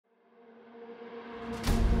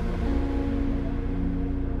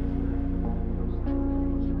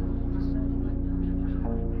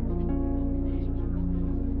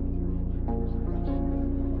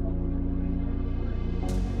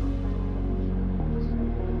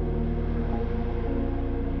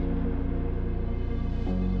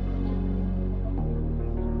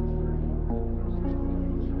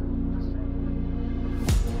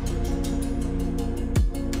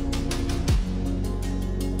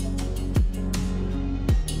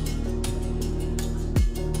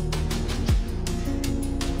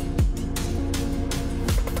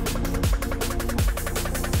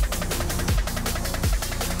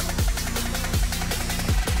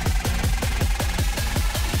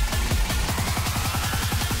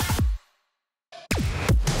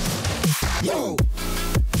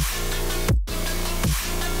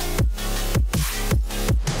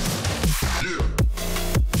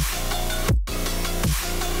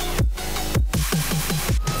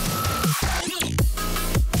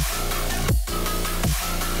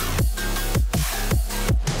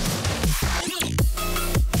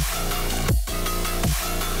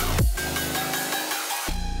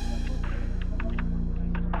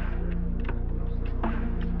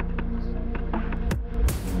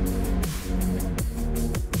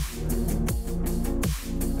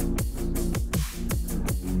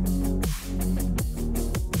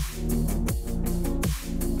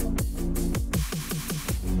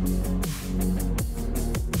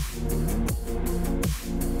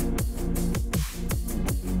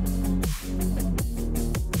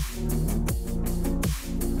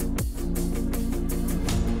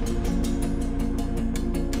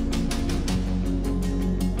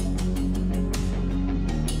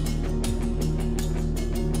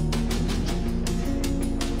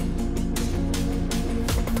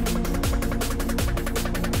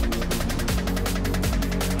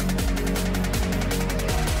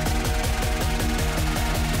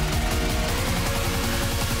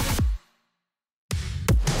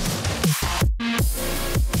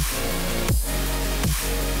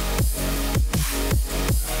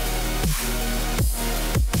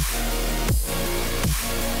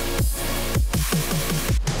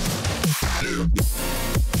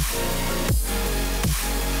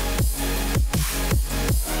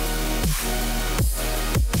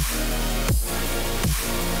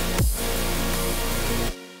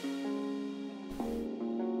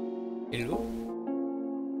Hello.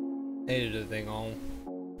 Is the thing on?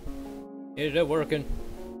 Is it working?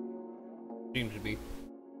 Seems to be.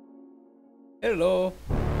 Hello.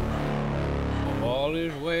 Hope all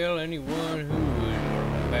is well. Anyone who is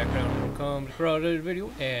learning the background and comes across this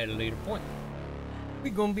video at a later point.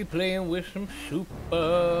 We're gonna be playing with some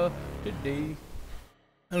super today.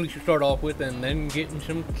 At least to start off with, and then getting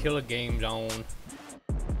some killer games on.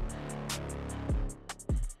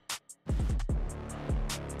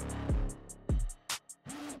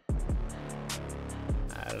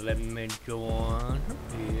 Let me join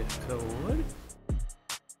this code.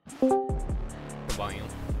 Bam.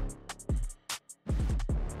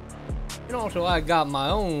 And also, I got my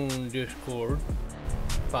own Discord.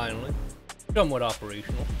 Finally, somewhat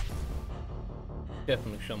operational.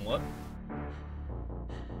 Definitely somewhat.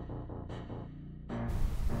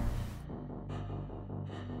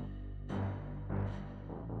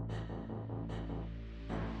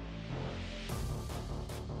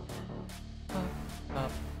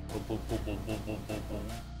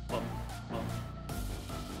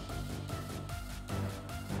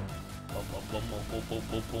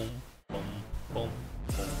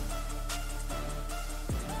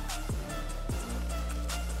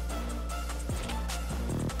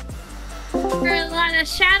 For a lot of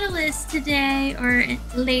shadowless today or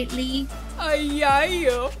lately.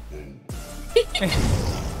 Yeah.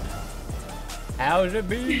 How's it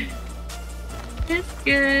been? It's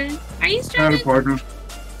good. Are you streaming?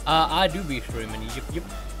 I do be streaming. Yep.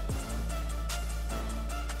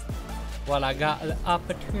 While I got the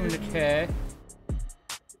opportunity. I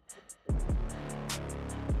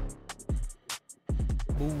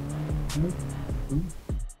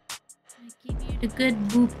give you the good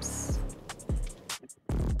boops.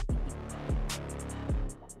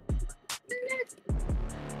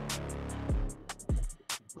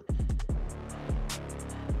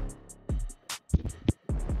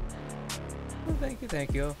 Oh, thank you. There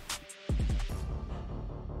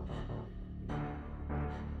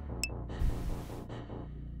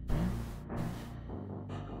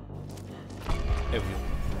we go.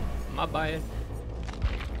 My bad.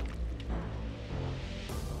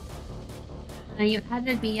 You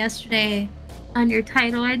added me yesterday on your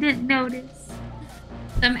title. I didn't notice.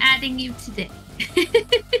 So I'm adding you today.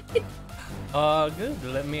 Good.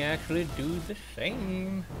 Let me actually do the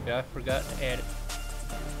same. I forgot to add it.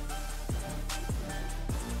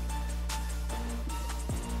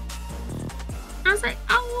 I was like,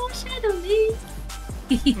 oh, Shadow me.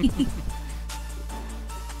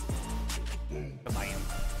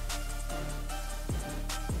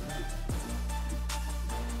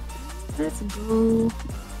 Let's go.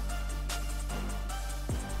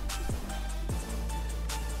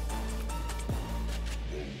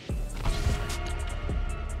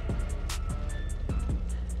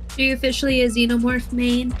 Are you officially a xenomorph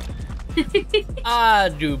main? I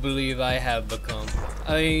do believe I have become.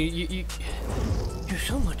 I mean, you're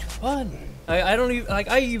so much fun. I don't even like.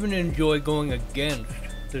 I even enjoy going against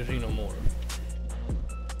the xenomorph.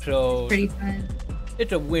 So Pretty fun.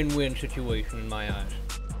 It's a win-win situation in my eyes.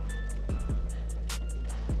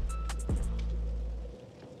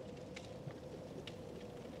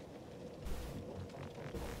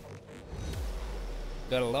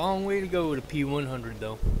 Got a long way to go to P100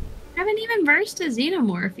 though. I haven't even versed a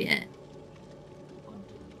xenomorph yet.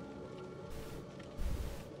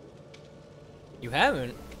 You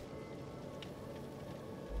haven't?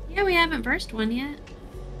 Yeah, we haven't versed one yet.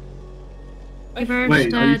 Wait, are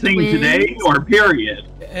you saying today or period?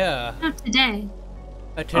 Yeah. Not today.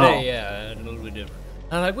 Today, yeah, a little bit different.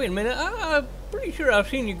 I'm like, wait a minute, I'm pretty sure I've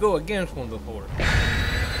seen you go against one before.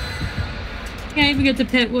 Yeah, I even get to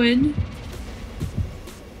pet one.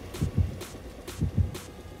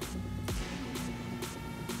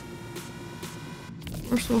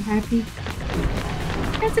 We're so happy.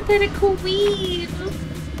 That's a bit of queen.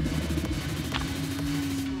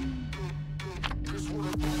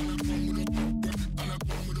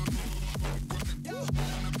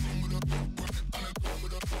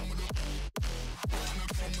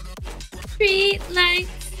 Street lights,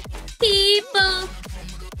 people.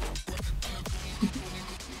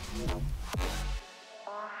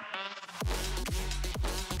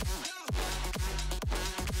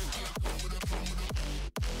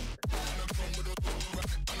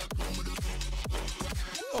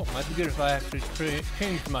 Oh, might be good if I actually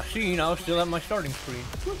changed my scene. I was still at my starting screen.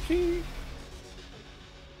 Whoopsie.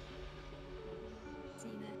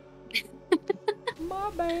 My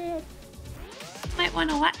bad. Might want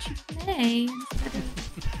to watch you play instead of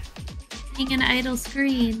seeing an idle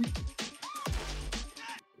screen.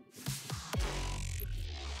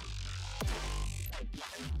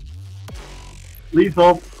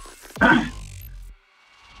 Lethal.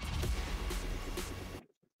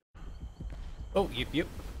 Oh, yep.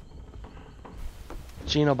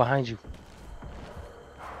 Gino, behind you.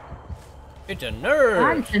 It's a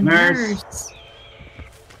nurse. It's a nurse.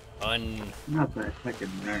 Not that fucking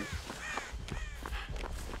nurse.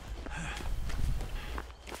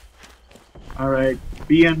 Alright,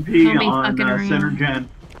 BNP on Center Gen.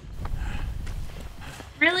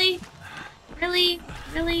 Really?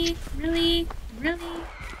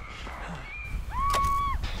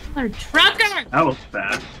 Another trucker! That was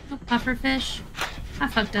fast. Oh, pufferfish. I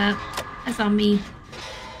fucked up. That's on me.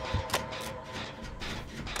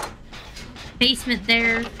 Basement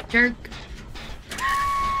there, jerk.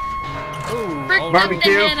 Oh, Fricked up the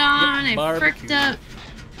head on. Yep, I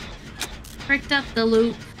fricked up the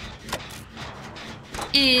loop.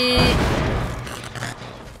 I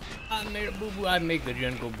made a boo boo. I make the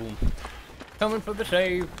gen go boom. Coming for the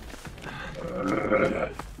save.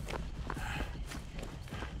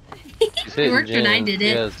 It worked when I did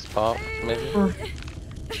it. Yes, pop, maybe. Oh.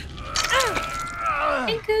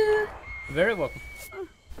 Thank you. Very welcome.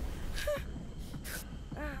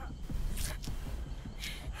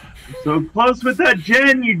 So close with that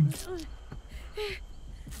gen, you.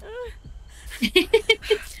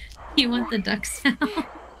 You want the duck sound?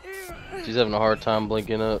 She's having a hard time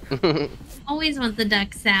blinking up. Always want the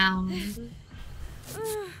duck sound.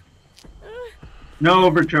 No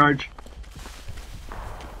overcharge.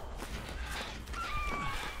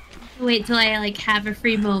 Wait till I like have a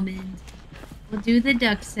free moment. We'll do the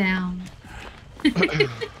duck sound.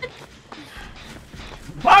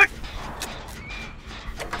 Fuck!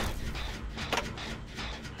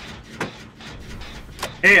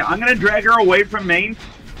 Hey, I'm gonna drag her away from main.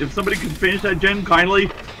 If somebody can finish that gen kindly.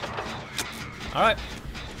 Alright.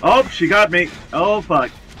 Oh, she got me. Oh,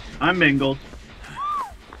 fuck. I'm mingled.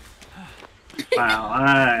 Wow,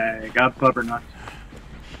 I got pupper nuts.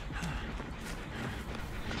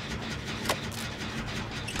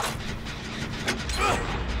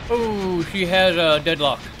 Oh, she has a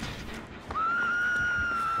deadlock.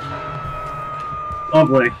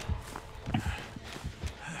 Lovely. I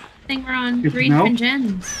think we're on 3 different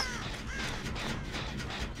gens.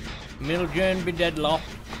 Middle gen be deadlocked.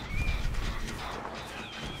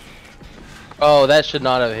 Oh, that should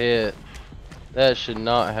not have hit. That should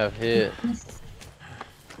not have hit.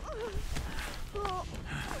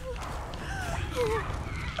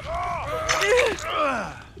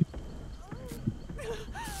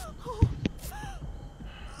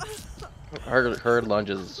 Her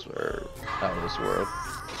lunges are out of this world.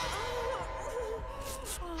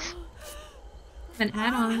 An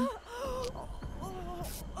add-on.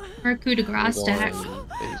 Or a coup de grace stack.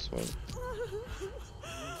 Basement.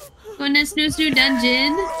 Going to Snoo Snoo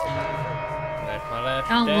Dungeon. That's my last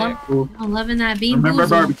stack. I'm loving that bean Remember boozle.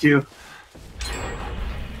 barbecue.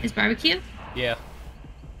 Is barbecue? Yeah.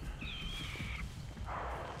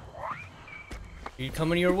 He's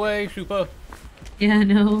coming your way, Super. Yeah, I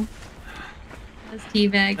know. That's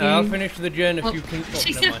teabagging. I'll finish the gen if you can. Oh,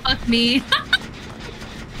 She never said mind. fuck me.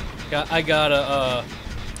 I got a,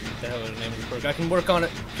 what the hell is the name of the perk? I can work on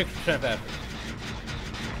it 6% faster.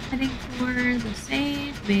 Heading for the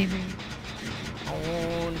save, baby.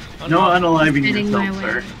 No unaliving Heading yourself, my way.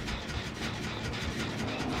 sir.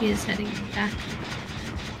 He is heading back.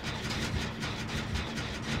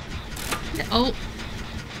 Oh.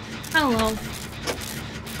 Hello.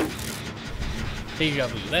 Deja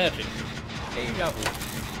vu, that's it. Deja vu.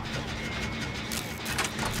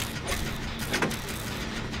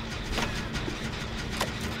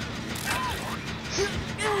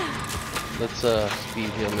 Let's speed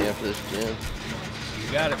heal me after this gen.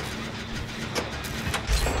 You got it.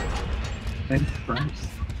 Thanks, Bryce.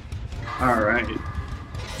 Alright.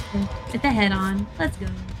 Get the head on. Let's go.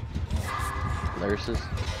 Nurses.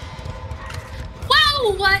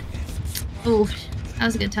 Whoa! What? Oh, that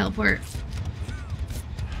was a good teleport.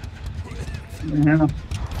 Yeah,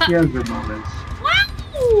 she has her moments. Wow!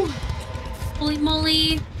 Holy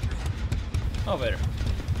moly. Oh, better.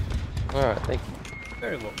 Alright, thank you.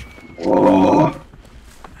 Very well. Oh.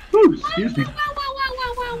 Ooh, excuse me. Wow, wow, wow,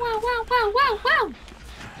 wow, wow, wow, wow, wow, wow, wow.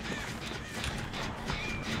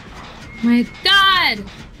 My god!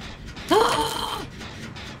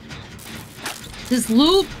 This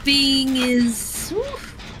looping is... Oof.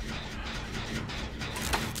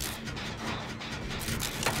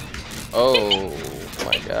 Oh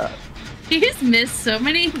my god. You just missed so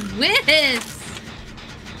many whiffs!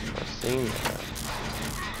 I've seen that.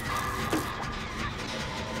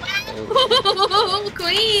 Oh,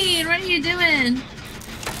 Queen! What are you doing?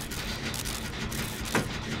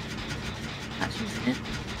 Thought she was dead.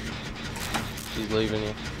 She's leaving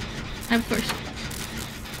you. Of course.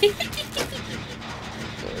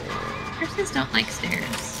 Horses don't like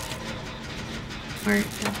stairs. Or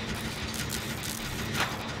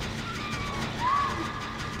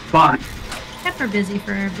Fuck. kept her busy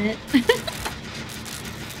for a bit.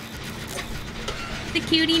 The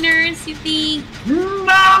cutie nurse, you think?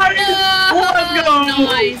 Nice! Let's go!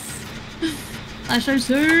 Nice! Flash our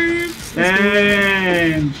serves!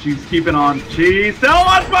 And she's keeping on. She still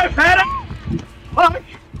wants my pet! Fuck!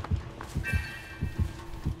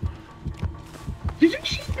 Did you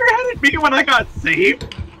shoot your head at me when I got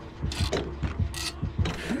saved?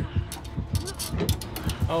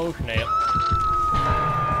 Oh, snap.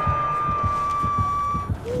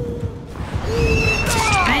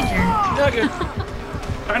 Hi, Not good.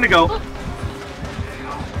 Trying to go.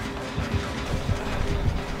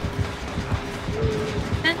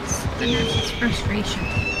 That's the nurse's frustration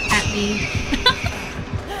at me.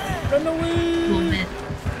 Run away! A little bit.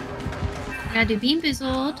 Gotta do Bean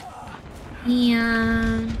Boozled.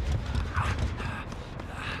 And...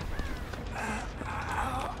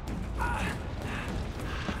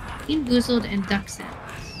 Bean Boozled and Duck Sounds.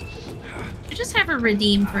 I just have her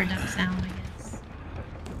redeem for a Duck Sound, I guess.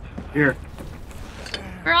 Here.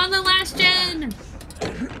 We're on the last gen!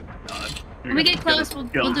 When we get close, we'll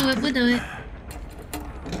do it, we'll do it.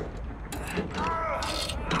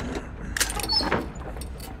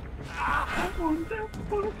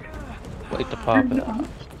 Wait to pop it.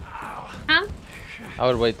 Huh? I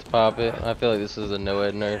would wait to pop it. I feel like this is a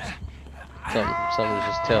no-ed nurse. Something's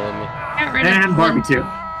just telling me. Got rid of And one, barbecue.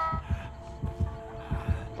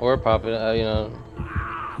 Or pop it, you know.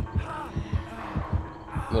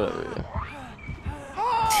 Whatever.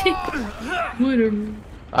 Whatever.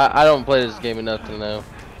 I don't play this game enough to know.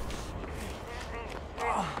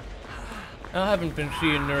 I haven't been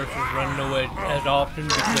seeing nurses run away as often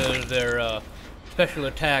because their special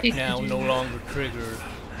attack now no longer triggers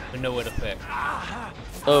the no-ed effect.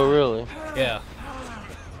 Oh, really? Yeah.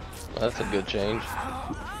 Well, that's a good change.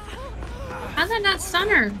 How'd that not stun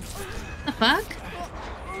her? The fuck?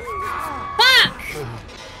 Fuck!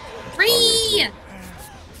 Free!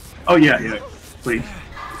 Oh, yeah, please.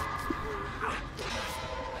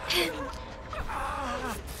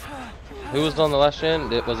 Who was on the last gen?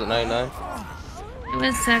 Was it 99? It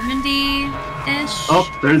was 70-ish. Oh,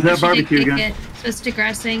 there's that She did barbecue kick again. it, so it's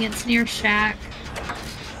digressing. It's near Shack.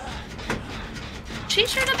 She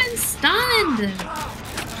should have been stunned.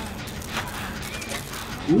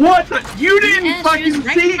 What the? You didn't Yeah, she fucking was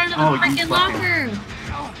right see? in front of the Oh, you freaking fucking... locker.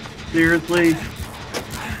 Seriously?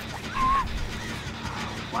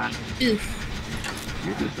 Wow. Oof.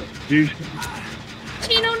 You're just a douche.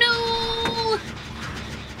 Chino, no!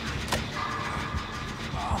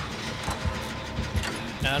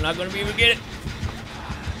 Now I'm not gonna be able to get it.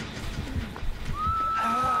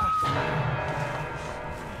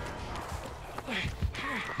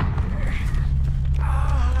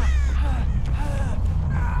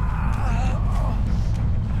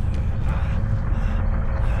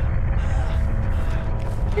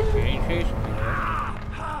 She ain't chasing me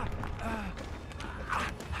though.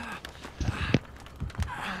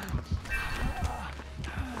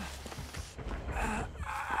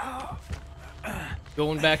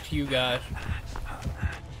 Going back to you guys.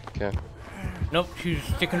 Okay. Nope, she's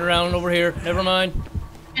sticking around over here. Never mind.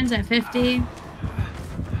 Ends at 50.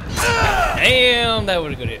 Damn, that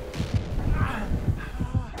was a good hit.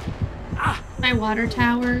 My water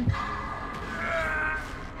tower.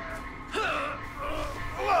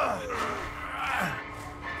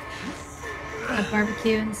 A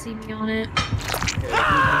barbecue and see me on it. Okay, who's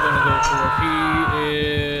gonna go for?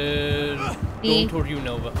 He is going toward you,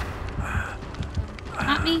 Nova.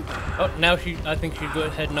 Not me. Oh, now I think she's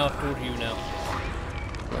heading off toward you now.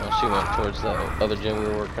 No, she went towards that other gym we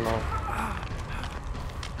were working on.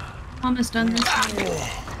 Almost done this.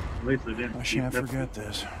 At least I didn't. I shan't forget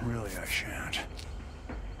this. Really, I shan't.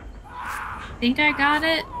 Think I got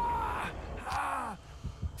it?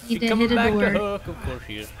 Need She's to coming hit a back to door. hook. Of course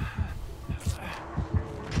she is.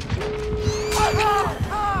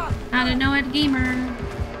 Not a no-ed gamer.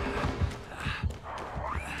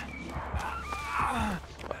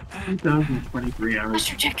 2023 hours.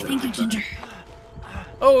 Posture check. Thank you, Ginger.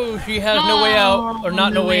 Oh, she has no way out, or Oh,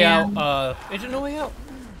 not no no way way out. Is it no way out?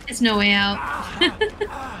 It's no way out.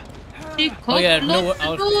 She Oh yeah, closed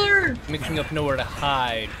I the was door. mixing up nowhere to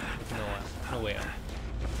hide. No way out.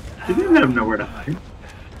 She didn't have nowhere to hide.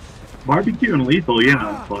 Barbecue and lethal,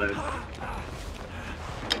 yeah, but...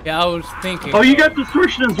 Yeah, I was thinking. Oh, you got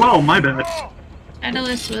distortion as well, my bad.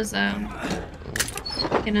 Shadowless was gonna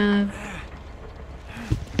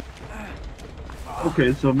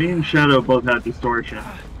Okay, so me and Shadow both have distortion.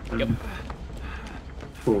 Yep.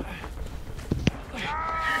 Cool.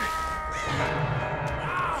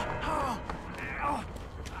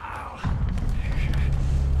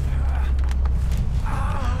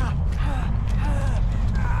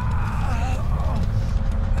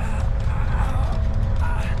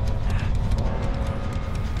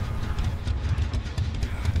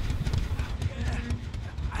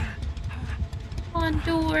 On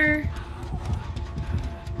door.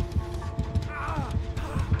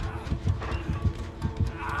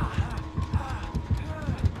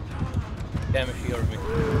 Damn it, she heard me.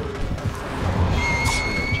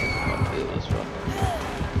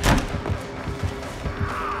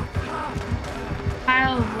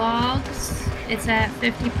 Pile of logs. It's at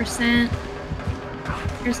 50%.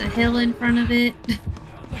 There's a hill in front of it.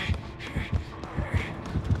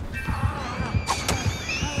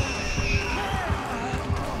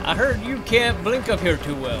 I heard you can't blink up here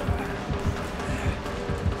too well.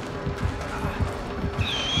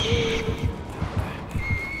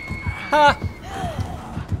 Ha!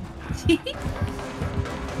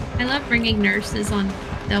 I love bringing nurses on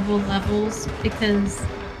double levels because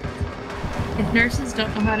if nurses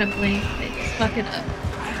don't know how to blink, they just fuck it up.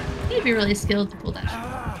 You need to be really skilled to pull that shit.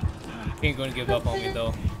 He ain't gonna give up on me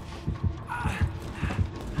though.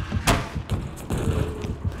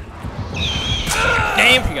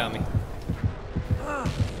 Damn, she got me.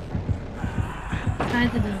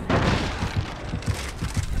 Inside the building.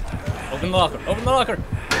 Open the locker. Open the locker.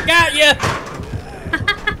 Got ya!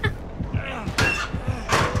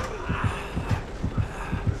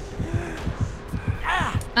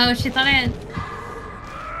 Oh, she thought I had.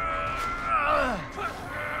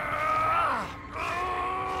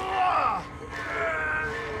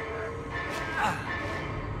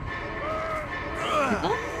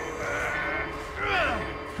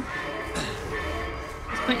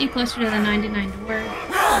 Let's put you closer to the 99 door.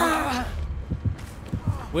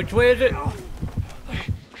 Which way is it?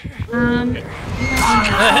 You're on your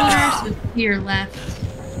shoulders to your left.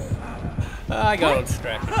 I got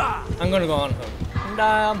distracted. I'm gonna go on hook.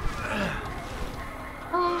 And,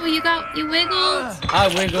 Oh, you wiggled? I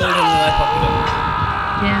wiggled and then I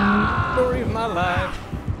fucked Yeah. up. Story of my life.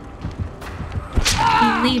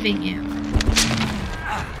 I'm leaving you.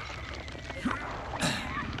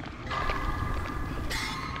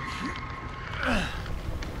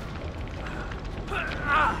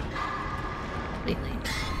 Completely.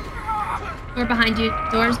 Door behind you.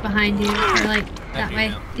 Doors behind you. Or like that way.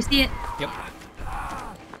 Now. You see it? Yep.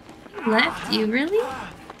 Left you, really?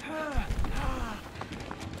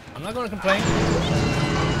 I'm not gonna complain.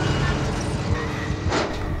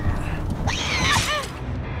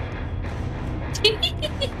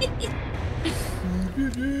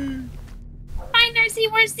 Hi, Nursey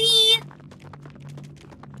Horsey!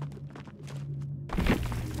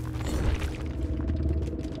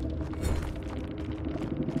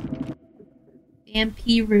 Damn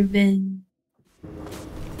P. Reuben.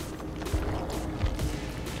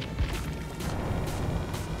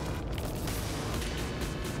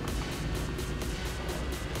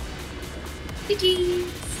 GG's.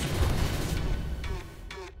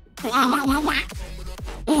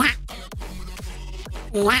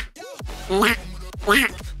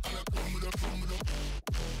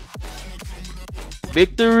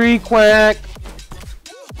 Victory, quack!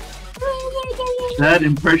 That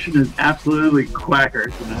impression is absolutely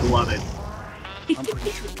quackers, and I love it. I'm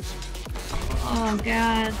pretty sure this is... Oh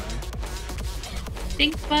god.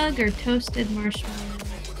 Stink bug or toasted marshmallow?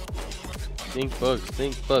 Stink bugs,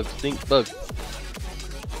 stink bugs, stink bugs.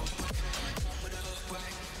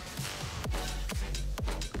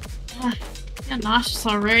 Ah, I'm nauseous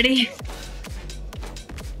already.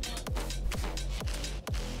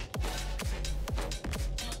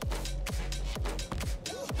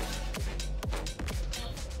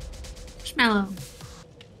 Marshmallow.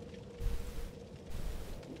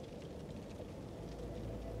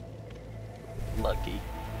 Lucky.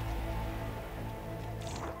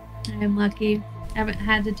 I am lucky. I haven't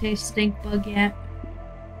had to taste stink bug yet.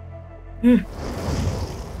 Look,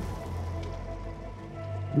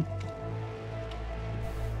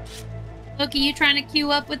 are you trying to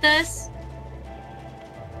queue up with us?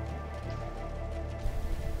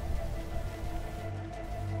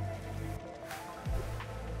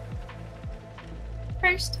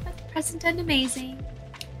 First, present and amazing.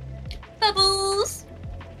 Bubbles!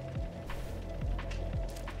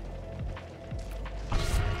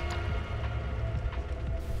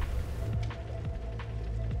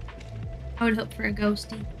 I would hope for a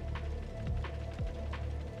ghosty.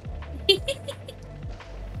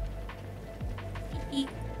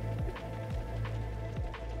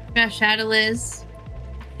 Smash Shadow Liz.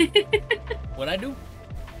 What I do?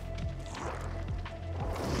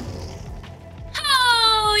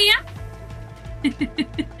 Oh yeah.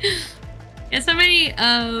 Guess how many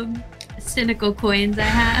cynical coins I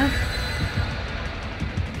have?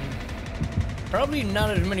 Probably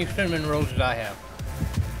not as many cinnamon rolls as I have.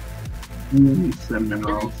 Cinnamon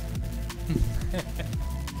rolls.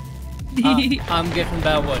 I'm guessing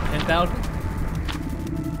about what, 10,000?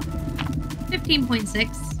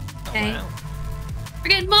 15.6. Okay. Wow. We're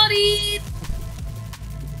getting muddied!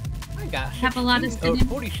 I got Have a lot of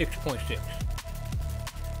 46.6.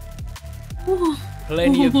 Ooh.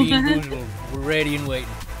 Plenty of bean boozled. We're ready and waiting.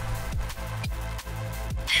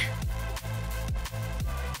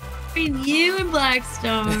 Between you and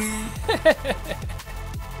Blackstone.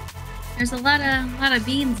 There's a lot of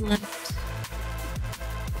beans left.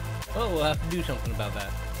 Oh, we'll have to do something about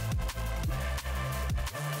that.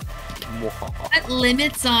 Put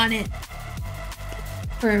limits on it.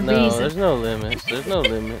 For a No, reason. there's no limits. There's no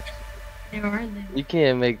limits. There are limits. You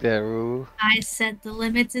can't make that rule. I set the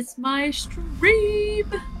limits. It's my stream.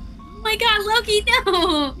 Oh my god, Loki,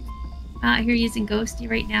 no! I'm out here using Ghosty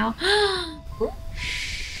right now.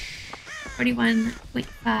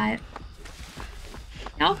 41.5.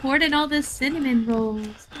 Y'all hoarding all this cinnamon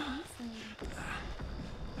rolls.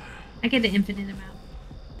 I get an infinite amount.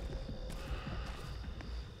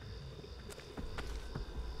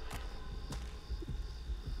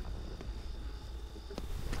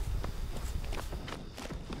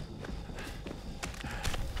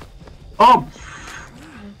 Oh!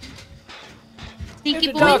 Sneaky It's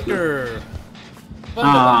the boy. doctor!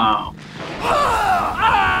 Oh.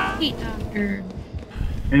 Hey, doctor.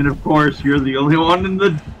 And of course, you're the only one in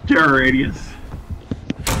the terror radius.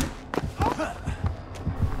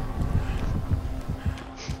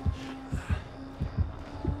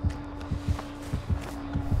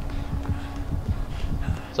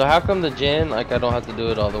 So how come the gen, like I don't have to do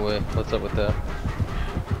it all the way? What's up with that?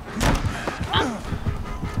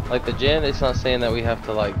 Like the gen, it's not saying that we have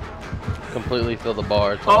to like completely fill the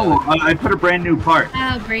bar. It's only, Oh, I put a brand new part.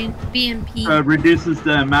 Oh, brain BMP. Reduces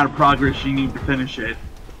the amount of progress you need to finish it.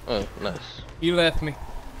 oh, nice. You left me.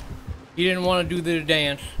 You didn't want to do the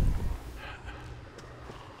dance.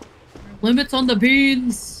 Limits on the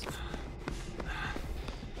beans.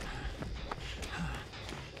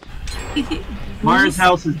 Mara's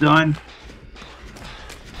house is done.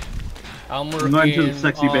 I'm going working to the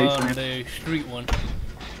sexy on basement. the street one.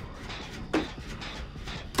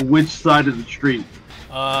 Which side of the street?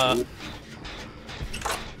 I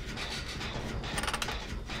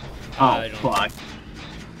Oh, don't fuck.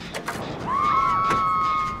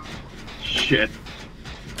 Shit.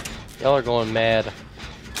 Y'all are going mad.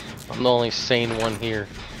 I'm the only sane one here.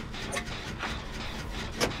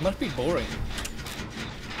 Must be boring.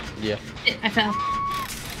 Yeah. I fell.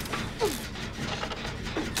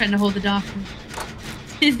 Trying to hold the doctor.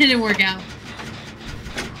 It didn't work out.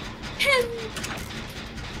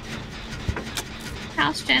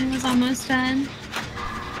 House gen was almost done.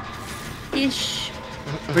 Ish.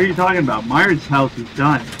 What are you talking about? Myers' house is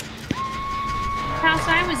done. House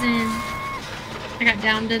I was in. I got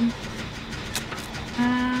downed in.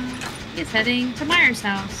 He's heading to Myers'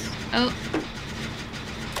 house. Oh.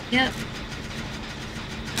 Yep.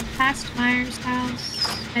 Past Myers' house.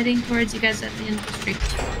 Heading towards you guys at the end of the street.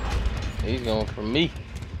 He's going for me.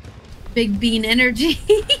 Big bean energy.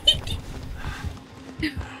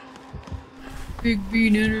 Big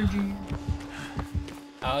bean energy.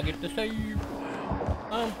 I'll get the save.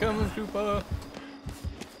 I'm coming, super.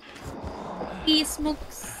 He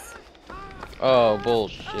smokes. Oh,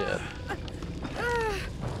 bullshit.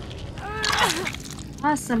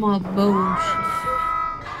 Awesome old bullshit.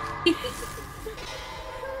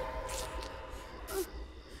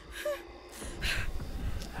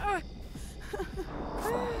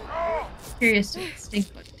 Curious to what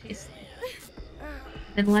stink bug tastes like.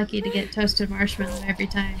 Been lucky to get toasted marshmallow every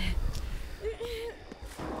time.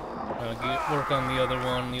 I'll work on the other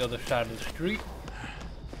one, the other side of the street.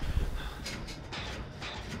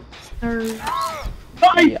 Stir.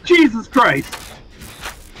 Oh, Jesus Christ!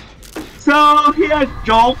 So, he has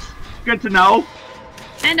jolts. Good to know.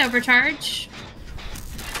 And overcharge.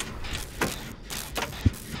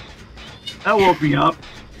 That woke me up.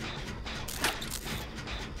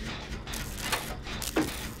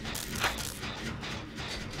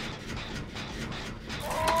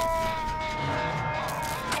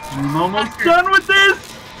 I'm almost done with this!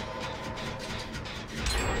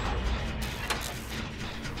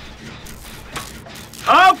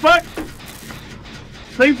 Oh, fuck!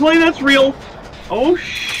 Thankfully that's real. Oh,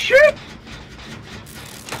 shit!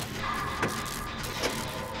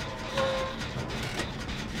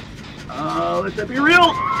 Oh, let that be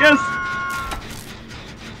real! Yes!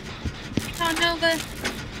 Oh, Nova.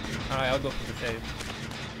 Alright, I'll go for the save.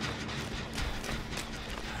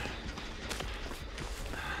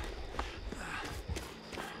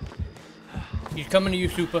 He's coming to you,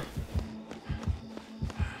 Super.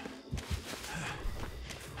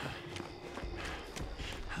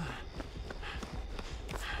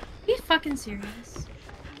 Are you fucking serious?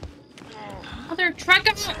 Mother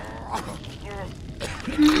trucker!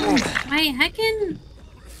 My heckin'...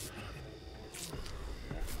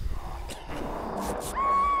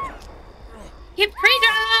 Get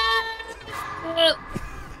pre-drive!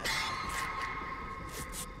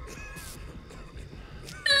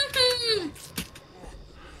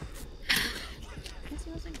 Guess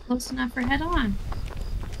he wasn't close enough for head on.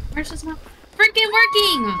 Where's just not freaking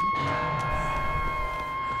working?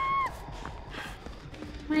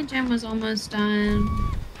 My gem was almost done.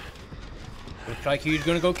 Looks like he's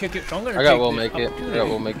gonna go kick it, so I'm gonna I got take we'll this make it. I opportunity. got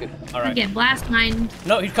we'll make it. Alright. Get blast mine.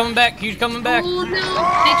 No, he's coming back. He's coming back. Oh no!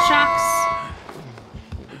 Big shocks.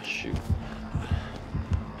 Shoot.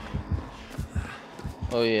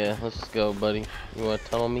 Oh yeah, let's go, buddy. You wanna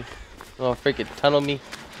tunnel me? You wanna freaking tunnel me?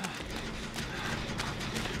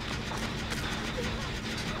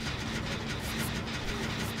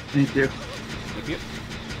 Thank you. Thank you.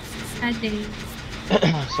 God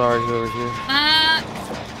dang. Sorry, whoever's here.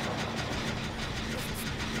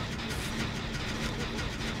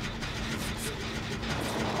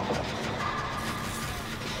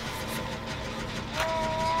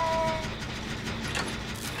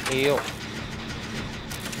 Help.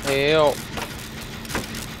 Help.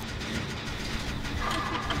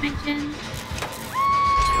 Mention.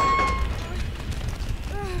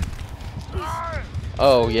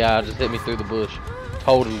 Oh yeah, just hit me through the bush.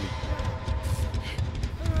 Totally.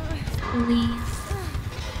 Please.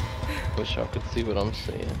 Wish y'all could see what I'm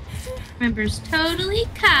saying. Remembers totally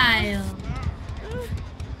Kyle.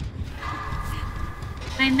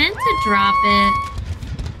 I meant to drop it.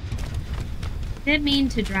 Didn't mean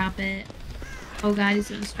to drop it. Oh god, he's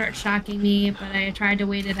gonna start shocking me, but I tried to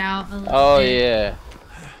wait it out a little Oh bit. yeah.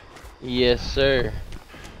 Yes, sir.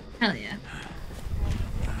 Hell yeah.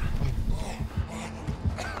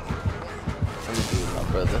 Let me do it, my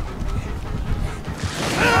brother.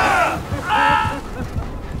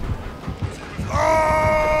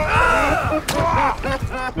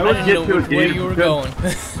 I I would didn't get know to which it, way dude. you were going.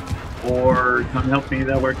 Or come help me,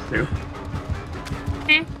 that works too.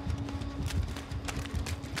 Okay.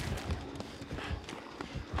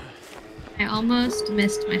 I almost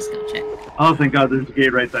missed my skill check. Oh, thank God, there's a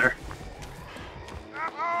gate right there.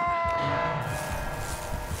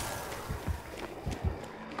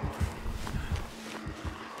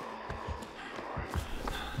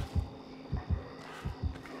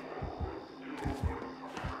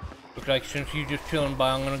 Looks like since you're just chilling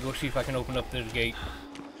by, I'm gonna go see if I can open up this gate.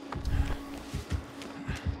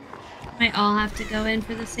 Might all have to go in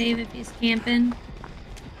for the save if he's camping.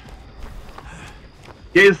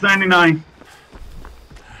 Gate is 99.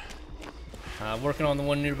 Working on the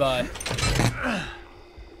one nearby.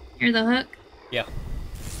 Hear the hook? Yeah.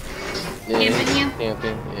 Yeah, Camping you?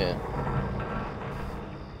 Camping, yeah.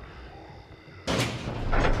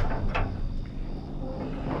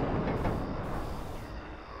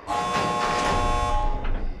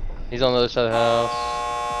 He's on the other side of the house.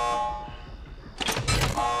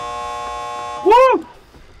 Woo!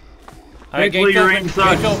 Alright, Thankfully, gate's your open. aim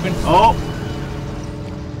sucks. Gate's open. Oh,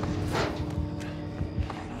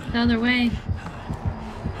 The other way.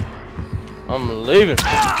 I'm leaving.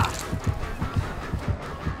 God.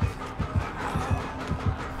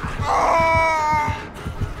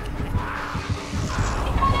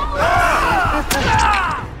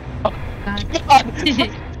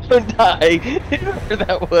 Don't die. Whoever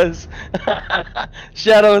that was.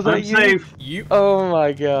 Shadow was I'm like, safe. You. Oh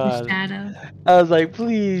my god. Shadow. I was like,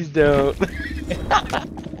 please don't.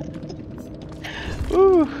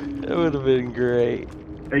 Ooh, that would have been great.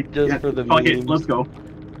 Hey, Just for the fuck it, memes. let's go.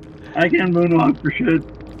 I can moonwalk for shit.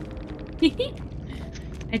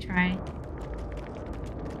 I tried.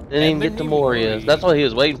 Didn't even get to Moria's. That's what he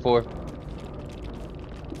was waiting for.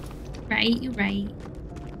 Right, you right.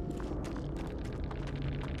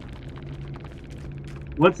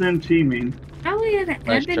 What's MT mean? Probably an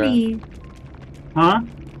Nice try. ebony. Huh?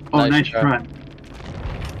 Oh, Nice nice try. try.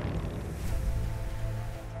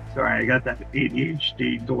 Sorry, I got that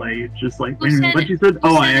ADHD delay. It's just like, Who wait a minute, said what it? you said? Who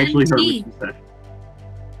Oh, I said actually heard what MT? you said.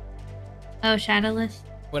 Oh, Shadowless.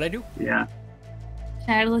 What'd I do? Yeah.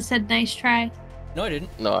 Shadowless said nice try. No, I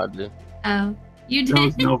didn't. No, I did. Oh, you That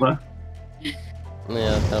was did. Nova.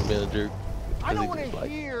 Yeah, I'm being a jerk. I don't he want just, to like,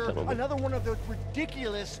 hear tunneled me. another one of those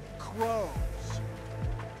ridiculous crows.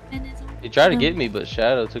 And it's He tried to get me, but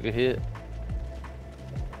Shadow took a hit.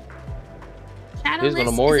 He was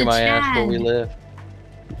gonna Shadowless Mori is a my ass before we Chad. left.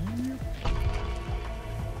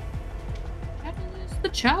 Shadowless the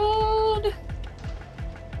Chad.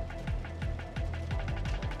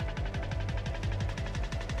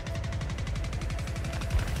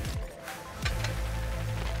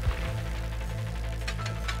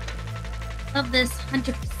 Love this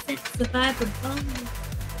 100% survivor bonus.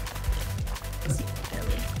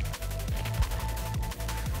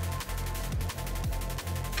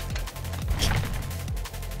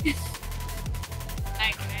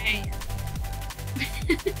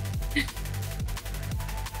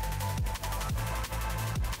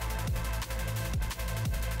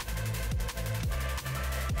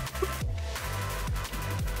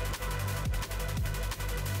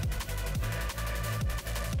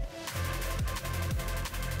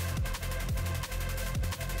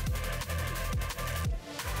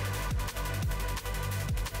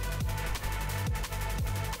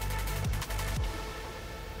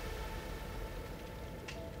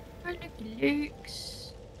 Okay.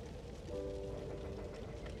 Looks.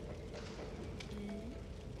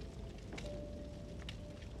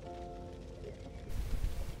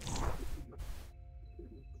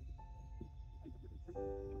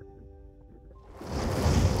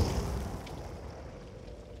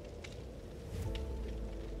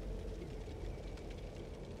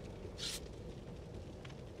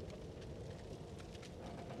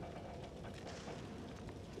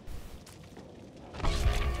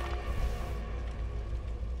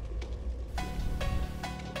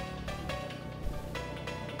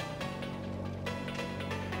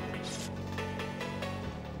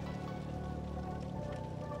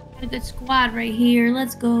 A good squad right here.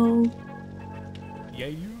 Let's go. Yeah,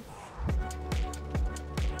 you.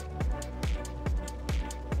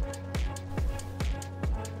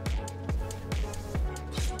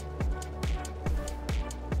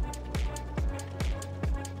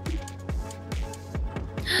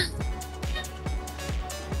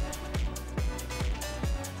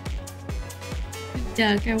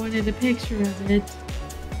 Duck, I wanted a picture of it.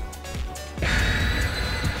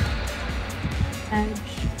 Edge.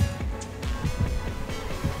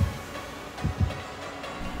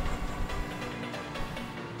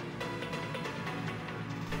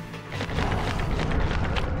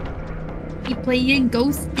 You playing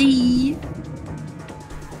Ghosty?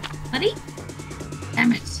 Buddy?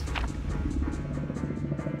 Damn it.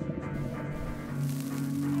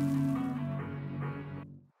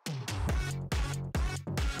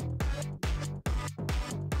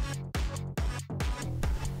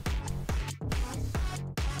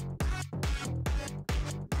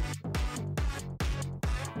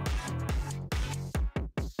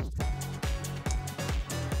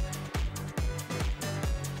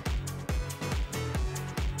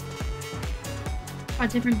 A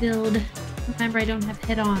different build. Remember, I don't have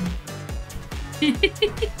head on. Did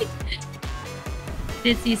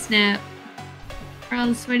see Snap. Where all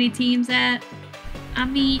the sweaty teams at? I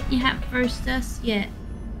mean, you haven't versed us yet.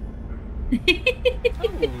 Oh,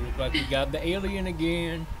 look like we got the alien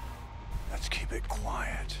again. Let's keep it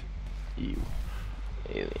quiet. You.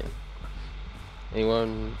 Alien.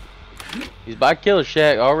 Anyone? He's by Killer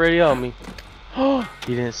Shack already on me. Oh,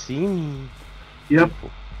 he didn't see me. Yep.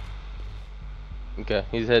 Okay,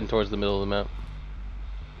 he's heading towards the middle of the map.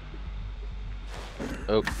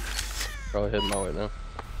 Oh, probably heading my way now.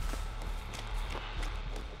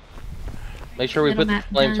 Make sure we Middle put the map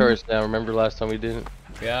flame done. turrets down. Remember last time we didn't?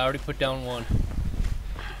 Yeah, I already put down one.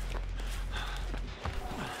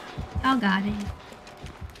 Oh, got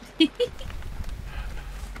it.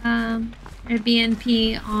 Or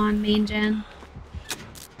BNP on main gen.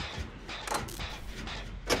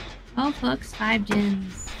 Oh, folks, 5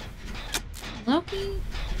 gens. Loki?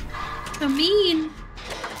 So mean.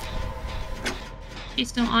 She's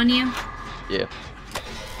still on you? Yeah.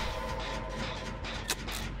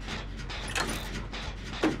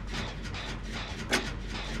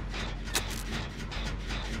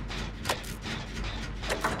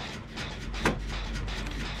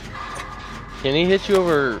 Can he hit you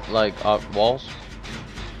over, like, walls?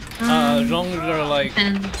 As long as they're like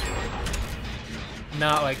And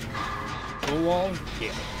not like full walls.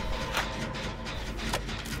 Yeah.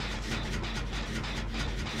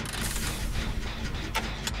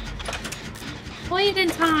 point in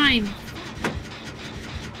time.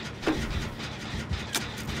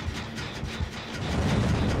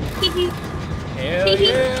 Hell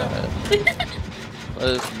yeah.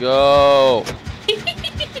 Let's go.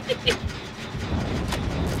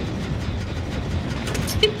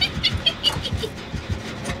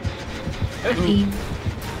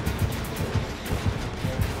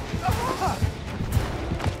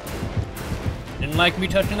 Mike be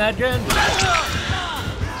touching that gen.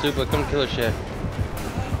 Super, come kill a Shack.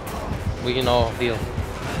 We can all heal.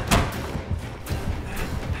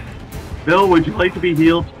 Bill, would you like to be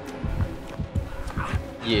healed?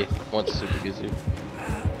 Yeah, once Super gets here.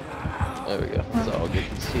 There we go. So I'll get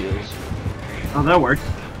these heals. Oh, that works.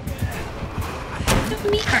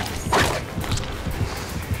 Me first.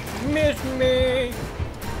 Miss me.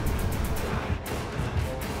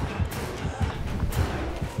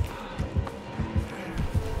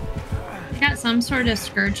 I got some sort of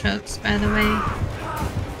scourge hooks, by the way.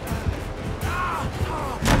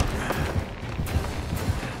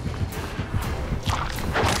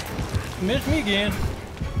 Miss me again.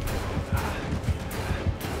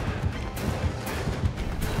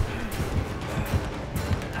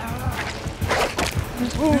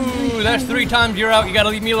 Ooh, that's 3 times you're out. You gotta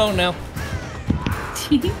leave me alone now.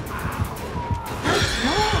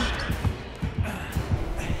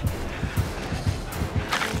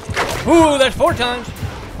 Ooh, that's 4 times.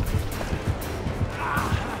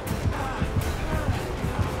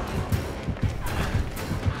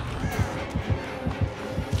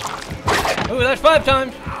 Ooh, that's 5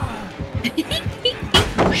 times.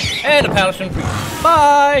 And a Palestine free.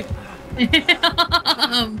 Bye.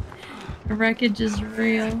 The wreckage is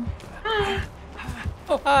real.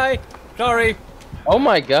 Oh, hi. Sorry. Oh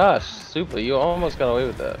my gosh, Super, you almost got away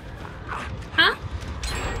with that. Huh?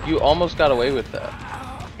 You almost got away with that.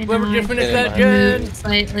 I Whoever know, just finished I that gen, moved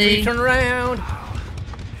slightly. please turn around.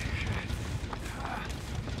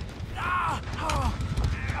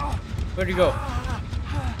 Where'd you go?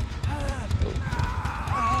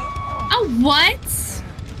 Oh, what?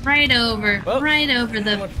 Right over. Well, right over So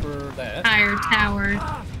the much for that. fire tower.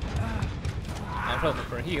 I was hoping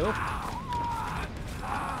for a heal.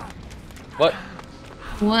 What?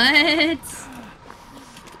 What?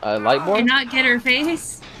 Light Did board? not get her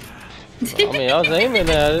face? I mean, I was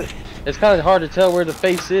aiming at it. It's kind of hard to tell where the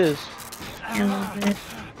face is. A little bit.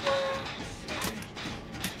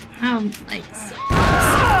 Like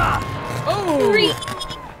Oh! 3.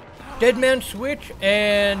 Dead man switch,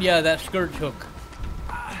 and yeah, that scourge hook.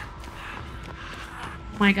 Oh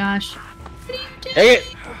my gosh. What are you doing? Dang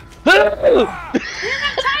it! We don't have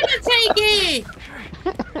time to take it!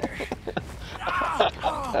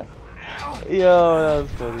 Yo, that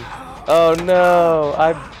was funny. Oh no,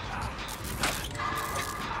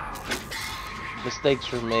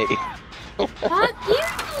 mistakes were made. Fuck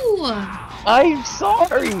you! I'm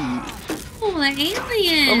sorry. Oh, the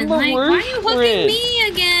alien! I'm the Like, why are worst you hooking friend. me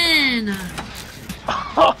again?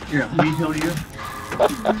 Here, let me heal you.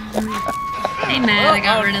 Hey, Matt, I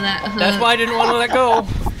got rid of that hook. That's why I didn't want to let go.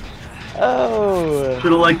 Oh.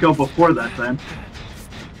 Should have let go before that then.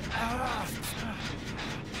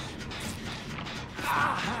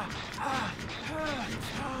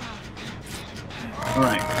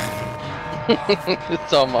 Alright.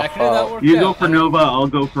 It's all my Actually, that fault. worked You out. go for Nova, I'll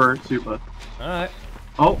go for Supa. Alright.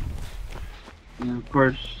 Oh. And of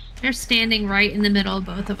course. They're standing right in the middle of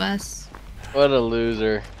both of us. What a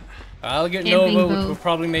loser. I'll get Camping Nova, which boat. will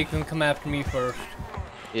probably make them come after me first.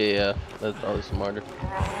 Yeah, that's probably smarter.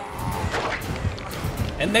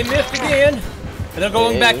 And they missed again. And they're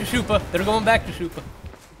going back to Hey. Supa. They're going back to Supa.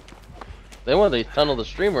 They want to tunnel the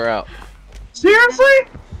streamer out. Seriously?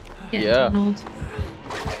 Get Yeah. tunneled.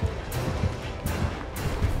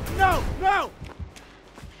 No, no!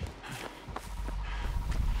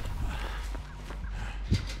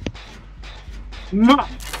 Mwah!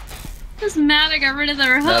 Doesn't matter, got rid of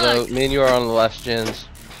their Now, hook. me and you are on the last gens.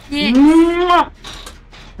 Yeah. Mwah!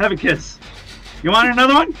 Have a kiss. You want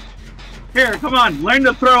another one? Here, come on. Learn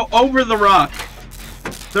to throw over the rock.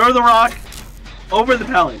 Throw the rock over the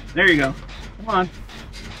pallet. There you go. Come on.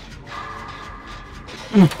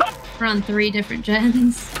 We're on 3 different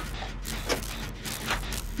gens.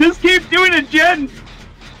 Just keep doing it, Jen.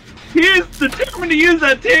 He is determined to use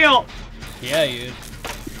that tail. Yeah, he is.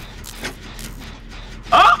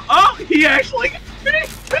 Oh, he actually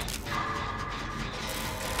finished.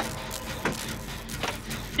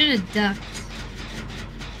 Should have ducked.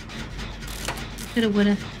 Shoulda,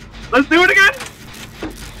 woulda. Let's do it again.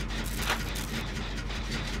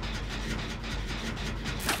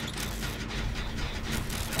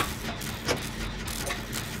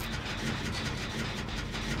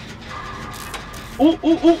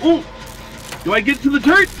 Oh. Do I get to the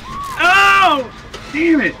turret? Oh,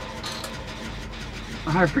 damn it.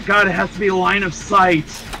 Oh, I forgot it has to be a line of sight.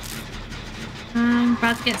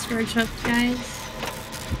 About to get scourge hooked, guys.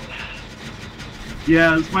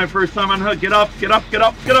 Yeah, this is my first time on hook. Get up.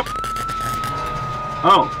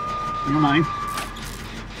 Oh, never mind.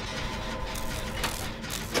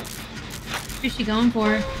 Who's she going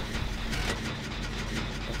for?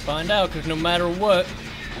 Find out, because no matter what,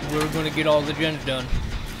 we're going to get all the gens done.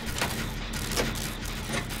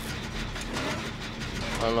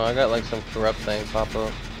 I don't know, I got like some corrupt thing pop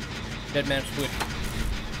up. Dead man switch.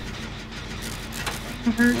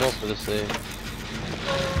 I'm going for the save.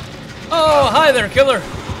 Oh, hi there, killer!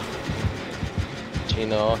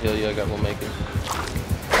 Chino, I'll heal you, I got one making.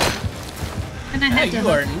 And I Hey, had to you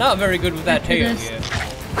are hook not very good with that after tail this. yet.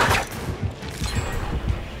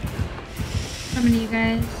 How many of you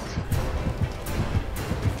guys?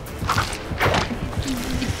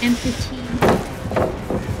 M15.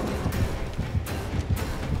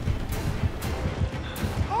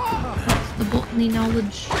 That's the botany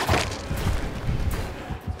knowledge.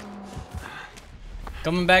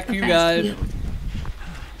 Coming back to you Fast guys. heal.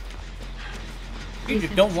 You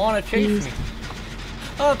just don't want to chase me.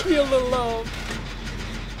 I feel the love.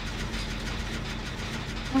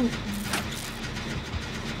 Oh,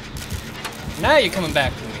 Now you're coming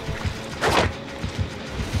back to me.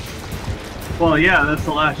 Well, yeah, that's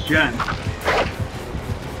the last gen.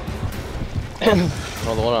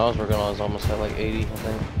 Well, the one I was working on is almost at like 80, I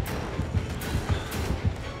think.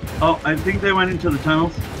 Oh, I think they went into the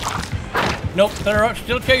tunnels. Nope, they're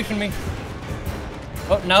still chasing me.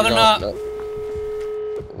 Oh, now they're not. No.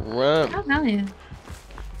 Run. oh hell yeah.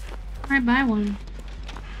 Right by one.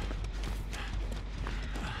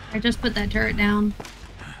 I just put that turret down.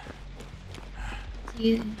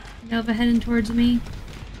 See Nova heading towards me.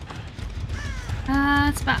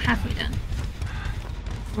 It's about halfway done.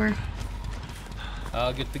 We're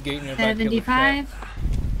I'll get the gate nearby. killer 75.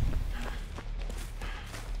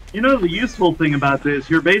 You know the useful thing about this,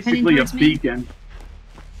 you're basically a towards me? beacon.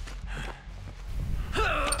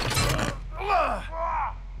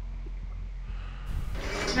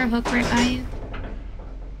 Is there a hook right by you?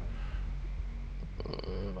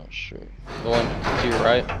 I'm not sure. The one to your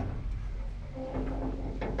right.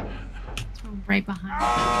 It's one right behind.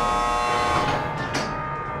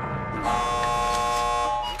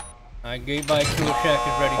 Alright, gate by killer shack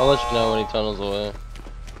is ready. I'll let you know when he tunnels away.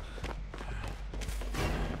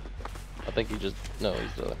 I think he just... No,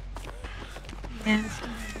 he's there. Yeah.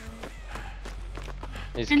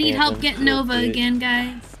 He's I need help camping. getting Nova again,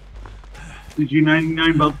 guys. Did you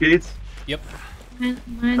 99 both gates? Yep.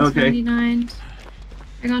 Mine's Okay. 99.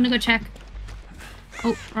 They're going to go check.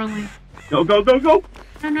 Oh, wrong way. Go, go, go, go!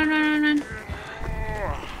 Run, run, run, run, run.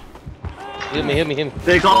 Hit me, hit me, hit me.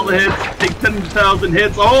 Take all the hits, take 10,000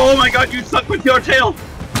 hits. Oh my god, you suck with your tail!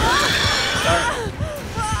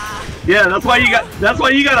 Yeah, that's why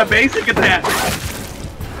you got a basic attack.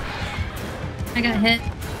 I got hit.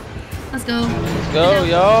 Let's go. Let's go,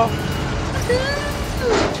 y'all.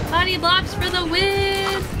 Body blocks for the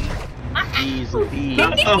win! Easy.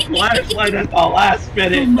 Not a flashlight at the last Oh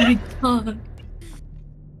minute. my god.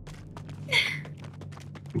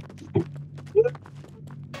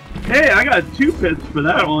 Hey, I got 2 pits for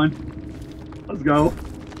that one. Let's go.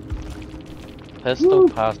 Pesto Woo.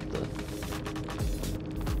 pasta.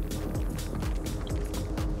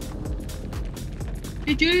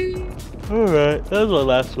 GG. Alright, that was my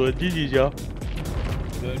last one. GG's, y'all.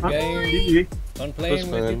 Good Huh? game. GG. Fun It was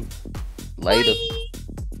playing with you. fun. Later.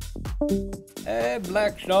 Hey,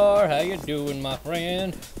 Black Star, how you doing, my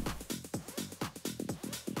friend?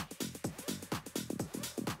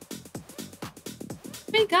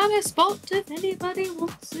 We got a spot if anybody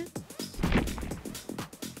wants it.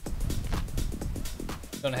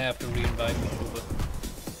 Gonna have to re-invite me, but...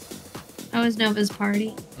 That was Nova's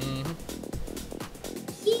party. Mm-hmm.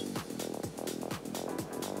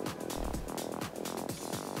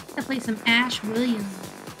 To play some Ash Williams.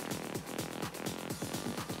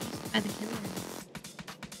 By the killer.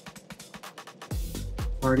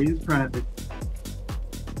 Party is private.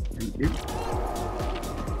 Thank you.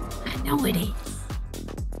 I know it is.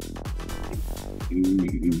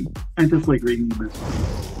 I just like reading this.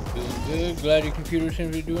 Good, good. Glad your computer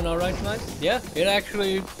seems to be doing alright tonight. Yeah, it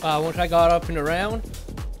actually, once I got up and around,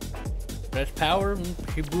 pressed power, and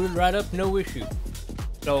she booted right up, no issue.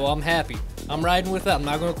 So I'm happy. I'm riding with that. I'm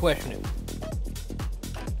not gonna question it.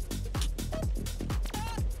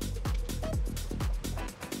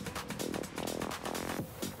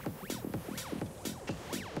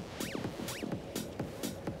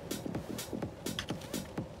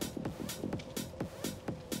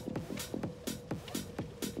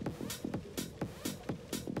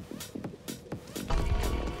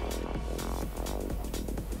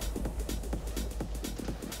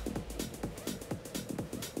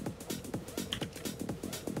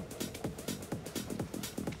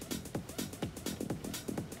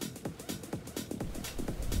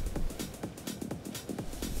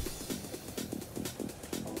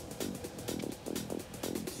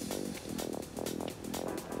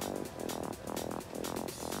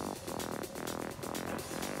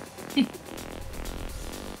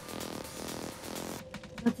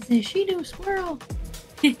 Says she no squirrel.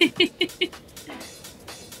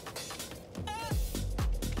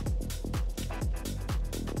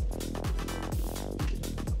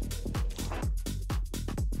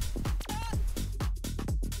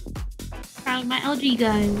 Proud of my LG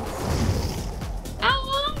guys.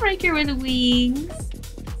 Oh, right here with the wings.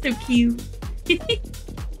 So cute.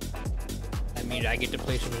 That means I get to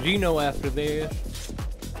play some Xeno after this.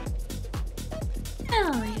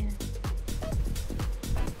 Hell yeah.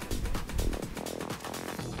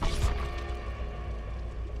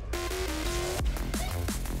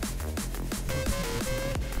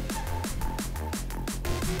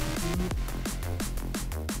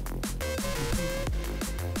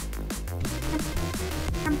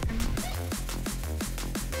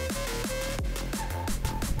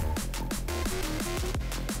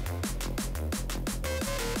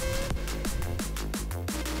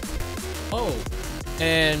 Oh,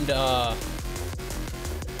 and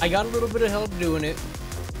I got a little bit of help doing it.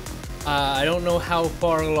 I don't know how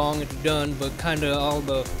far along it's done, but kind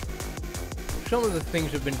of some of the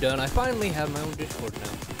things have been done. I finally have my own Discord now.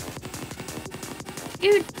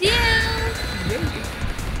 You do? Yeah.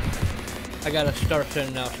 I gotta start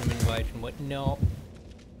sending out some invites and whatnot.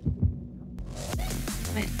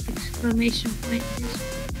 What exclamation point?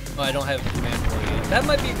 Oh, I don't have a command for it yet. That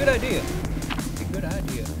might be a good idea. A good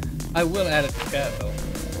idea. I will add it to chat though.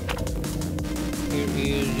 Here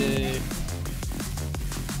is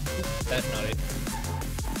that's not it.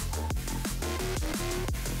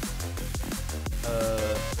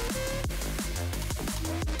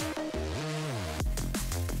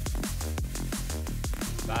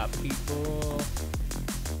 Five people.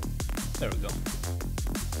 There we go.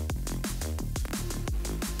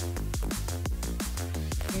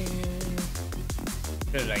 And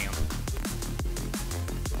there I am.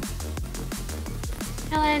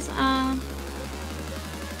 Fellas, hello.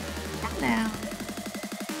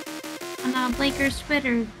 On Blaker's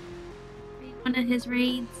Twitter, read one of his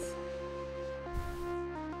raids.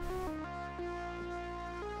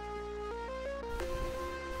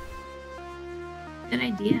 Good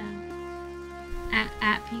idea.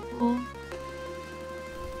 At people.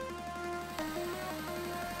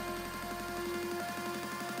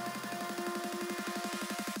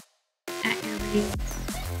 At your raids.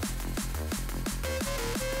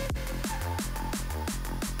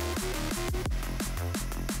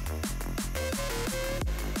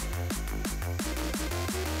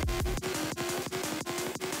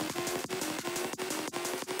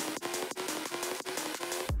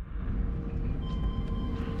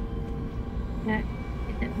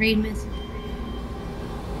 Get that raid message.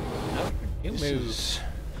 It This moves.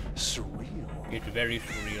 is surreal. It's very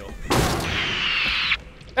surreal.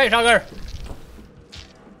 Hey, Tucker!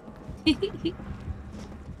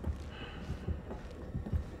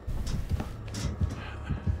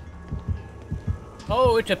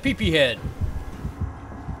 Oh, it's a pee-pee head.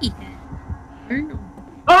 Yeah.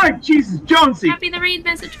 Oh, Jesus, Jonesy! Copy the raid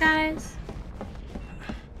message, guys.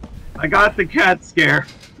 I got the cat scare.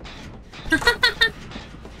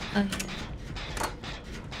 Oh, yeah.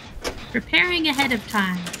 Preparing ahead of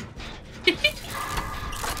time.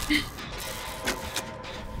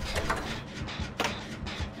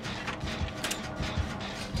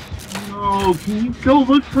 Oh, can you go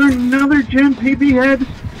look for another Gen PB head?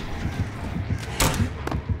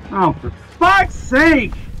 Oh, for fuck's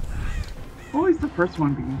sake! Always the first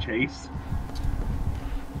one being chased.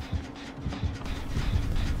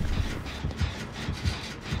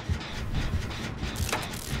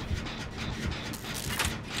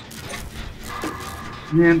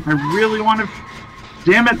 Man, I really want to...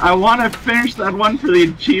 Damn it, I want to finish that one for the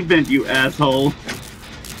achievement, you asshole.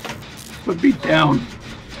 Put me down.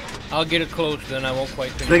 I'll get it close, then I won't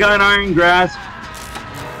quite finish. They got an iron grasp.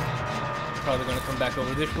 Probably gonna come back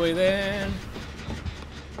over this way then.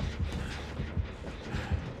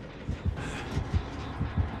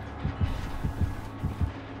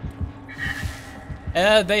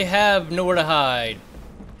 They have nowhere to hide.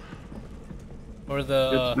 Or Good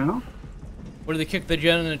the to know. where they kick the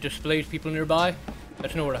gen and it displays people nearby.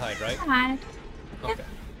 That's nowhere to hide, right? Hide. Okay.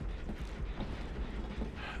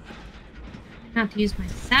 Not to use my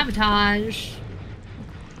sabotage.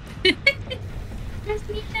 Just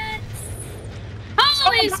me nuts.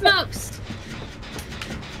 Holy smokes!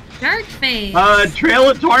 Dark face. Trail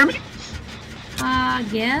of Torment?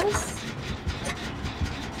 Yes.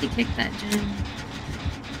 He kicked that gen.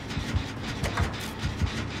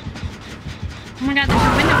 Oh my god, there's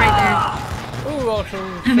a window right Ooh, also.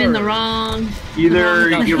 there. I'm in the wrong. Either the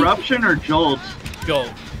wrong place. Eruption or Jolt. Joel.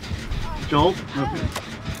 Jolt? Okay.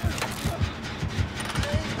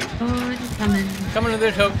 Oh, it's coming. Coming to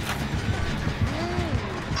this hook.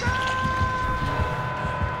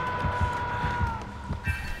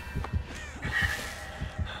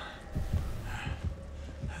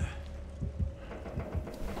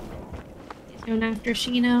 He's going after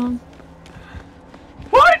Shino.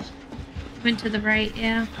 What? Went to the right,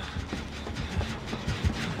 yeah.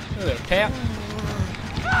 Look at a tap.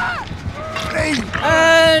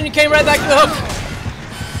 And he came right back to the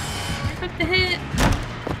hook. Took the hit.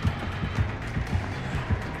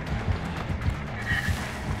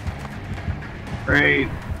 Great.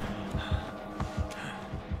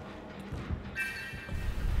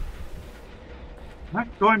 Not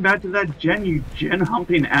going back to that gen, you gen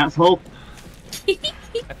humping asshole.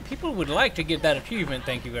 People would like to get that achievement,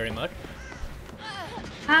 thank you very much.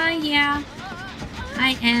 Yeah.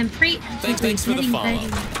 I am Thanks for the follow.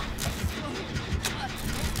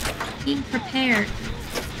 Being prepared.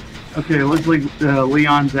 Okay, it looks like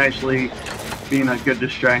Leon's actually being a good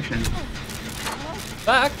distraction.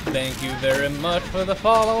 Back, thank you very much for the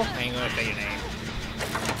follow. I ain't gonna say your name.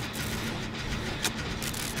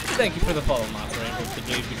 Thank you for the follow, my friend. Hope the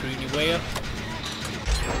days be treating you well.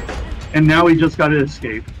 And now we just gotta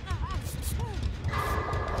escape.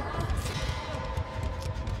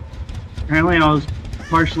 Apparently I was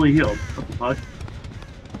partially healed. What the fuck?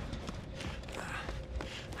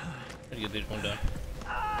 Let's get this one done.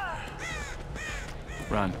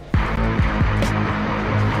 Run.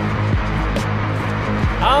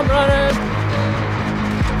 I'm running!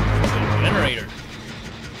 Generator.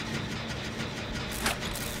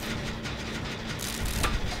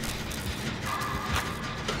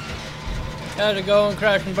 How's it going,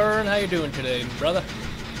 Crash and Burn? How you doing today, brother?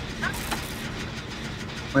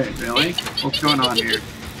 Wait, really? What's going on here?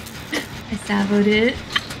 I savoed it.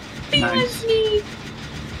 It Nice. was me.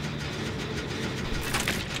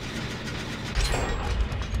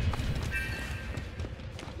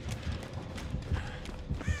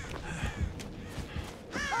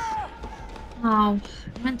 Oh,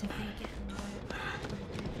 I meant to fake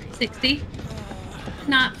it. 60.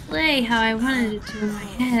 Not play how I wanted it to in my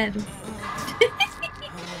head.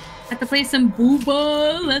 Have to play some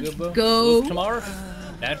booba. Let's Good, go. Look, tomorrow.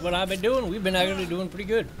 That's what I've been doing. We've been actually doing pretty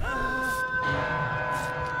good. Gonna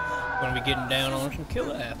be getting down on some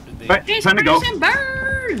killer after this. Right, time to go. Crash and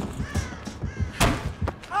burn.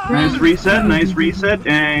 Nice reset,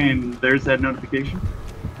 and there's that notification.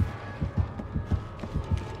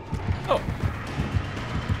 Oh,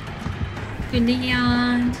 Good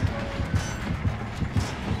neon.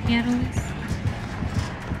 Shadows.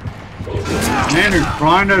 Man, there's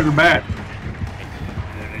flying out her back.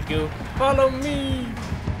 let's go. Follow me.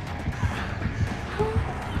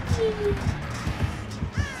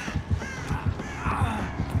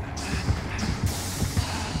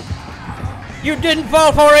 You didn't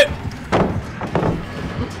fall for it!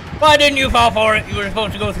 Why didn't you fall for it? You were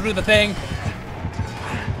supposed to go through the thing.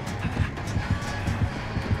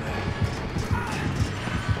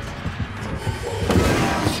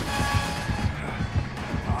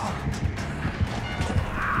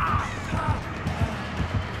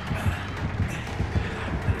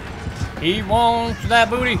 He wants that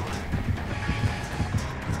booty.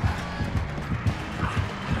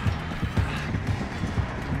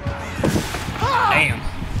 Damn.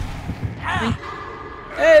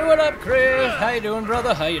 Hey, what up, Chris? How you doing,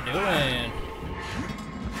 brother? How you doing?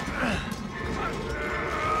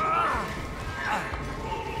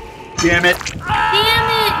 Damn it.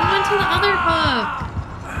 Damn it! You went to the other hook.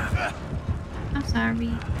 I'm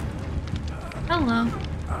sorry. Hello.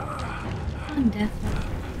 I'm deathly.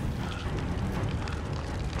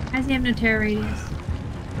 Why does he have no terror radius?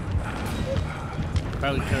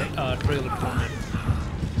 Probably trailer torment.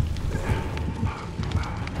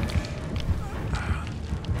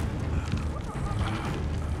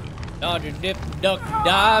 Dodge, dip, duck,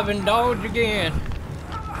 dive, and dodge again.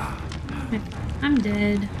 I'm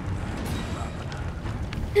dead.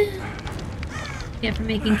 Yeah, for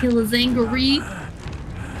making killers angry.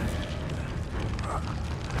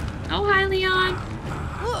 Oh, hi, Leon.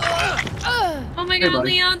 Oh my Hey, god,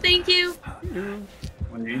 buddy. Leon, thank you.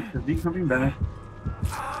 Wait, is he coming back?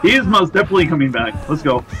 He is most definitely coming back. Let's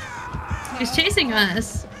go. He's chasing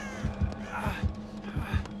us.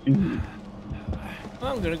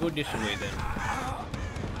 Well, I'm gonna go this way then.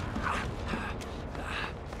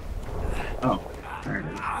 Oh, there it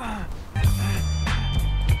is.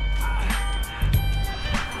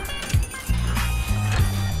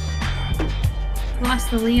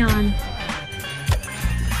 Lost the Leon.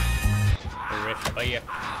 The rest of you.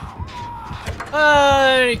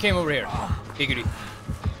 He came over here. Giggity.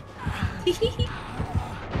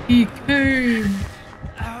 He came.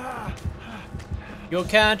 You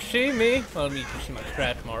can't see me. Well, you can see my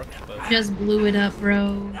scratch marks, but... Just blew it up,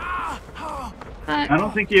 bro. Fuck. I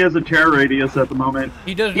don't think he has a terror radius at the moment.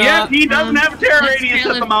 He does Yeah, not. he doesn't have a terror That's radius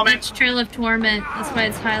Trail at the of- moment. That's Trail of Torment. That's why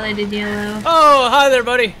it's highlighted yellow. Oh, hi there,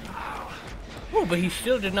 buddy. Oh, but he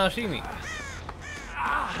still did not see me.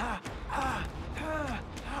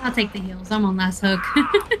 I'll take the heals. I'm on last hook.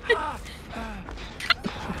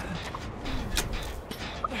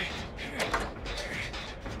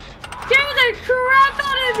 Scared the crap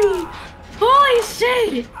out of me! Holy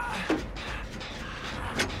shit!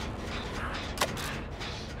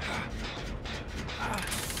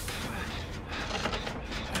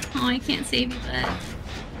 Oh, I can't save you, but...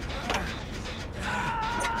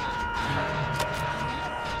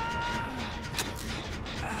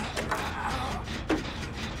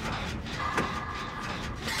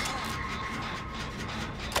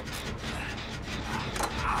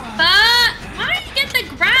 Why did you get the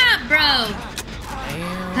grab, bro?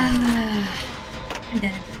 I'm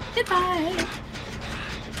dead. Goodbye.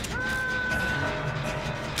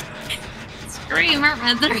 Scream at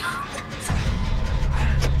my throat.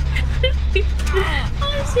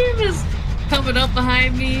 Oh, she was coming up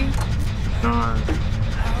behind me.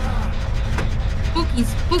 Spooky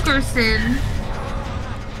Spookerson.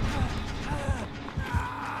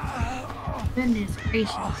 Goodness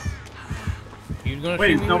gracious.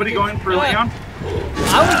 Wait, is nobody going for Leon?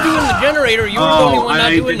 I was doing the generator. You were the only one not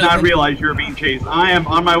doing I did nothing. not realize you were being chased. I am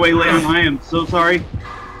on my way, Leon. I am so sorry.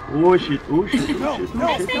 Oh shit! Oh shit! Oh shit!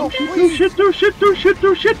 Oh shit! Oh shit! Oh shit! Oh shit!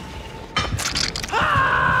 Oh shit!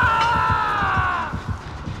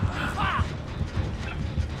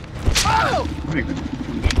 Straight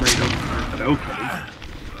up, but okay.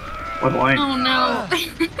 What line? Oh no.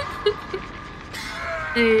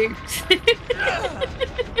 Thanks.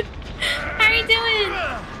 How are you doing?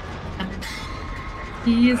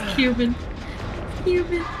 He is Cuban.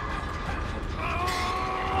 Cuban.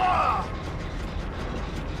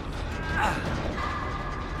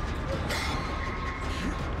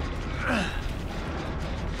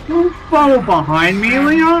 Don't follow behind me,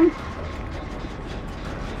 Leon.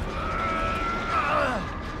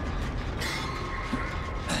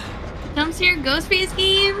 Comes to your Ghostface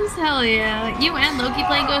games? Hell yeah. You and Loki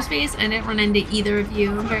play Ghostface? I didn't run into either of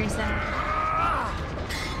you. I'm very sad.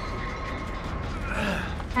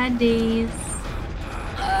 Bad days.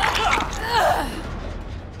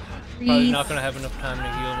 Probably not gonna have enough time to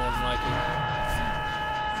heal more than likely.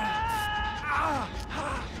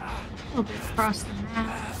 A little bit across the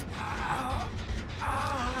map.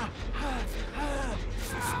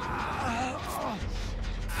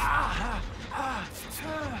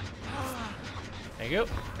 There you go.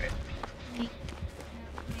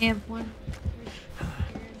 I have one.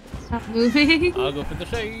 Stop moving. I'll go for the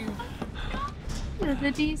save. To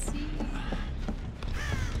the DC.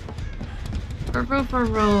 For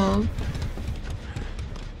roll.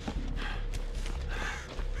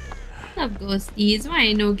 What's up, ghosties? Why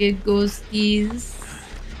ain't no good ghosties?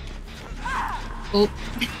 Oh.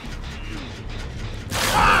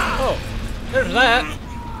 Oh, there's that.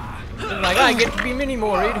 Looks like I get to be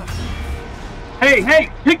mini-moried. Hey,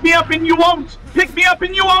 hey! Pick me up and you won't! Pick me up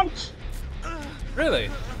and you won't! Really?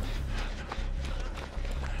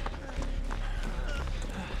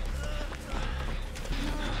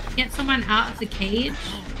 Get someone out of the cage?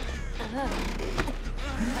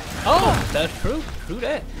 Oh, that's true. True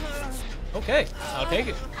that. Okay, I'll take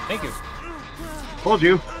it. Thank you. Told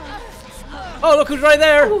you. Oh, look who's right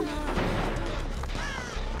there! Ooh.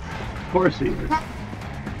 Of course he is.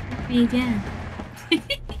 Me again.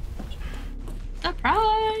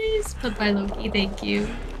 Surprise! Put by Loki, thank you.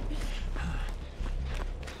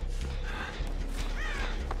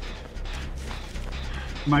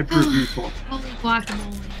 My proof useful. Holy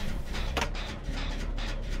guacamole.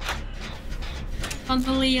 On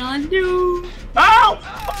the Leon, no! Ow!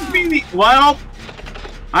 Well,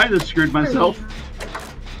 I just screwed myself.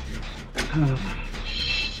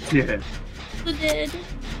 Shit. The dead.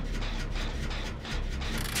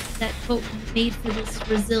 That quote made for this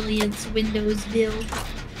resilience Windows build.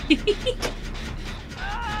 Yeah,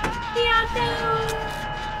 no!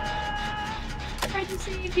 Tried to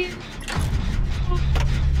save you.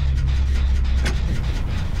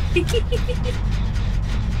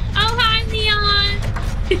 Oh, hi, Leon!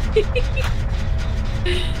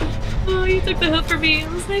 Oh, you took the hook for me. I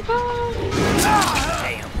was like, oh.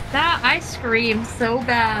 Damn. That, I screamed so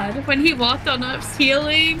bad when he walked on up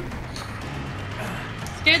healing.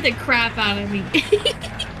 Scared the crap out of me.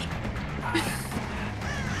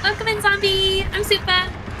 Welcome in, zombie. I'm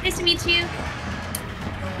Supa. Nice to meet you.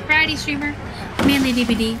 Variety streamer. Manly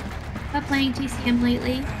DVD. Not playing TCM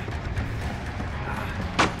lately.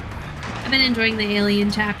 I've been enjoying the Alien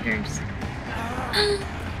chapters.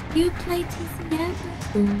 You play TCM?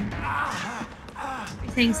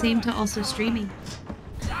 You're saying same to also streaming.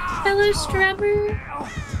 Hello, Strummer.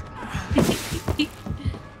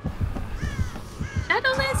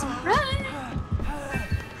 Shadowless, run!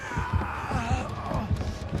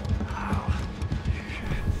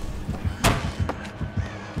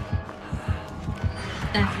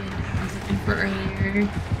 That's what I was looking for earlier.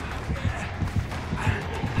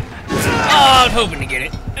 Oh, I was hoping to get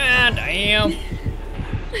it. Ah, damn.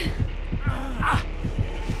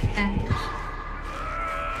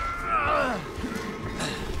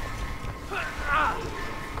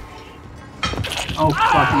 Oh,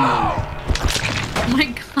 fucking hell. Oh my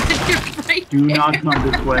god, you're right Do there. not come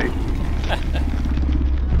this way.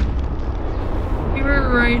 You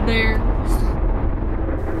were right there.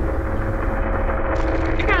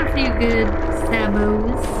 I got a few good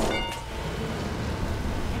sabos.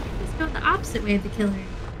 Let's go the opposite way of the killer.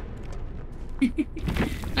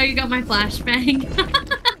 Oh, you got my flashbang.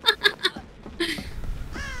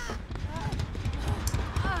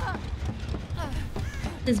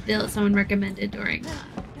 This build someone recommended during a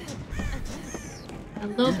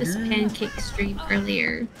Lopus Pancake stream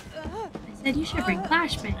earlier. I said you should bring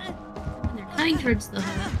flashbang. When they're coming towards the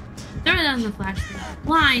hook, throw it on the flashbang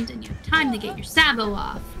blind and you have time to get your sabo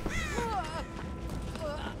off.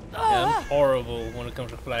 Yeah, I'm horrible when it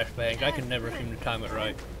comes to flashbangs. I can never seem to time it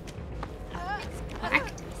right.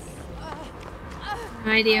 Practice.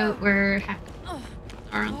 No idea where hackers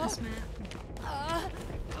are on this map.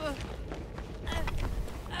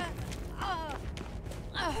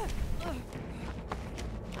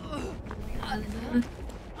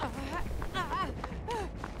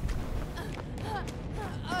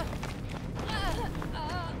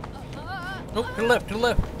 Nope, to the left, to the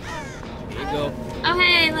left. There you go. Oh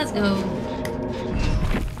hey, let's go.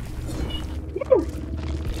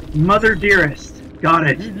 Mother dearest. Got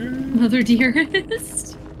it. Mother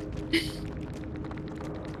dearest.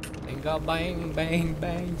 And got bang, bang,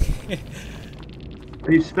 bang.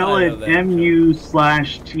 They spell I it know that. MU/TH/UR.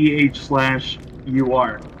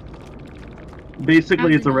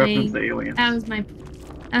 Basically, it's a reference to aliens. That was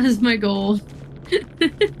my goal. You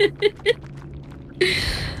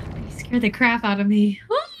scared the crap out of me.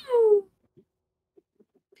 Woo!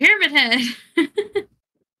 Pyramid Head.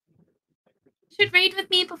 Should raid with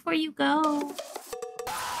me before you go.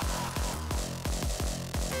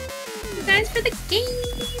 You guys for the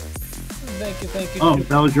games. Thank you, thank you. Oh,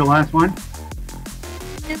 that was your last one?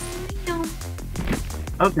 Yes, ma'am.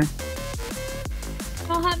 Okay.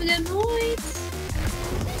 Y'all have a good night.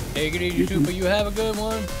 Take it easy, Super. You have a good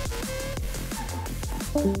one.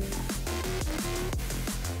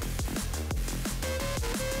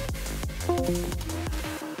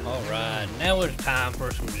 Alright, now it's time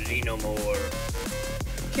for some Xenomore.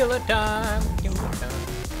 Killer time, killer time.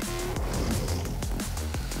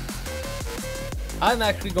 I'm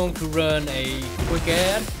actually going to run a quick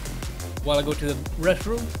ad while I go to the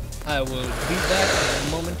restroom. I will be back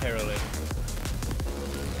momentarily.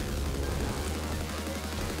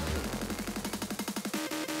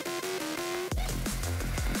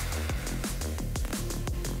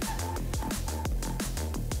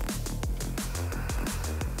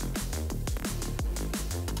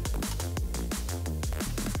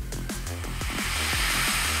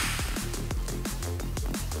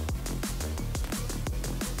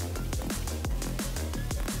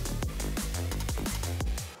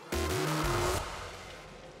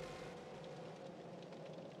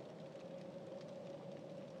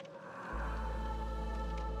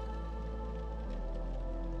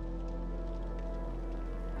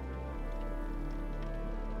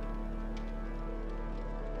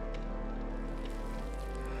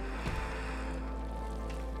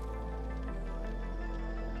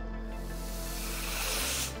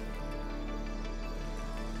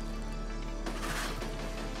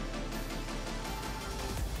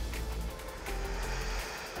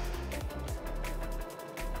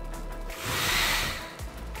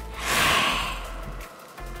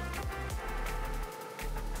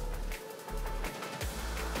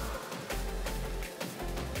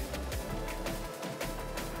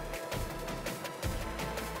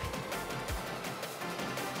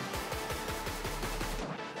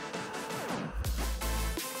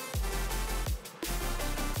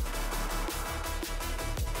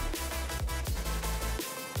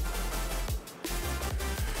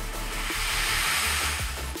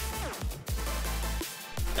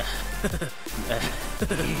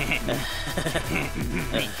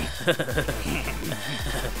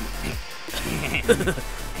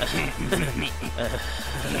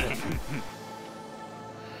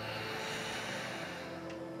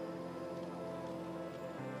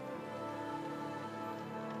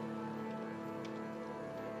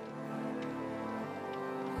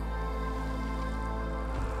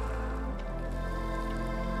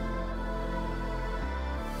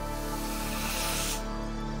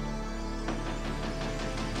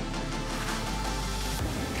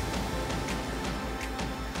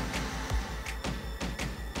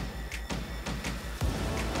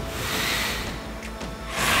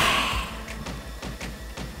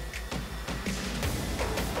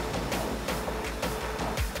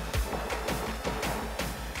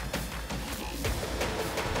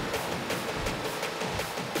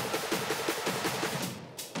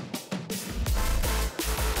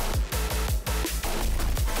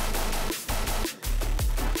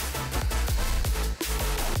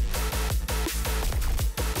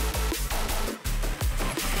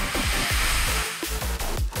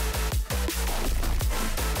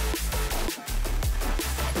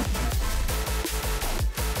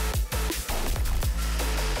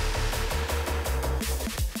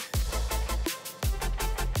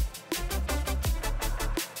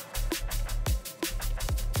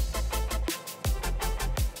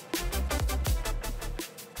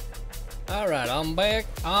 Alright, I'm back.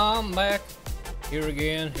 I'm back. Here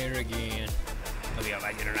again, here again. Let me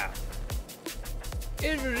get it out.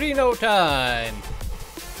 It's Xeno time!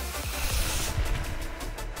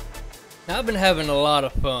 Now, I've been having a lot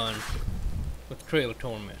of fun with Trail of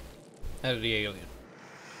Torment as the alien.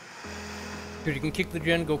 Because you can kick the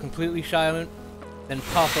gen, go completely silent, then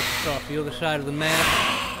pop up across the other side of the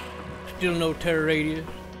map. Still no terror radius.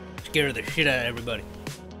 Scare the shit out of everybody.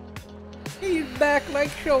 He's back like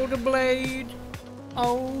shoulder blades.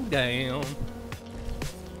 Oh, damn.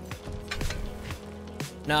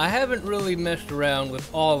 Now, I haven't really messed around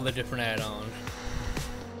with all the different add-ons,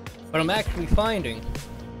 but I'm actually finding,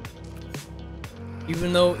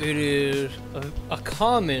 even though it is a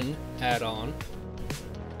common add-on,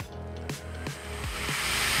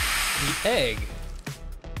 the egg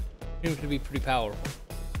seems to be pretty powerful.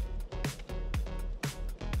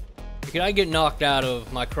 Because I get knocked out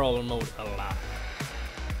of my crawler mode a lot.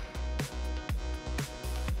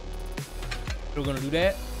 So we're gonna do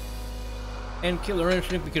that. And Killer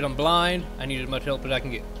Instinct because I'm blind. I need as much help as I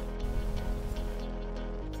can get.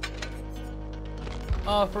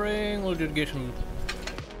 Offering, we'll just get some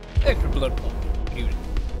extra blood points. Use it.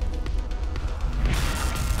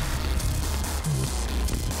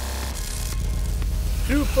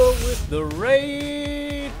 Super with the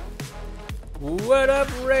raid! What up,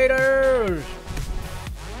 Raiders?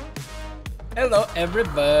 Hello,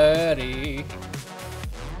 everybody.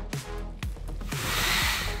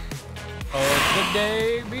 Hope the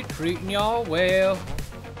day be treating y'all well.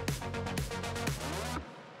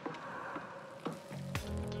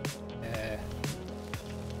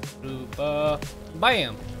 Super.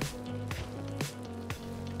 Bam.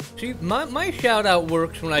 See, my shout out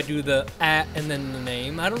works when I do the at and then the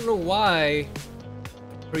name. I don't know why.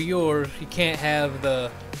 For yours, you can't have the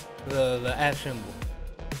at symbol.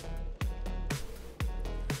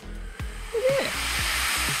 Yeah.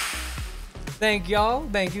 Thank y'all.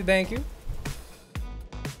 Thank you. Thank you.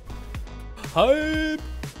 Hype.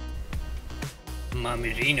 Mama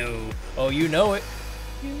Xeno. Oh, you know it.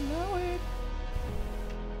 You know it.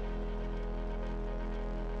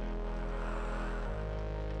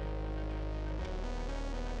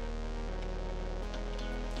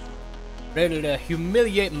 Ready to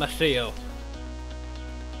humiliate myself.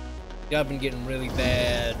 I've been getting really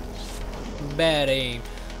bad aim.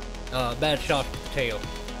 Bad shots with the tail.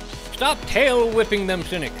 Stop tail whipping them,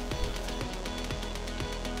 Cynic.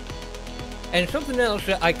 And something else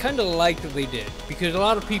that I kind of like that they did, because a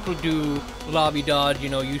lot of people do lobby dodge. You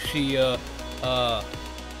know, you see a lot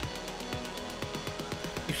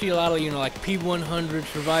of, you know, like P100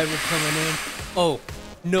 survivors coming in. Oh,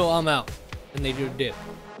 no, I'm out, and they just dip.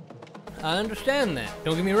 I understand that,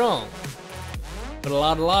 don't get me wrong. But a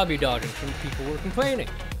lot of lobby dodging, some people were complaining.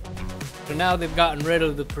 So now they've gotten rid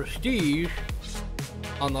of the prestige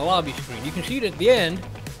on the lobby screen. You can see it at the end.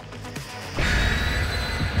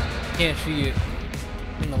 Can't see it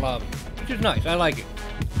in the lobby, which is nice, I like it.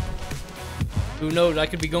 Who knows, I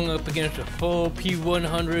could be going up against a full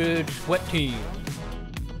P100 sweat team.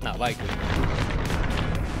 Not likely.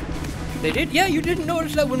 They did? Yeah, you didn't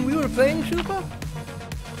notice that when we were playing Super?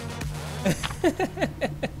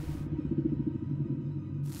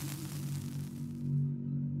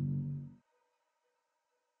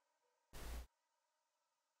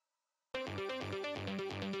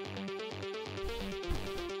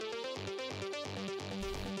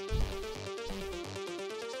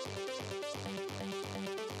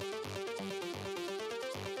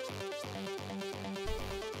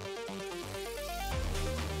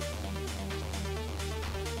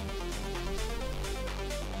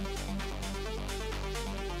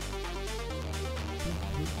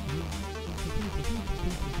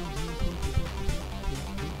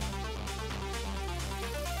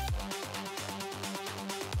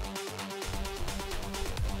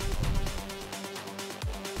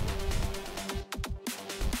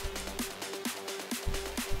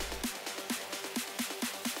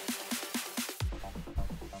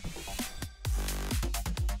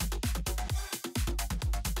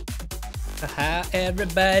 How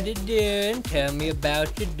everybody doing? Tell me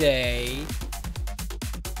about your day.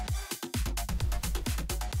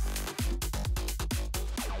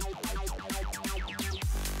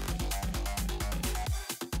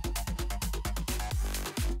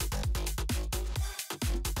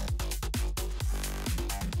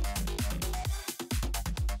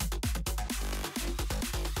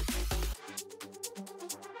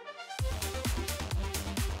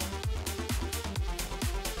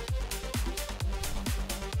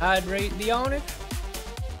 Hydrate the Onyx?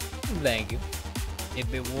 Thank you. It's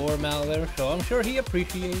a bit warm out there, so I'm sure he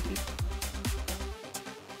appreciates it.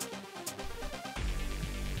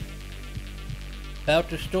 About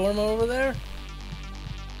to storm over there?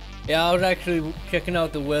 Yeah, I was actually checking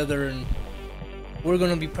out the weather, and we're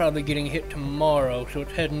gonna be probably getting hit tomorrow, so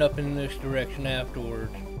it's heading up in this direction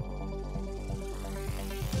afterwards.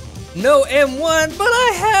 No M1, but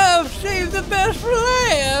I have saved the best for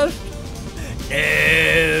last!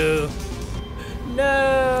 No!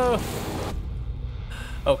 No!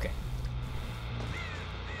 Okay.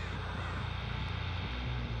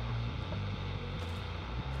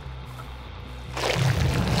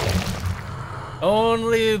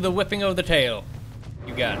 Only the whipping of the tail.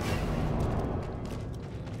 You got it.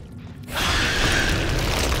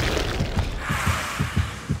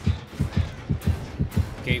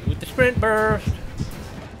 Okay, with the sprint burst.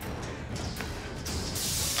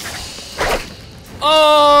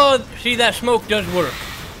 Oh, see, that smoke does work.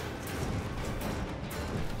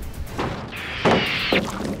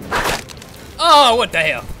 Oh, what the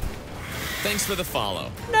hell? Thanks for the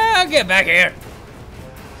follow. No, get back here.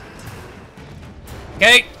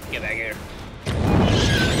 Okay, get back here.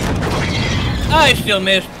 I still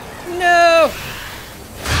missed. No.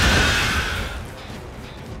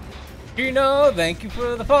 Gino, thank you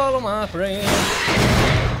for the follow, my friend.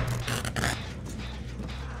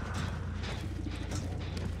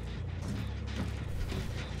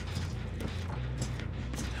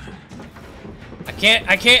 I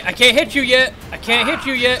can't hit you yet. I can't hit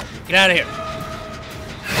you yet. Get out of here.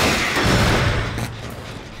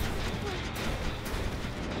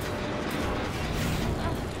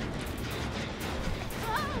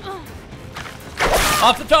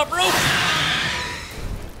 Off the top rope.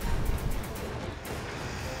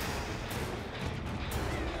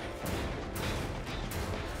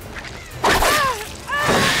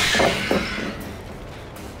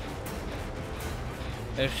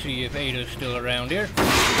 Let's see if Ada's still around here.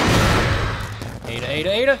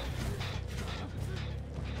 Ada.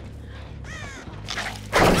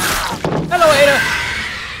 Hello, Ada.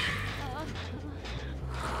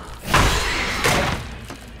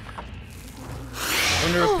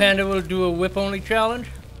 Wonder if Panda will do a whip-only challenge?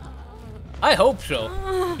 I hope so.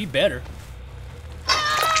 He better.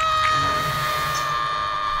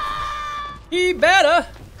 He better.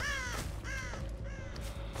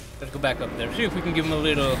 Let's go back up there. See if we can give him a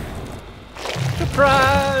little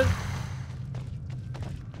surprise.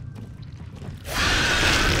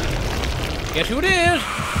 Guess who it is?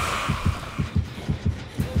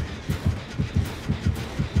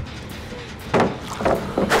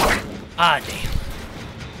 Ah, damn.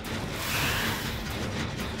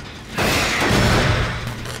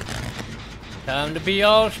 Time to be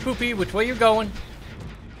all spoopy. Which way you going?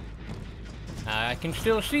 I can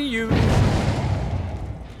still see you.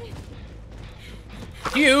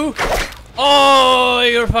 You? Oh,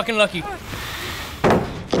 you're fucking lucky.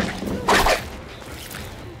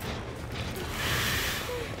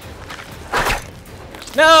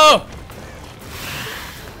 No!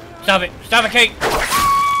 Stop it. Stop it, Kate.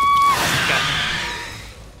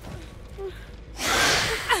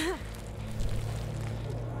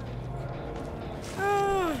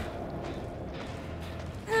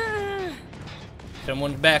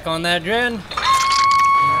 Someone's back on that gen.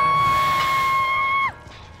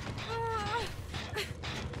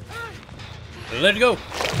 Let's go.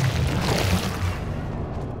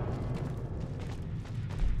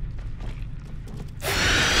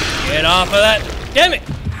 Get off of that. Damn it.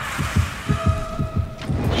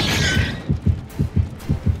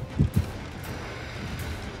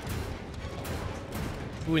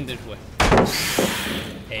 Who in this way?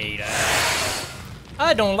 Ada.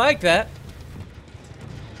 I don't like that.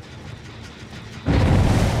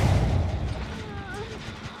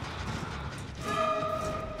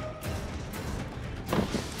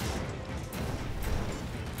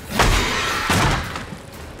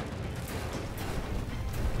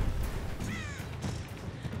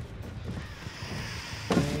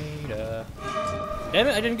 Damn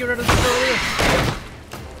it, I didn't get rid of this earlier.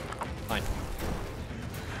 Fine.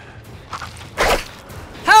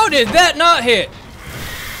 How did that not hit?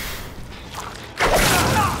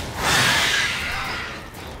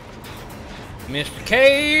 Mr.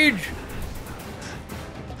 Cage.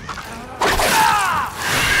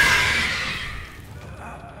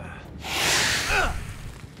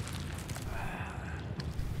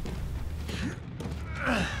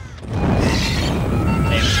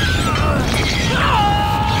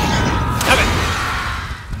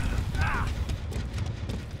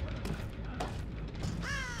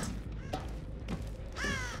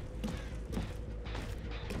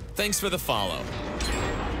 Thanks for the follow.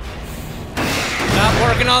 Stop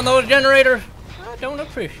working on those generators. I don't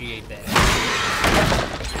appreciate that.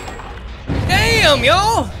 Damn,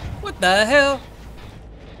 y'all! What the hell?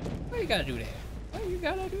 you gotta do that? Why you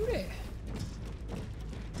gotta do that?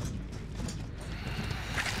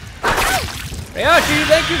 Hayashi,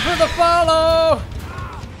 thank you for the follow!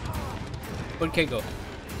 Where'd Kate go?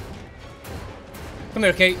 Come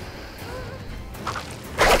here, Kate.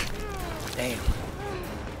 Damn.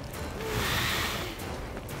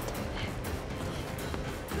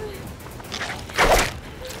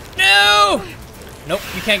 No! Nope,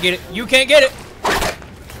 you can't get it. You can't get it.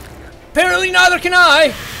 Apparently neither can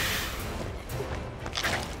I.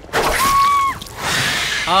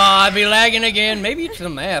 Ah, I'd be lagging again. Maybe it's the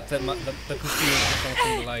map that the computer don't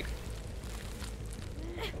seem to like.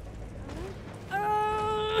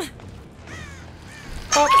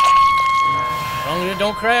 Pop. As long as it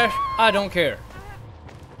don't crash, I don't care.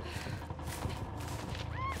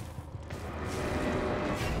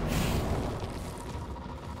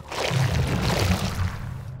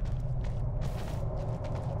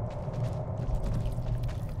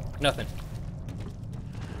 Nothing.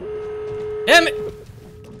 Damn it!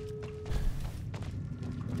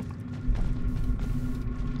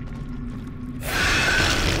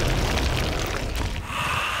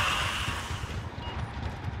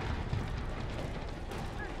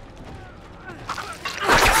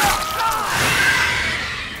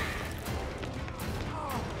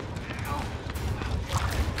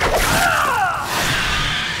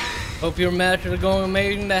 Hope your matches are going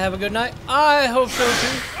amazing. To have a good night. I hope so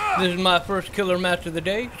too. This is my first killer match of the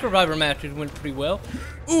day. Survivor matches went pretty well.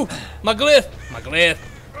 Ooh, my glyph! My glyph!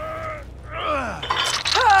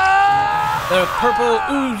 The purple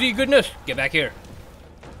oozy goodness! Get back here.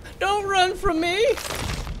 Don't run from me!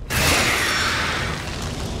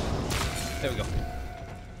 There we go.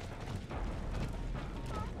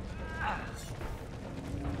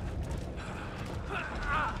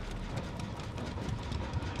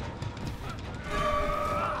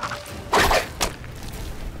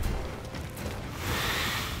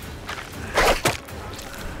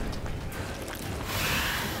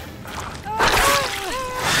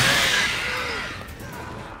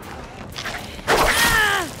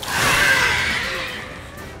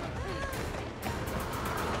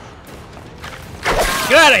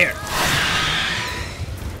 Get out of here!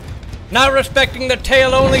 Not respecting the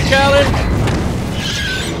tail only challenge?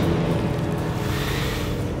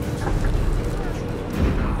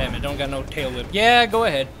 Damn it, don't got no tail whip. Yeah, go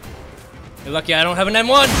ahead. You're lucky I don't have an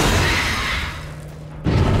M1.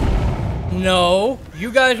 No,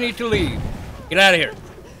 you guys need to leave. Get out of here.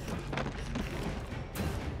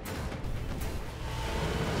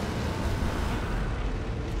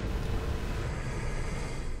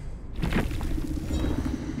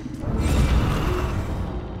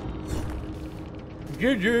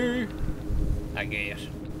 GG, I guess.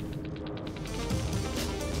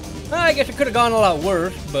 Well, I guess it could have gone a lot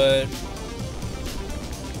worse, but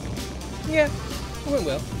yeah, it went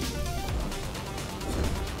well.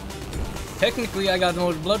 Technically, I got the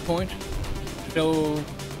most blood points, so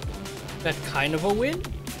that's kind of a win.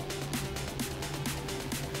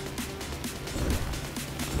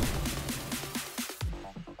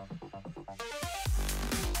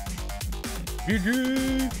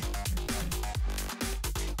 GG.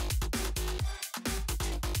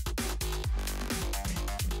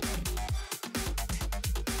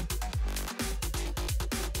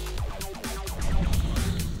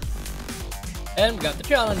 And we got the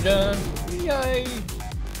challenge done. Yay!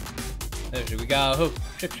 Let's see, we got hook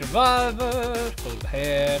 6 survivors, close the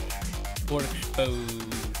hatch, port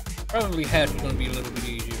exposed. Probably hatch is gonna be a little bit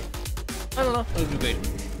easier. I don't know, let's do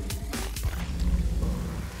basement.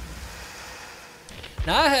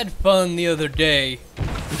 Now I had fun the other day.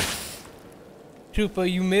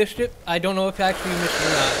 Chupa, you missed it. I don't know if actually you missed it or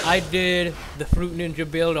not. I did the Fruit Ninja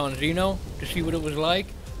build on Xeno to see what it was like.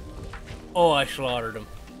 Oh, I slaughtered him.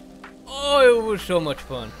 Oh, it was so much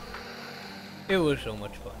fun. It was so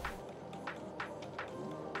much fun.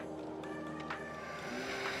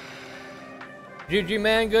 GG,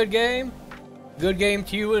 man, good game. Good game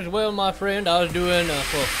to you as well, my friend. I was doing,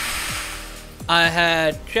 well, I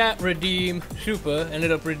had chat redeem Supa,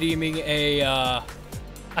 ended up redeeming a,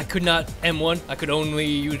 I could not M1, I could only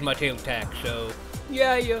use my tail attack, so,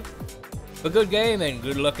 yeah. But good game and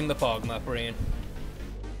good luck in the fog, my friend.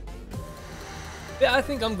 Yeah, I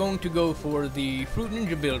think I'm going to go for the Fruit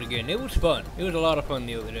Ninja build again. It was fun. It was a lot of fun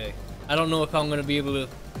the other day. I don't know if I'm going to be able to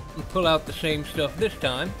pull out the same stuff this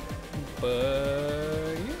time,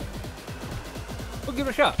 but yeah. We'll give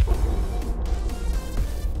it a shot.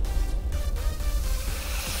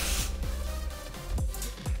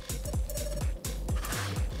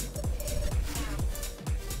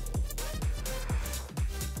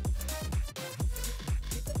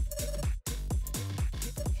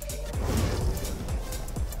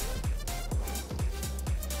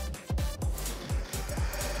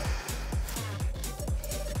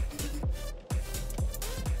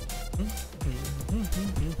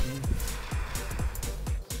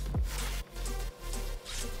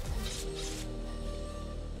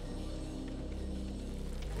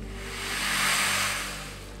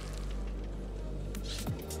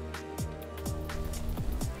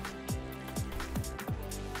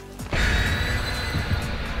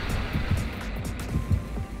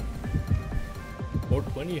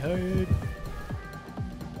 Bunny hide.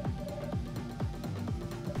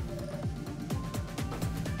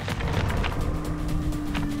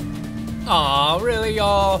 Aw, really,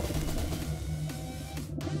 y'all?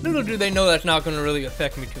 Little do they know that's not going to really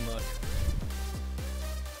affect me too much.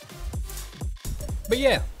 But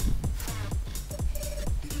yeah.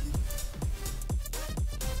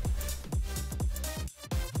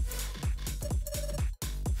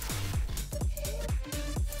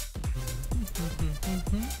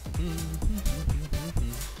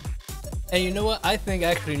 And you know what? I think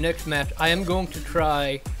actually next match I am going to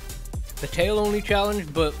try the tail only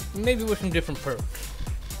challenge, but maybe with some different perks.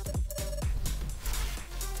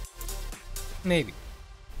 Maybe.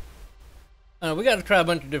 We gotta try a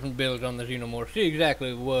bunch of different builds on the Xenomorph, see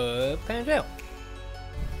exactly what pans out.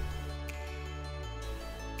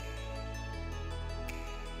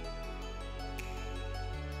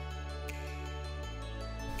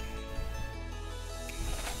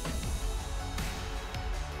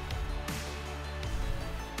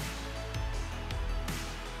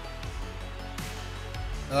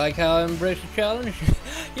 I like how I embrace the challenge.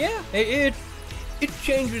 Yeah, it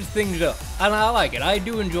changes things up, and I like it. I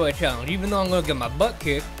do enjoy a challenge, even though I'm gonna get my butt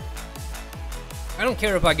kicked. I don't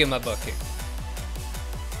care if I get my butt kicked.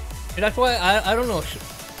 And that's why I don't know.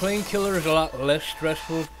 Playing killer is a lot less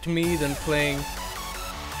stressful to me than playing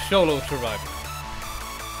solo survivor.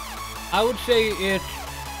 I would say it's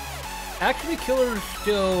actually killer is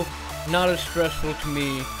still not as stressful to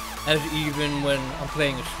me as even when I'm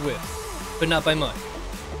playing a Swift, but not by much.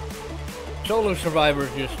 Solo survivor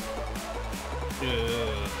is just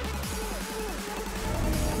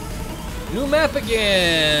new map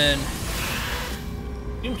again.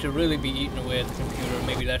 Seems to really be eating away at the computer.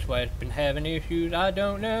 Maybe that's why it's been having issues. I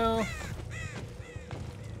don't know.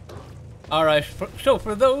 Alright, so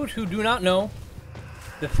for those who do not know,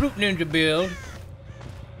 the Fruit Ninja build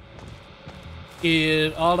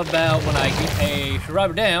is all about when I get a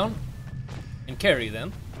survivor down and carry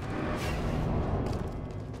them.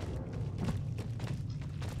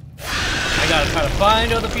 I gotta try to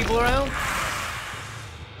find other people around.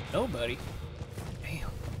 Nobody.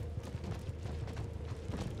 Damn.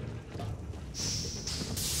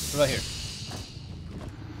 Right here.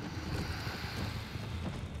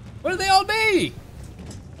 Where do they all be?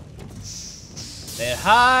 They're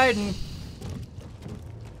hiding.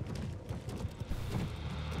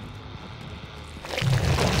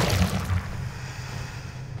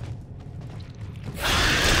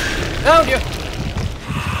 Found you.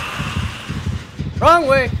 Wrong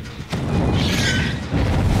way.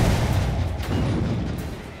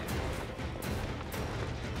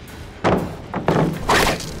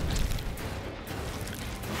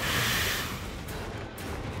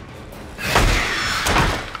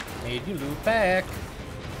 Made you loop back.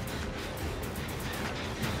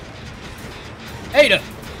 Ada!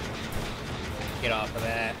 Get off of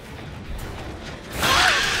that.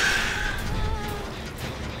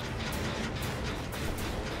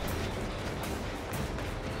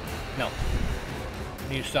 No. I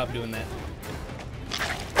need to stop doing that.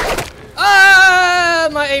 Ah!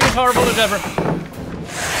 My aim is horrible as ever.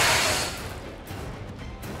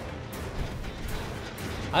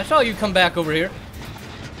 I saw you come back over here.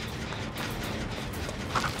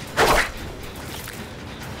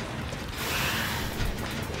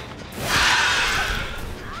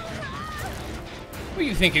 Where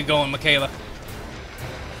you think you're going, Michaela?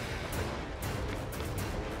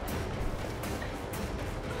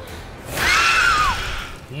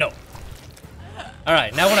 No.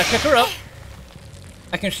 Alright, now when I pick her up,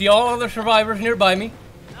 I can see all other survivors nearby me.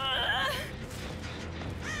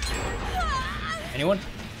 Anyone?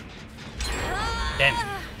 Damn it.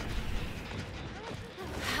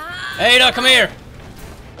 Ada, come here!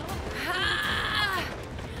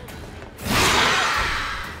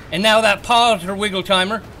 And now that paused her wiggle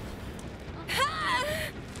timer.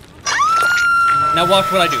 Now watch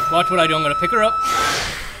what I do. Watch what I do. I'm gonna pick her up.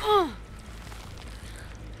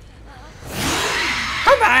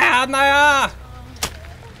 Come on, Maya!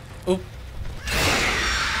 Oop.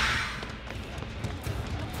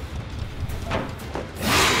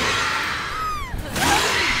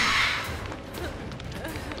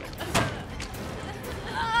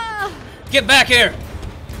 Get back here!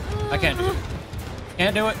 I can't do it.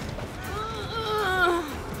 Can't do it.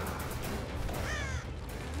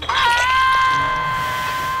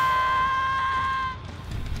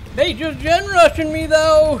 They just gen rushing me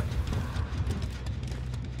though.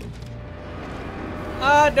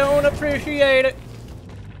 I don't appreciate it.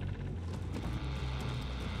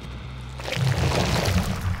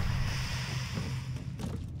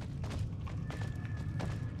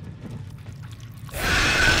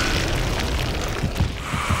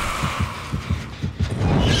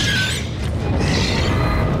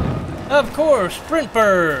 or sprint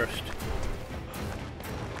burst?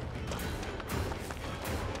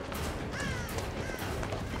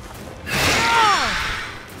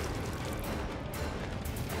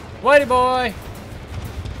 Whitey boy!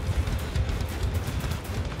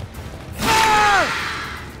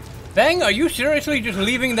 Bang, are you seriously just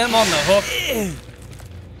leaving them on the hook?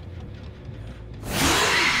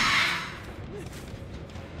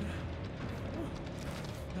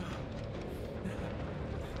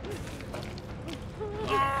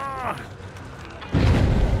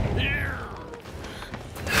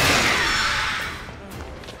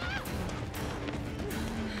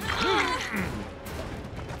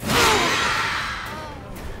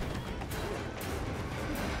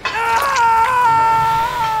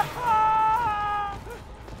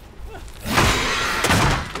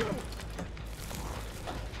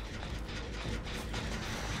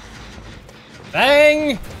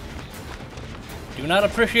 Bang! Do not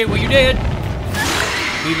appreciate what you did.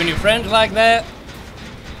 Leaving your friends like that.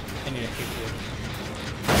 I need to kick this.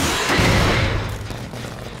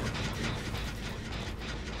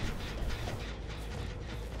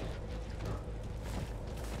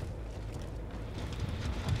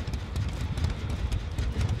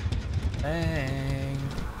 Bang.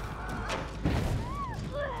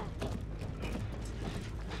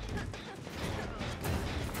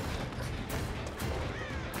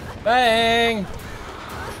 Bang!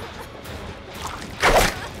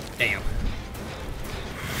 Damn.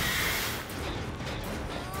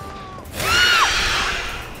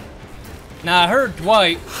 Now I heard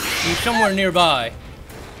Dwight. He's somewhere nearby.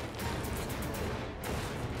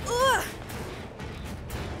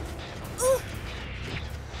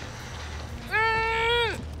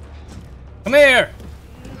 Come here!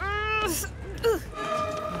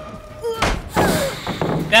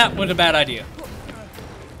 That was a bad idea.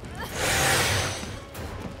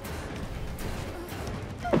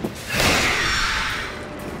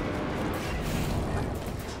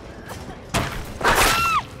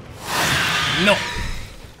 No.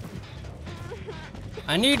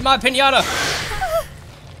 I need my pinata.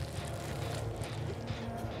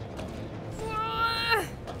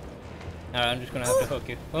 Alright, I'm just gonna have to hook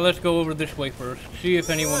you. Well, let's go over this way first. See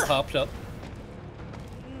if anyone pops up.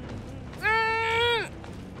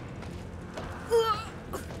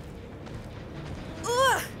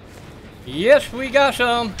 Yes, we got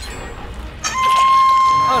some.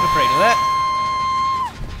 I was afraid of that.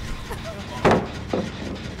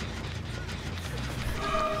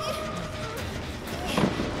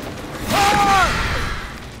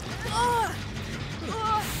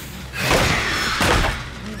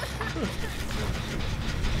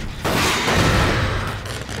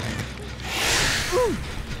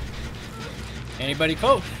 Anybody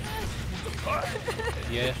close?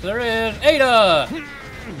 Yes, there is. Ada!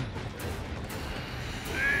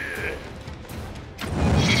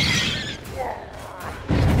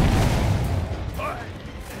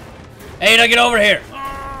 Ada, get over here!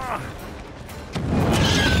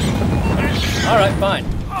 Alright, fine.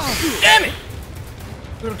 Damn it!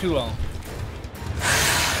 A little too long.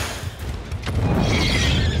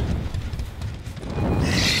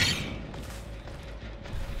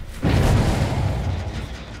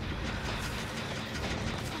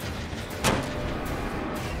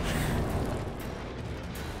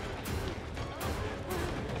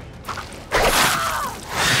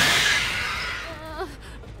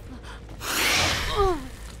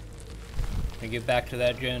 Get back to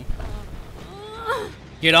that, Jen.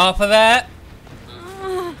 Get off of that.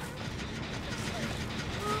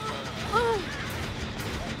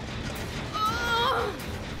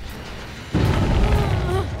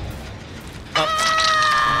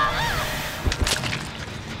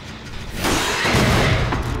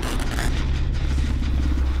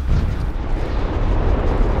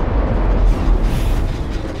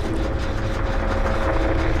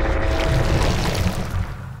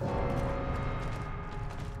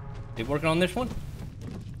 They working on this one?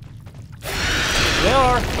 They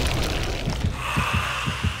are.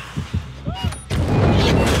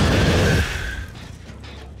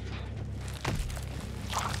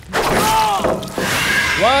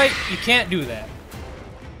 Why? You can't do that.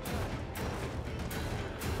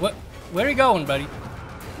 What? Where are you going, buddy?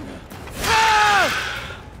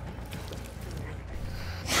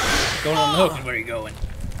 Going on the hook is where you going.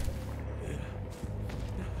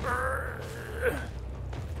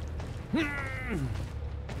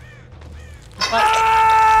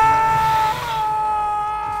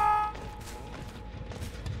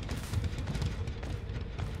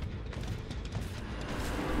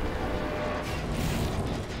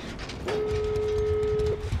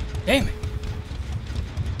 Damn it.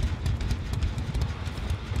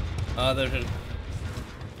 there's a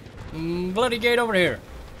bloody gate over here.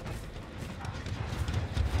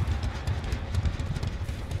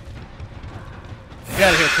 Get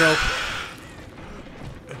out of here, Crow.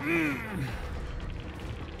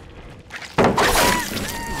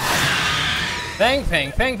 Fang,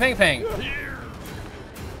 fang, fang, fang, fang.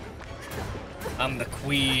 I'm the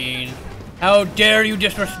queen. How dare you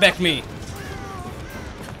disrespect me?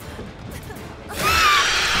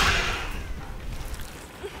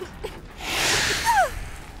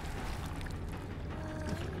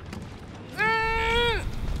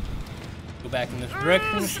 Go back in this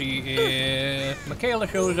direction, see if Michaela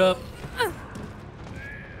shows up.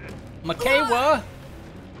 Michaela?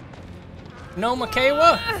 No,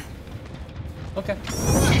 Michaela? Okay.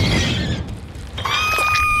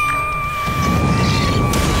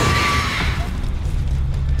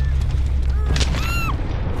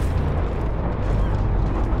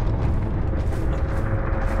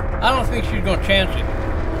 I don't think she's gonna chance it.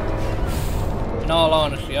 In all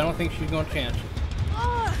honesty, I don't think she's gonna chance it.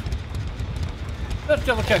 Let's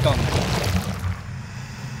double check on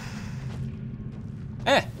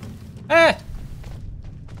that. Eh!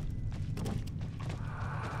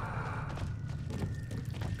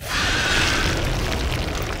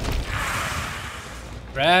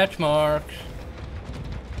 Scratch marks.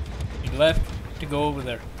 She left to go over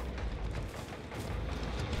there.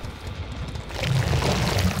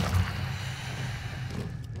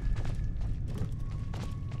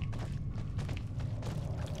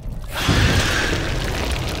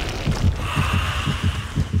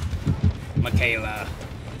 Michaela.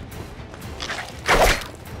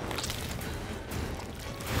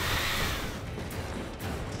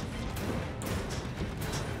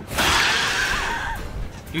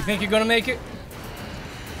 You think you're gonna make it?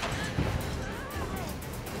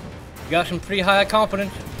 You got some pretty high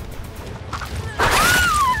confidence.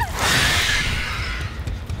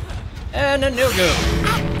 And then they'll go.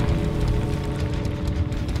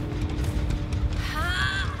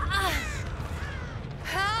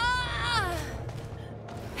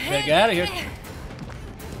 Better get out of here.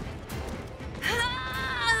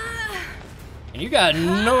 And you got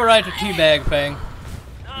no right to teabag, Fang.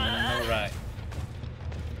 No right.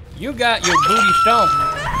 You got your booty stomped.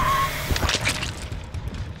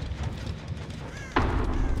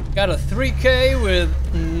 Got a 3K with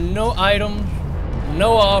no items,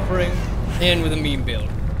 no offering, and with a meme build.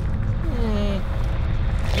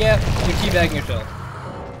 Yeah, you're teabagging yourself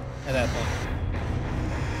at that point.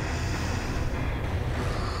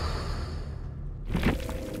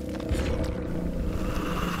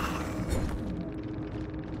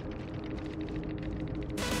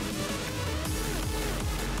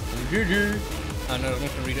 GG. I know, I'm going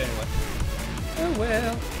to read it anyway. Oh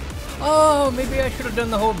well. Oh, maybe I should have done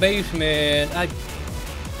the whole basement.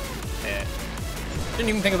 Didn't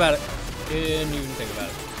even think about it. Didn't even think about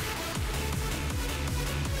it.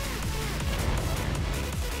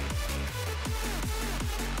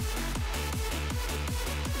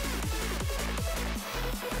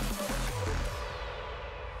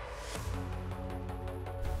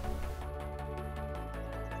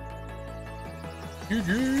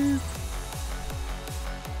 GG.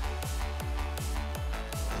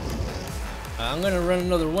 I'm gonna run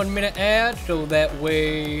another 1 minute ad so that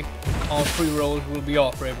way all 3 rolls will be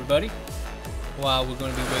off for everybody while we're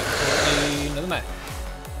gonna be waiting for another match.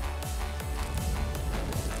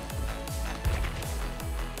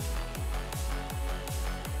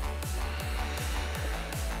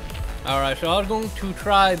 Alright, so I was going to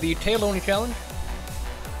try the tail only challenge.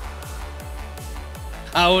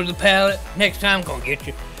 I was the pallet. Next time, I'm gonna get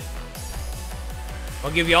you.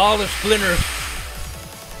 I'll give you all the splinters.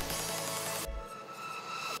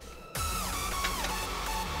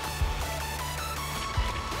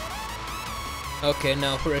 Okay,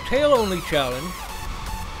 now for a tail only challenge,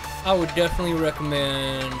 I would definitely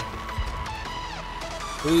recommend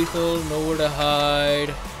Lethal, Nowhere to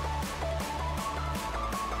Hide.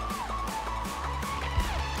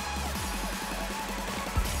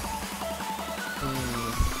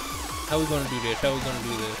 How are we gonna do this? How are we gonna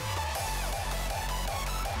do this?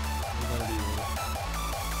 How are we gonna do this?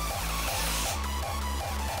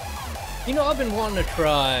 You know, I've been wanting to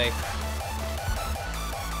try.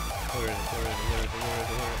 Where is it?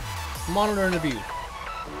 Monitor and Abuse.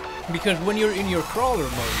 Because when you're in your crawler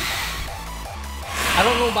mode, I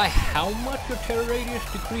don't know by how much your terror radius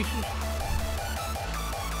decreases,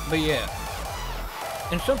 but yeah.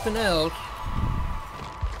 And something else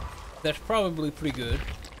that's probably pretty good.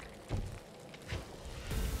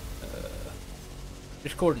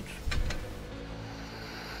 Discordance.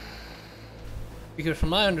 Because from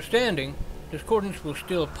my understanding, discordance will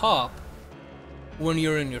still pop when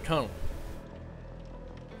you're in your tunnel.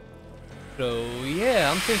 So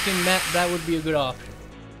yeah, I'm thinking that would be a good option.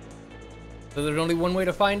 So there's only one way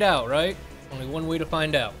to find out, right? Only one way to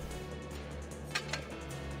find out.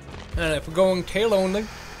 And if we're going tail only,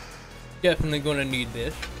 definitely gonna need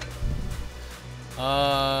this.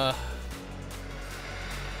 And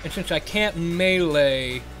since I can't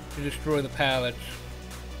melee to destroy the pallets,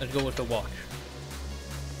 let's go with the watch.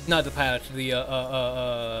 Not the pallets,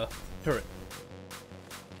 the turret.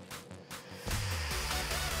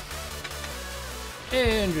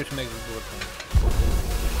 And just make the bullet point.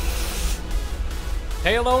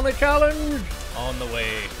 Tail only challenge on the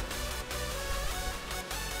way.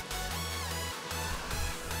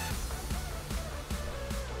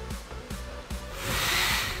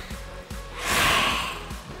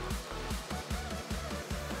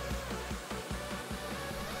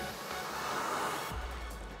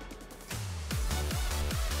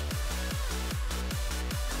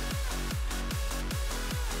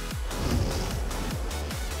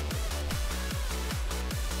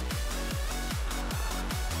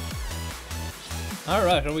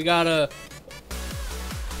 Alright, so we got a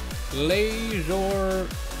laser.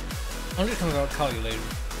 I'm just gonna call you laser.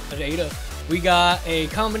 As Ada. We got a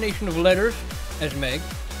combination of letters as Meg.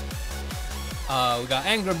 We got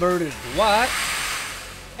Angry Bird as Dwight.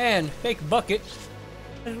 And Fake Bucket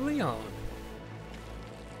as Leon.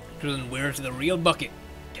 So then where's the real Bucket?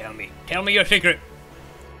 Tell me. Tell me your secret.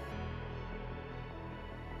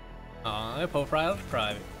 Their profile is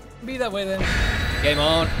private. Be that way then. Game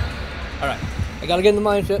on. Alright. I gotta get in the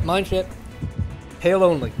mindset. Tail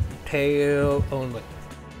only. Tail only.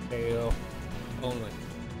 Tail only.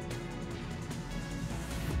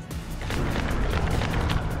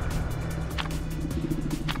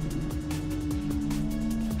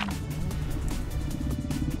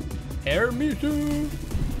 Air me too.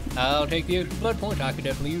 I'll take the extra blood points. I could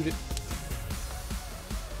definitely use it.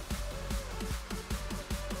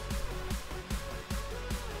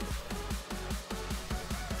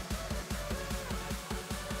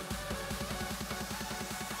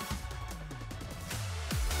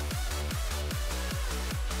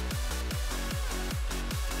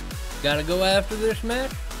 Gotta go after this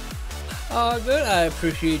match? Oh, good. I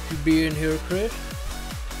appreciate you being here, Chris.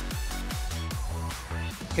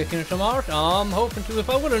 Kicking some arse. I'm hoping to. If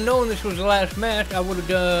I would have known this was the last match, I would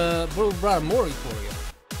have brought a Mori for you.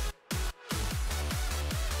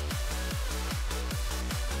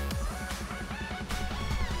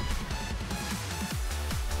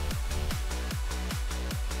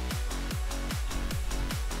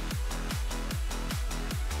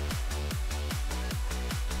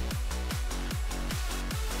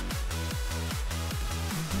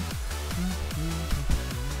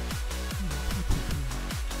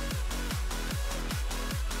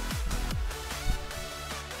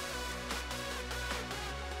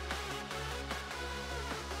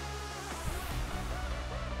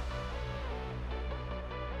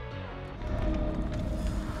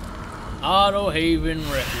 Auto Haven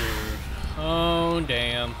Records. Oh,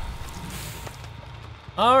 damn.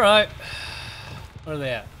 Alright. Where are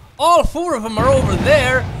they at? All four of them are over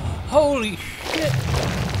there. Holy shit.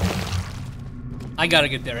 I gotta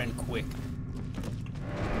get there and quick.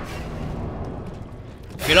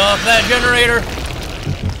 Get off that generator.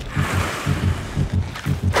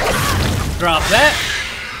 Drop that.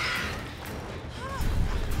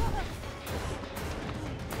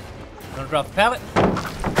 Don't drop the pallet.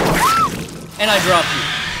 And I dropped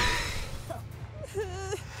you.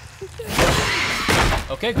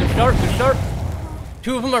 Okay, good start, good start.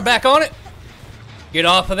 Two of them are back on it. Get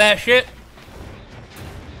off of that shit.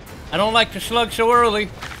 I don't like to slug so early,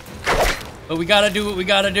 but we gotta do what we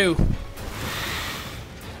gotta do.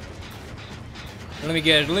 Let me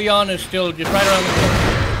guess, Leon is still just right around the corner.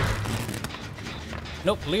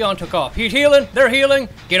 Nope, Leon took off. He's healing, they're healing.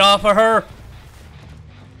 Get off of her.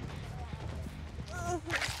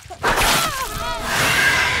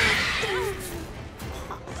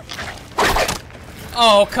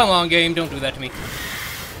 Oh, come on, game. Don't do that to me.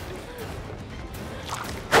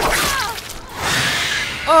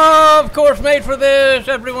 Oh, of course, made for this.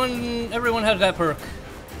 Everyone has that perk.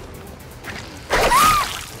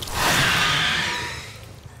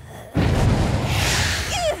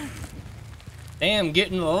 Damn,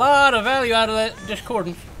 getting a lot of value out of that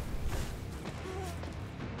discordance.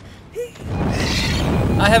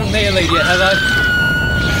 I haven't melee'd yet, have I?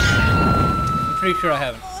 I'm pretty sure I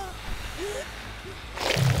haven't.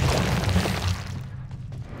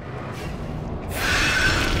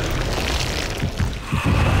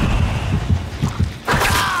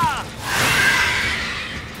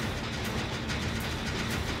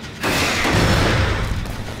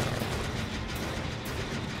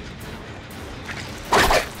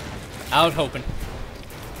 I was hoping.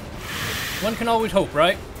 One can always hope,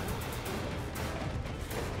 right?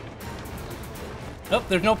 Oh,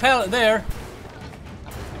 there's no pallet there.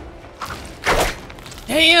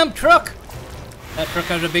 Damn, truck! That truck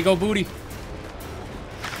has a big old booty.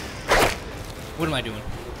 What am I doing?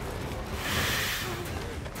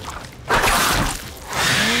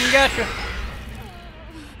 Gotcha.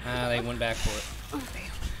 Ah, they went back for it.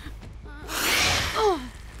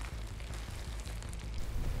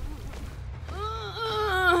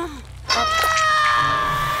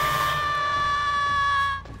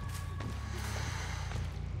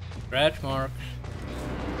 Scratch marks.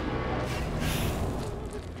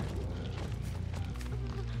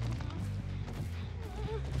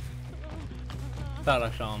 Thought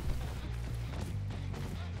I saw him.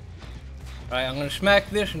 Alright, I'm gonna smack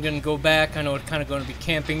this. I'm gonna go back. I know it's kind of going to be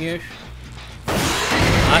camping-ish.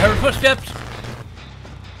 I heard footsteps.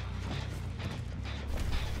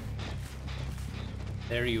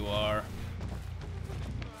 There you are.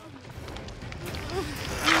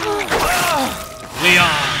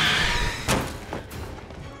 Leon!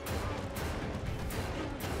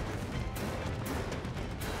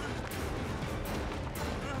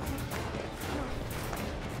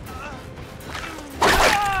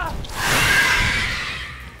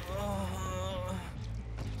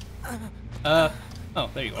 Oh,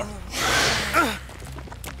 there you are.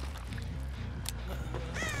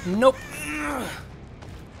 Nope.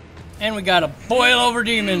 And we got a boil over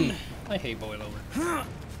demon. I hate boil over.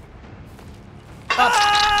 Up.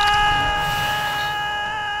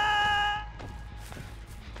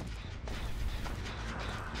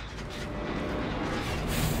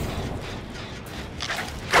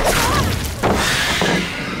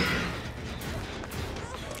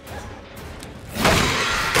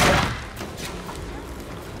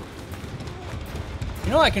 You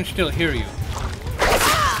know I can still hear you.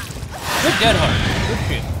 Good dead heart. Good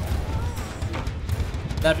shit.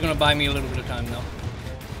 That's gonna buy me a little bit of time though.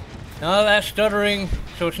 Now that's stuttering,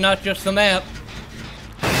 so it's not just the map.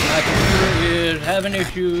 My computer is having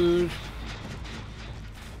issues.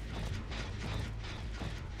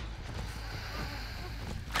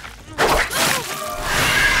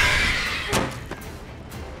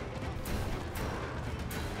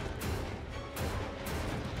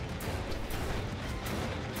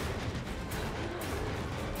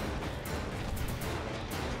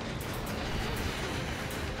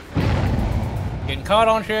 Getting caught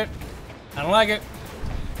on shit. I don't like it.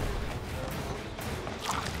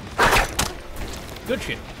 Good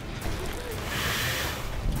shit.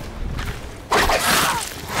 I'm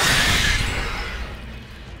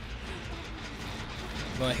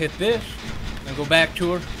gonna hit this and go back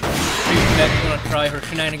to her. See if Beck's gonna try her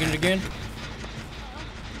shenanigans again.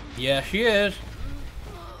 Yeah, she is.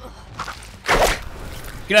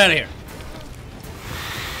 Get out of here.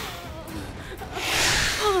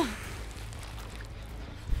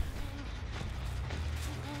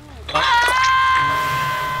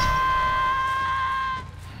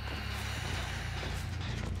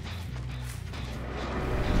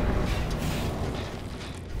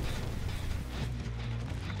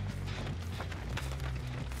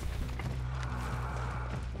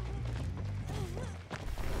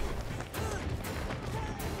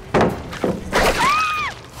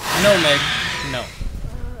 No, Meg. No.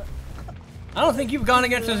 I don't think you've gone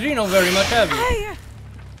against the Xeno very much, have you?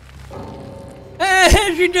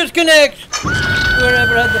 And she disconnects!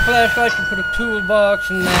 Whoever had the flashlight should put a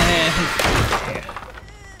toolbox in the hand.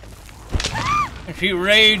 And she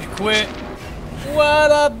rage quit.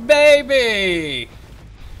 What a baby!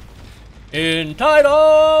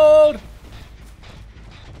 Entitled!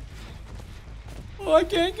 Oh, I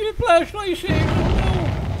can't get a flashlight saved.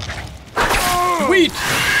 No. Sweet!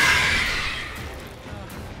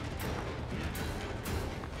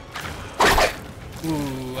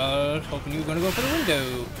 Ooh, I was hoping you were gonna go for the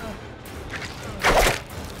window.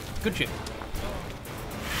 Good shit.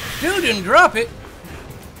 Still didn't drop it.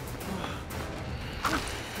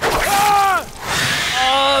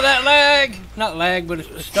 Oh, that lag! Not lag, but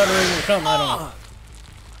it's stuttering or something, I don't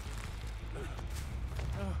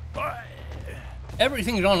know.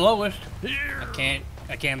 Everything's on lowest. I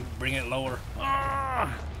can't bring it lower. Up.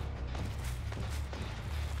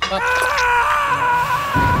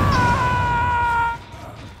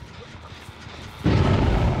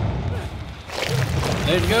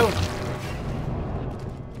 Let's go.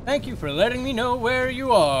 Thank you for letting me know where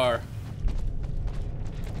you are.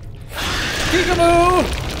 Peekaboo!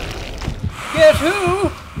 Guess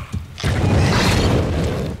who?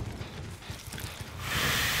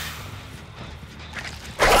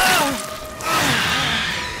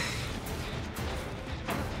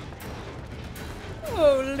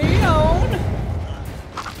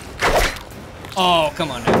 Oh, come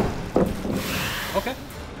on now. Okay.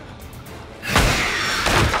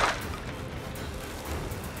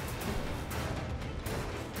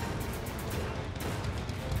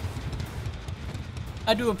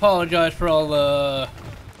 I do apologize for all the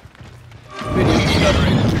video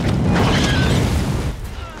stuttering.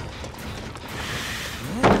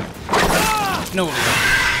 No,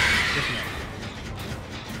 just no.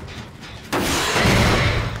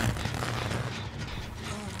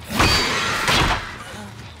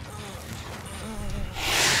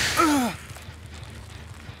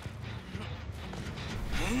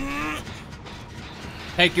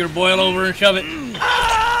 Take your boil over and shove it.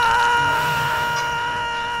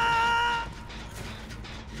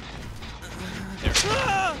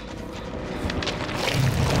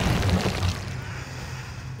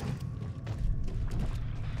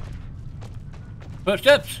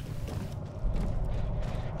 Footsteps.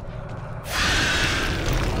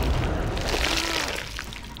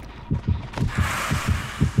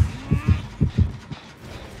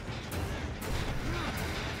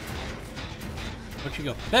 Where'd you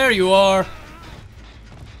go? There you are.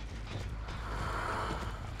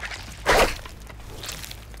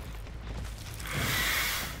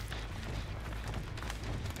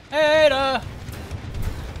 Hey,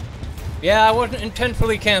 yeah, I wasn't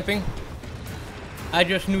intentfully camping. I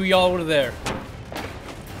just knew y'all were there.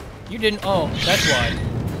 You didn't. Oh, that's why.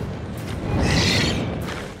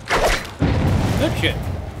 Good shit.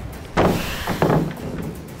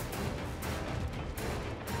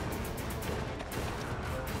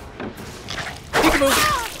 Peekaboo.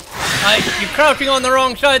 You're crouching on the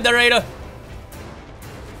wrong side there, Ada.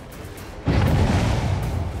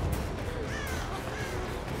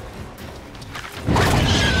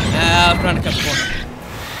 I'm trying to cut the corner.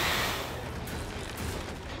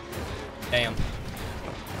 Damn.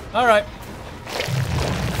 Alright.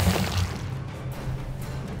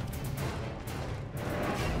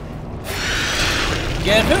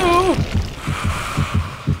 Guess who?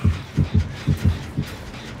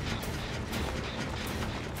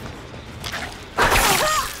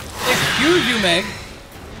 Excuse you, Meg.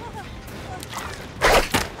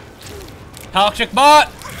 Toxic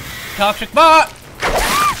bot! Toxic bot!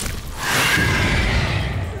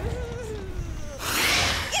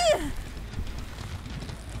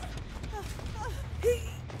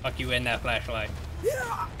 Fuck you in that flashlight.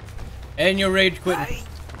 And your rage quitting.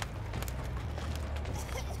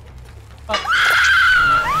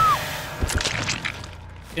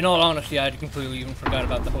 In all honesty, I completely even forgot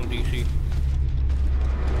about the whole DC.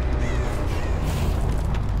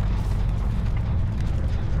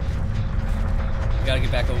 You gotta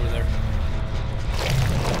get back over there.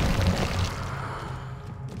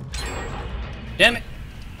 Damn it!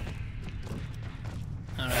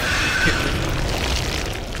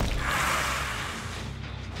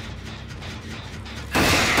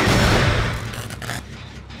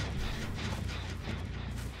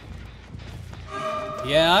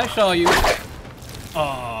 Yeah, I saw you.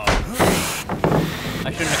 Oh.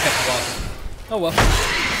 I shouldn't have kept walking. Oh well.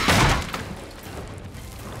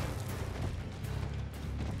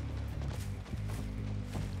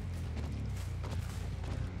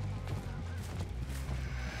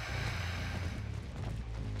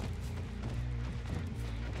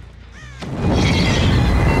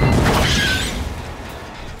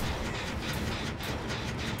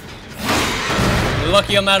 You're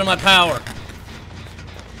lucky I'm out of my power.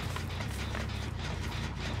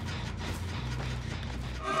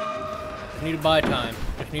 Just need to buy time.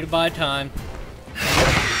 Just need to buy time.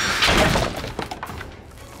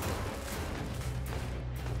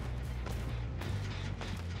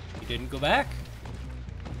 You didn't go back?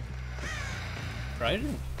 Try it.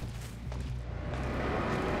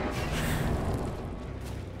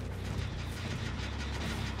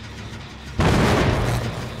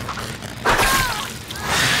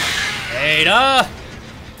 Ada!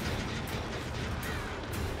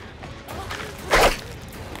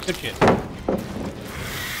 Good shit.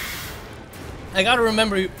 I gotta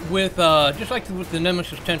remember with, just like with the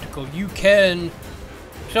Nemesis Tentacle, you can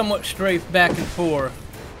somewhat strafe back and forth.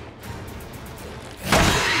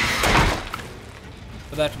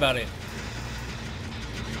 But that's about it.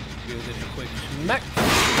 Give this a quick smack.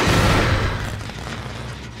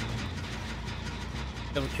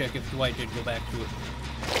 Double check if Dwight did go back to it.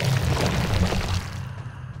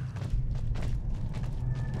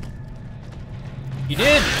 He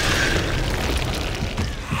did!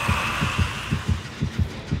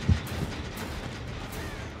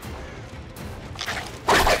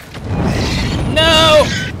 No!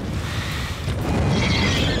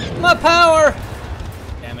 My power!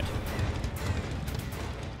 Damn it.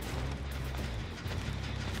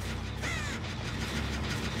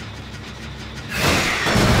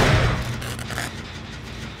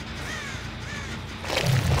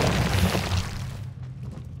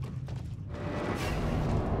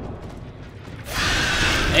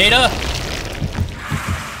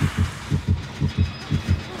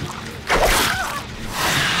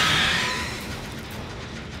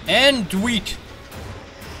 And tweet.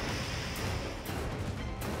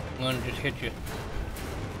 I'm gonna just hit you.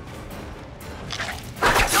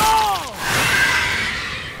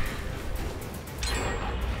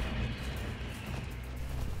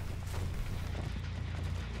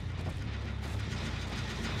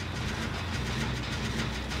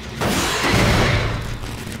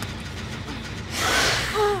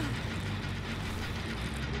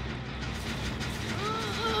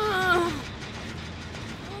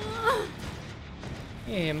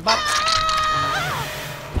 And bop.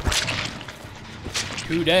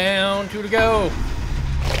 2 down, 2 to go.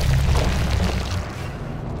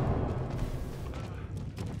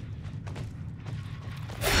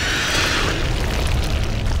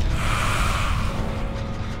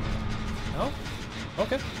 Oh,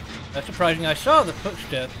 okay. That's surprising. I saw the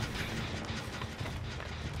footsteps.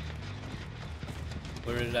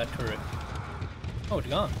 Where is that turret? Oh, it's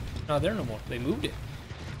gone. It's not there no more. They moved it.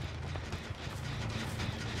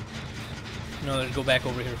 No, let's go back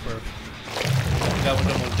over here first. That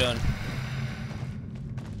one's almost done.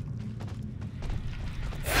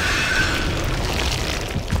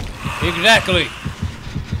 Exactly.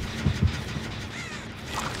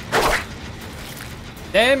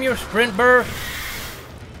 Damn your sprint burst.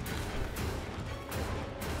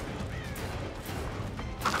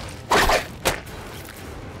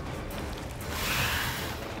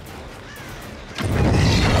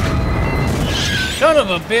 Son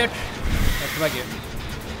of a bitch. That's what I get.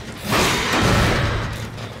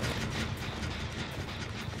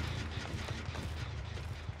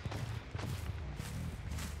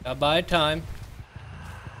 Now buy time.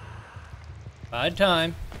 Buy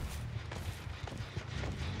time.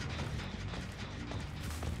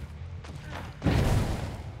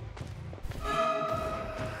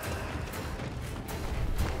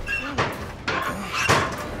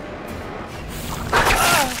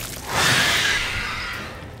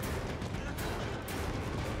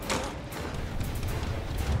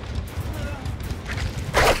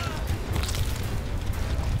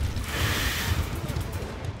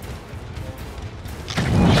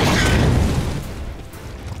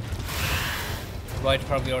 Dwight's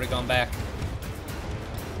probably already gone back.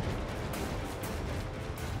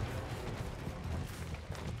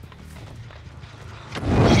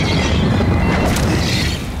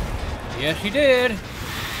 Yes, he did.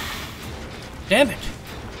 Damn it.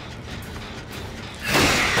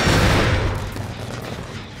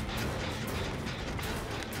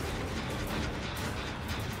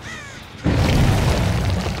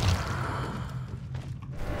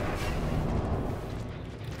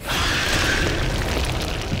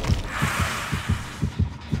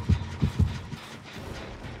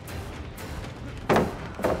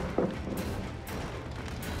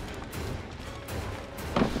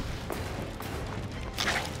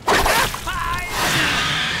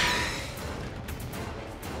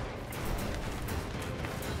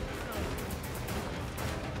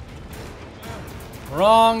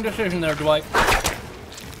 Wrong decision there, Dwight.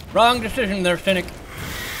 Wrong decision there, Cynic.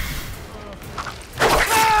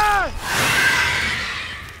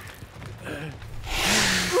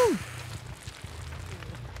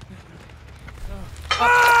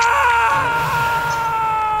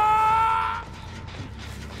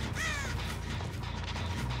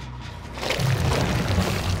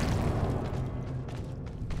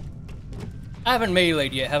 I haven't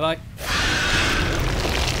meleeed yet, have I?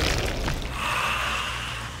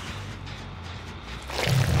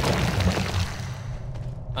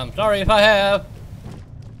 I'm sorry if I have.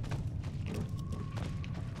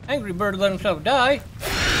 Angry Bird let himself die.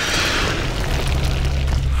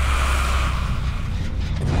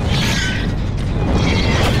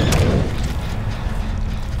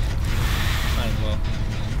 Might as well.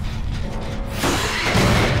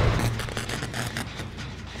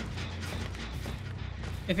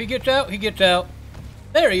 If he gets out, he gets out.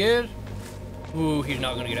 There he is. Ooh, he's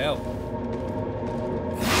not gonna get out.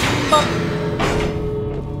 Bop.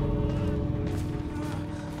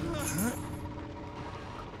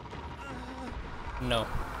 No.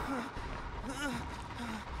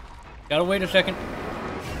 Gotta wait a second.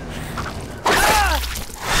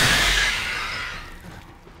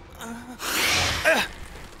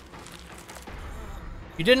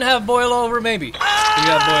 You didn't have boil over, maybe. You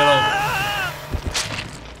got boil over.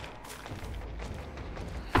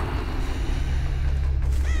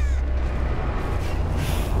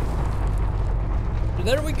 So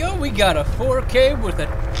there we go. We got a 4K with it.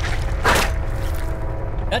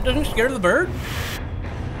 That doesn't scare the bird?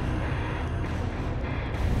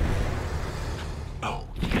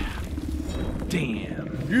 Damn.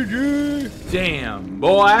 GG. Damn,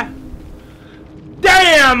 boy.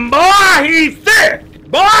 Damn, boy, he's thick!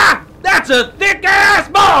 Boy, that's a thick ass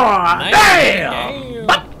boy! Damn!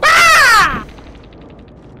 Ba-ba!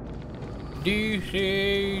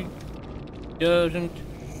 DC doesn't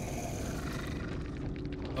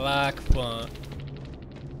like fun.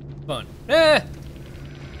 Fun.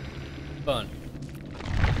 Fun.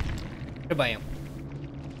 Bam.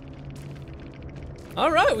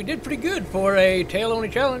 Alright, we did pretty good for a tail-only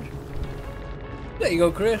challenge. There you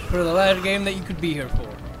go, Chris, for the last game that you could be here for.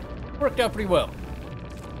 Worked out pretty well.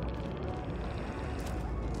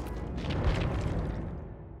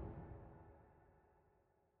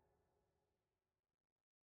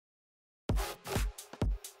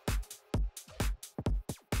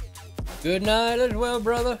 Good night as well,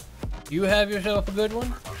 brother. You have yourself a good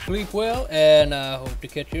one. Sleep well, and I hope to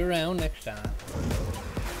catch you around next time.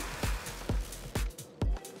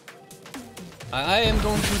 I am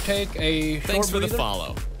going to take a short Thanks for the breather.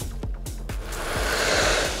 follow.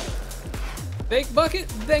 Fake Bucket,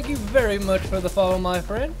 thank you very much for the follow, my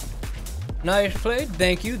friend. Nice played,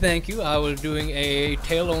 thank you, thank you. I was doing a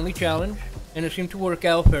tail-only challenge, and it seemed to work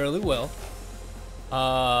out fairly well.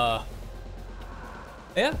 Yeah.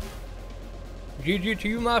 GG to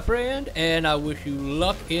you, my friend, and I wish you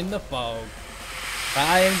luck in the fog.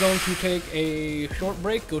 I am going to take a short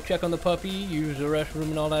break, go check on the puppy, use the restroom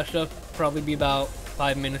and all that stuff. Probably be about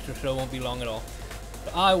 5 minutes or so, won't be long at all.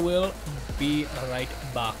 So I will be right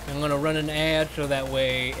back. I'm going to run an ad so that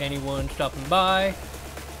way anyone stopping by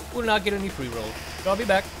will not get any free rolls. So I'll be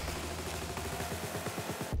back.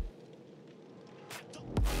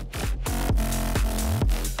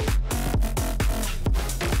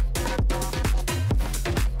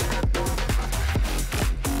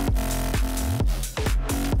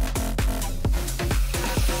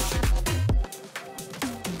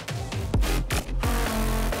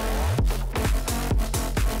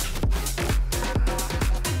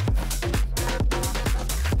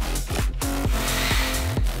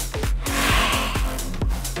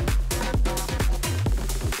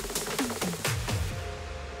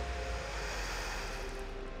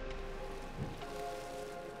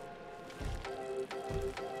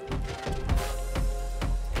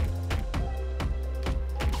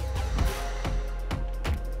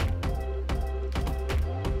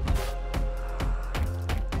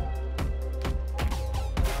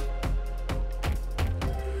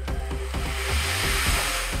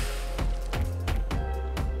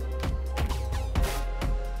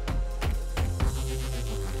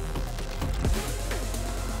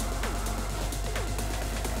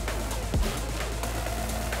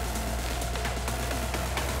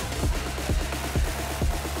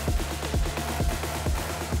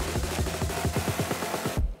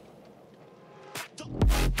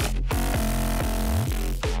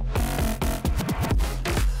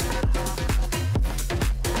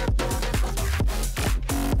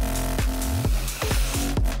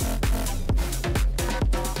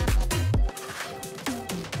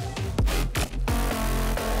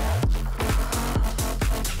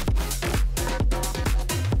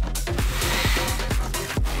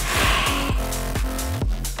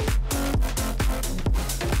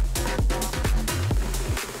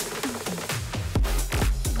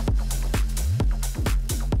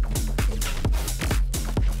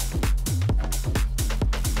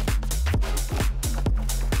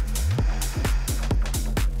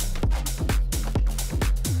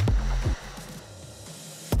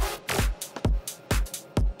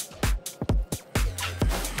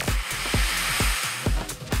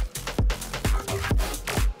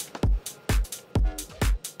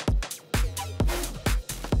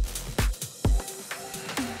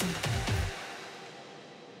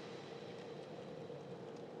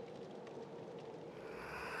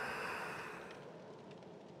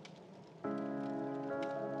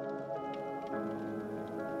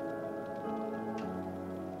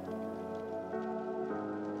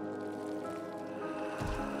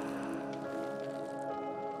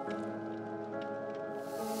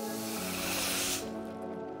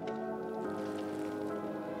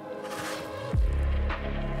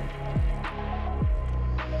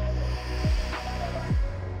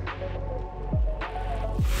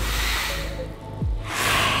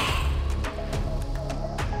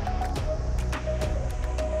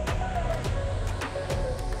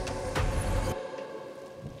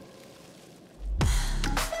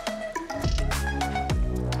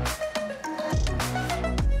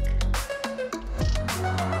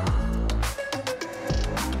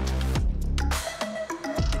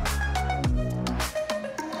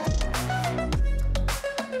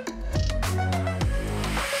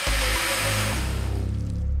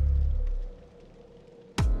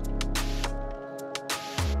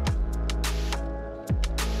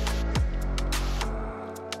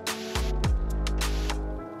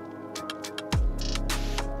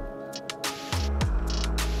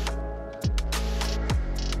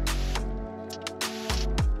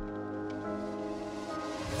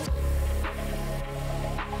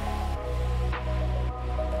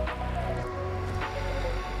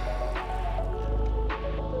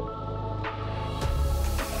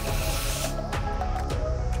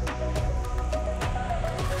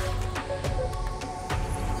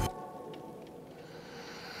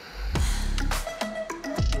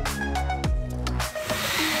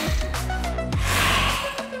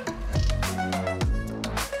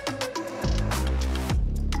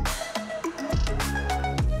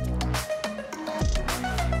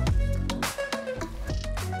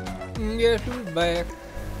 guess who's back?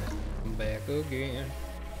 I'm back again.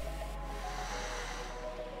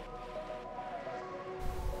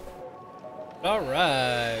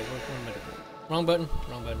 Alright. Wrong button.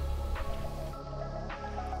 Wrong button.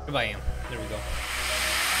 Goodbye, Am. There we go.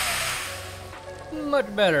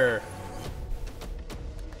 Much better.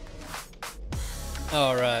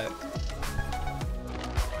 Alright.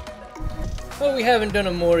 Well, we haven't done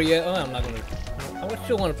a more yet. Oh, I'm not gonna. I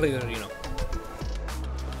still want to play this, you know.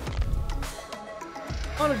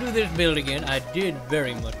 I want to do this build again. I did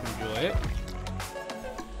very much enjoy it.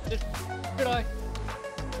 Should I?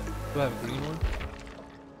 Do I have a green one?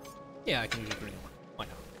 Yeah, I can use a green one. Why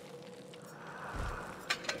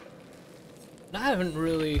not? I haven't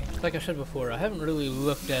really, like I said before, I haven't really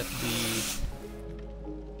looked at the...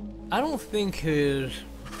 I don't think his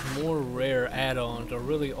more rare add-ons are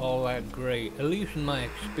really all that great, at least in my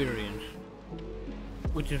experience.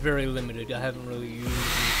 Which is very limited. I haven't really used them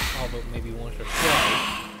all but maybe once or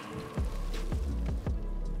twice.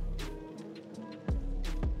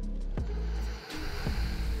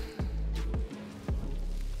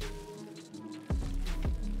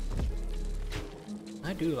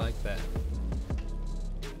 I do like that.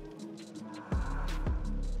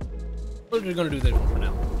 We're just gonna do this one for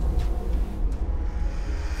now.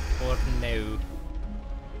 For now.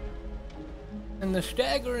 And the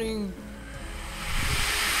staggering,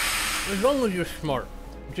 as long as you're smart,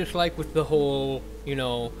 just like with the whole, you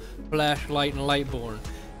know, flashlight and lightborn,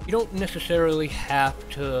 you don't necessarily have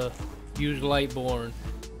to use lightborn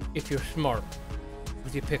if you're smart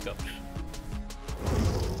with your pickups.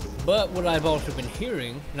 But what I've also been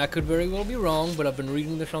hearing, and I could very well be wrong, but I've been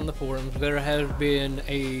reading this on the forums, there has been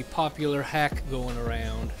a popular hack going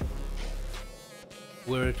around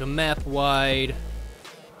where it's a map-wide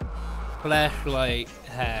flashlight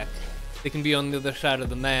hack. They can be on the other side of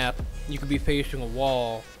the map, you could be facing a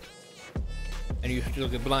wall, and you still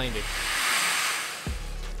get blinded.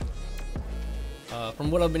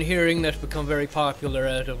 From what I've been hearing, that's become very popular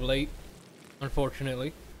as of late,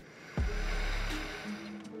 unfortunately.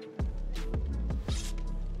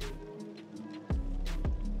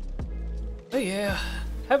 But yeah,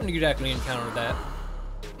 haven't exactly encountered that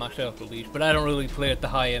myself at least, but I don't really play at the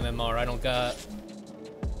high MMR. I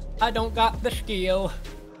don't got the skill.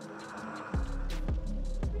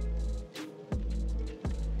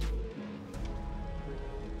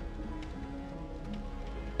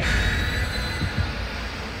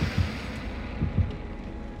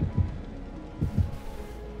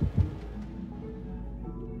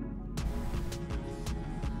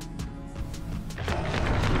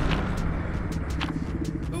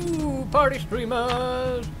 Party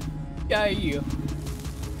streamers! Yeah.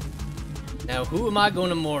 Now who am I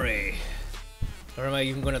gonna mori? Or am I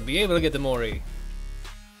even gonna be able to get the mori?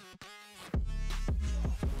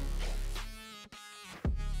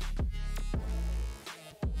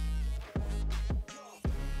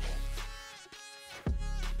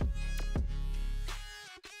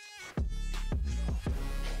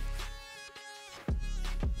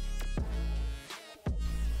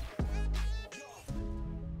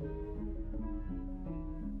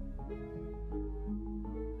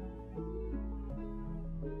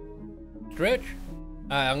 Stretch.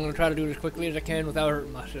 Alright, I'm gonna try to do it as quickly as I can without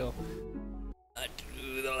hurting myself.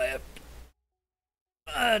 To the left.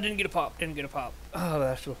 Didn't get a pop, Oh,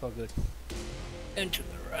 that still felt good. And to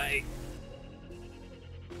the right.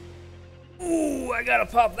 Ooh, I got a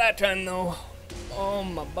pop that time though. Oh,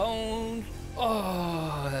 my bones.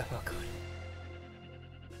 Oh, that felt good.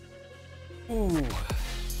 Ooh.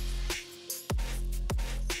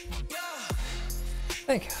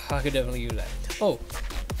 I think I could definitely use that. Oh.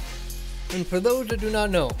 And for those that do not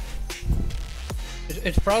know,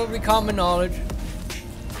 it's probably common knowledge.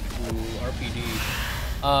 Ooh, RPD.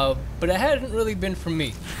 But it hasn't really been for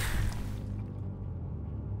me.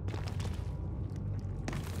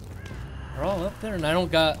 They're all up there, and I don't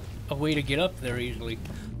got a way to get up there easily.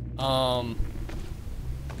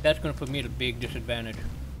 That's gonna put me at a big disadvantage.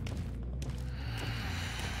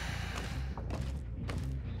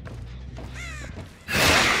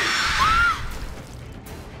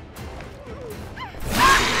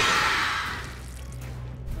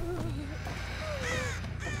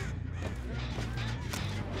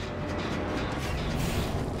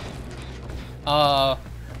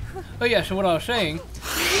 Oh yeah, so what I was saying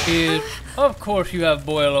is, of course you have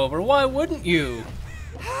boil over. Why wouldn't you?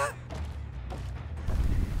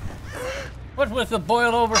 What's with the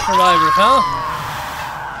boil over survivors, huh?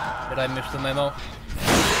 Did I miss the memo?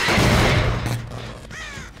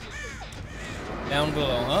 Down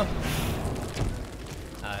below, huh?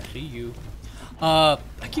 I see you. I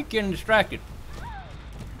keep getting distracted.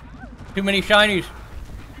 Too many shinies.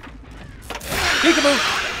 Peekaboo!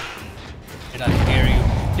 Did I scare you?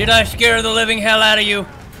 Did I scare the living hell out of you?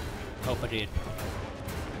 Hope I did.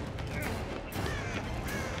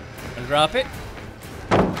 And drop it.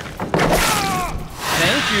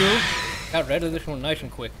 Thank you. Got rid of this one nice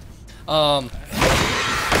and quick.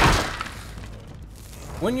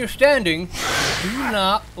 When you're standing, do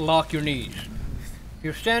not lock your knees. If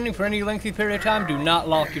you're standing for any lengthy period of time, do not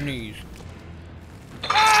lock your knees.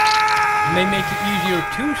 It may make it easier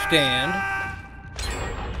to stand,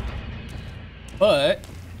 but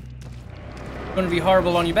it's going to be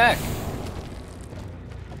horrible on your back.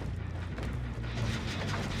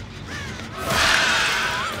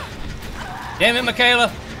 Damn it,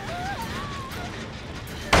 Michaela.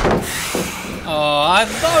 Oh, I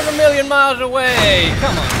thought a million miles away.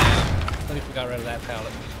 Come on now. At least we got rid of that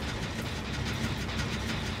pallet.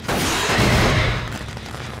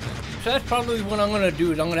 So that's probably what I'm going to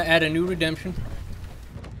do, is I'm going to add a new redemption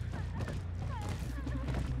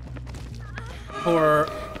for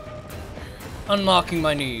unlocking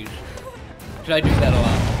my knees. Because I do that a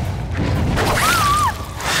lot.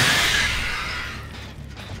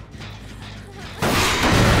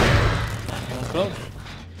 Anyone close?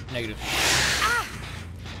 Negative.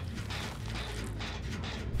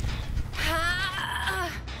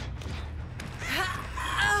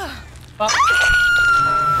 Pop.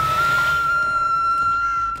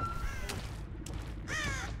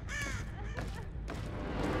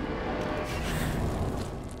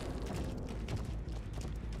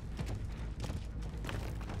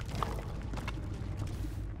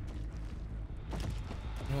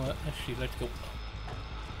 You know what? Let's see. Let's go.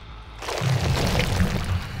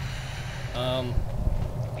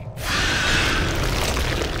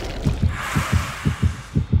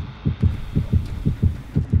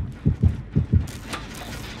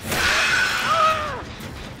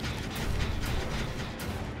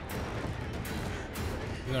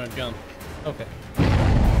 You're gonna jump. Okay.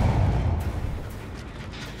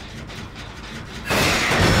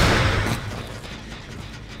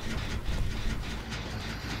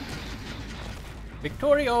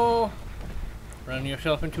 Victorio! Run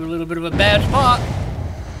yourself into a little bit of a bad spot.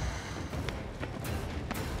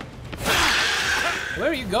 Where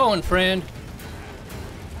are you going, friend?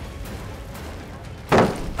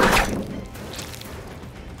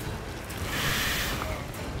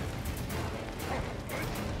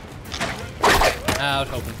 I was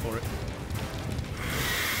hoping for it.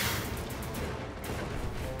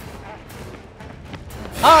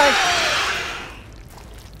 Hi!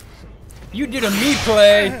 You did a me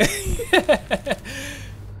play!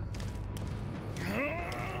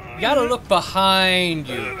 You gotta look behind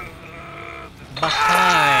you.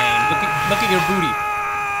 Behind. Look at your booty.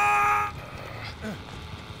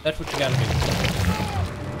 That's what you gotta do.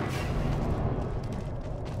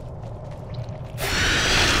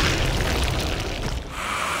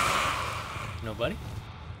 Nobody?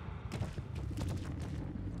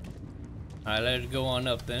 Alright, let's go on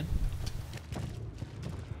up then.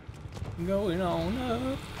 Going on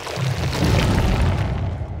up.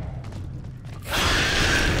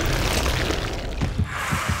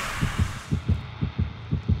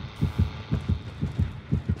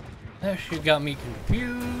 That shit got me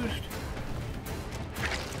confused.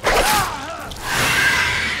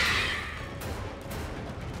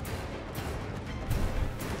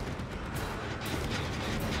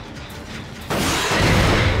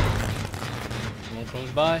 Someone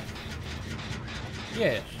close by?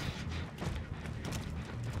 Yes.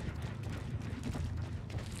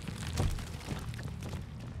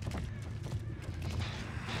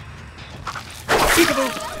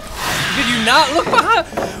 Did you not look behind?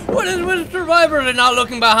 What is with survivors and not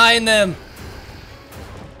looking behind them?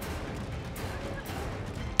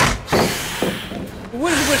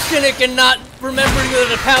 What is with Cynic and not remembering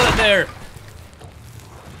there's a pallet there?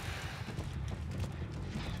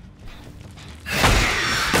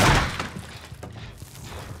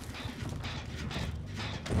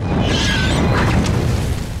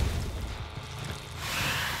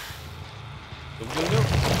 Go.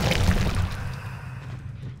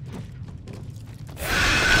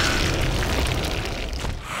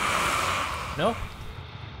 No?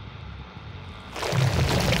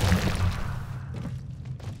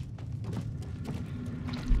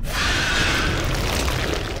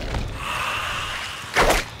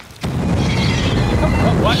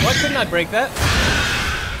 Why couldn't I break that?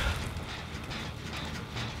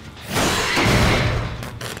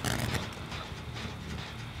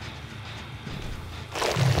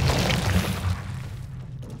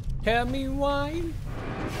 Tell me why.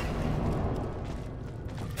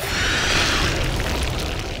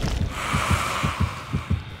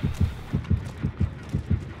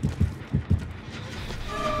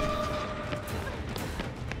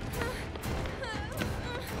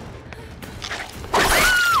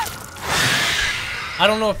 I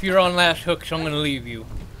don't know if you're on last hook, so I'm gonna leave you.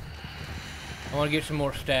 I want to get some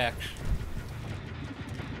more stacks.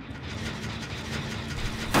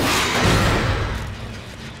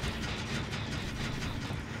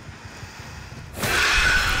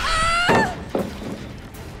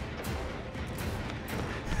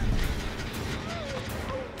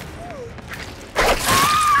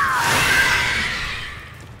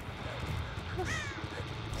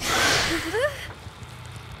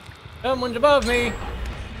 Someone's above me.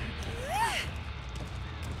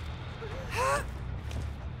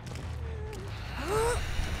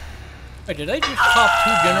 Wait, did they just pop 2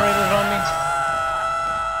 generators on me?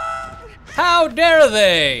 How dare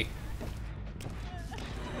they?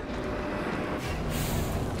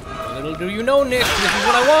 Little do you know, Nick, this is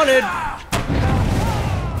what I wanted.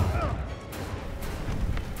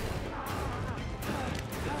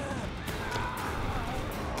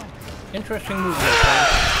 Interesting movement.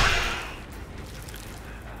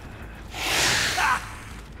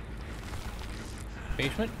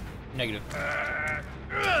 Basement? Negative.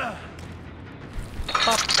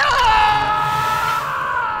 Pop.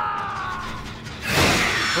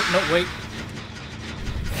 Oh, no, wait.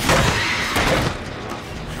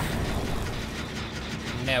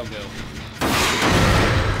 Now go.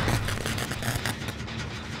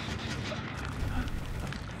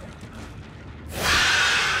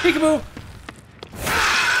 Peekaboo!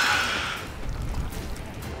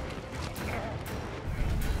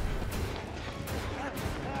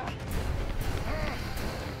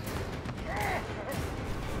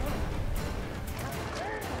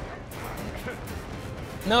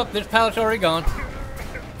 Nope, this pallet's already gone.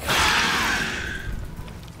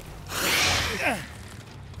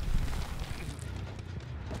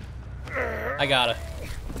 I got it.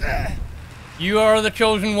 You are the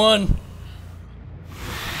chosen one.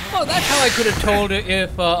 Oh, that's how I could have told it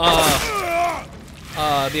if the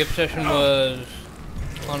obsession was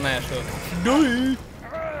on last hook.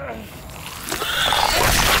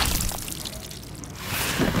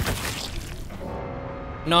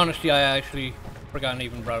 In honesty, I actually forgot I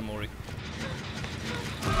even brought a Mori.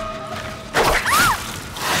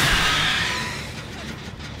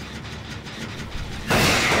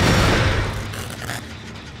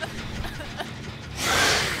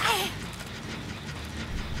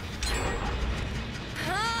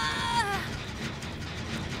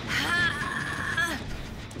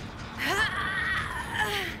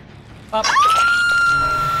 Up.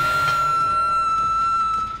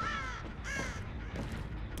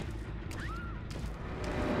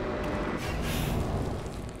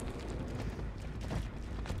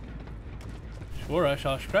 Swore I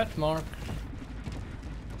saw scratch marks.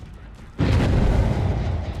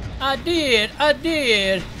 I did.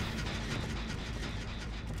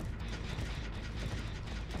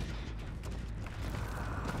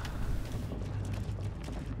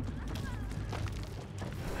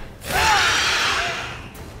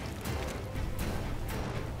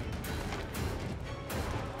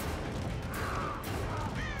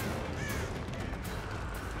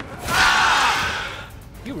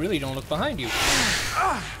 You really don't look behind you.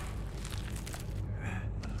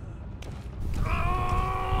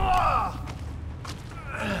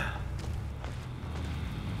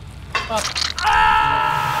 Up.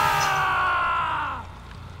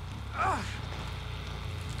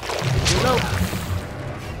 No.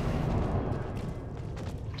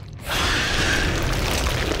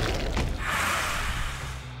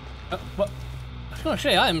 What? I was gonna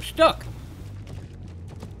say, I am stuck.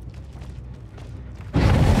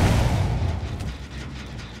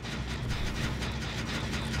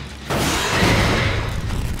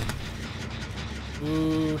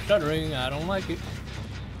 Ooh, stuttering, I don't like it.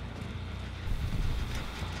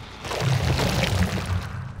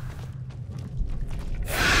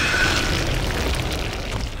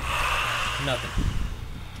 Nothing.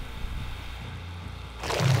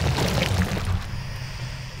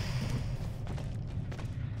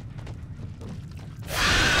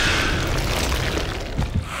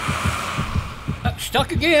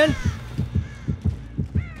 Stuck again.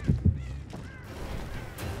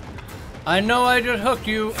 I know I just hooked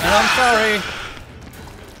you, and I'm sorry.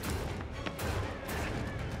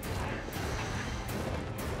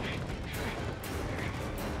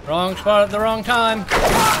 Wrong spot at the wrong time.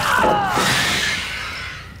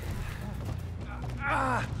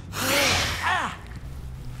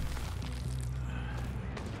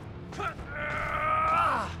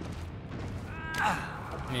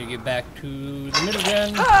 Need to get back to the middle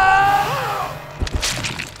again.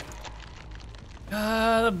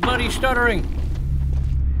 The bloody stuttering.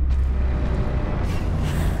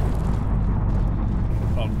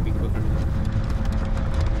 Probably be quicker.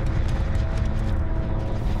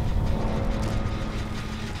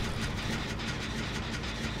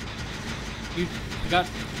 got.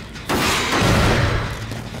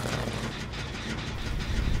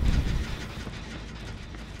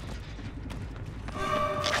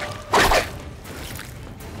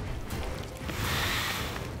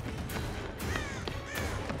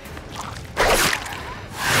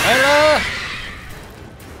 Hello.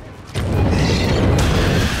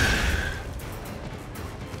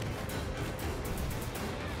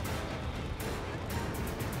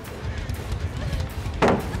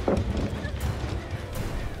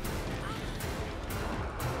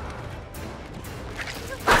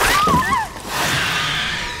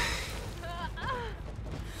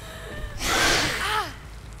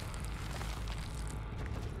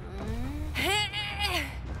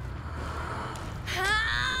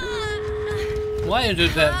 Why is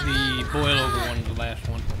it that the boil over one is the last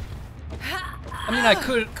one? I mean, I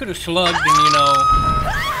could have slugged and, you know,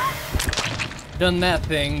 done that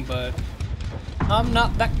thing, but I'm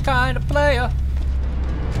not that kind of player.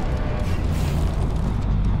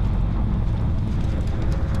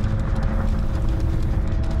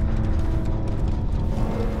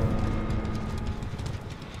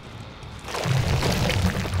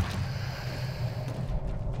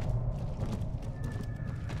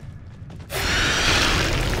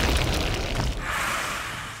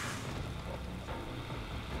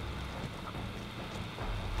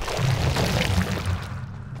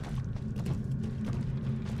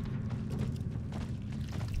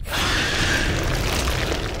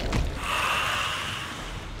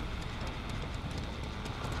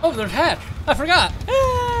 Oh, there's Hatch. I forgot.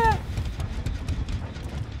 Ah!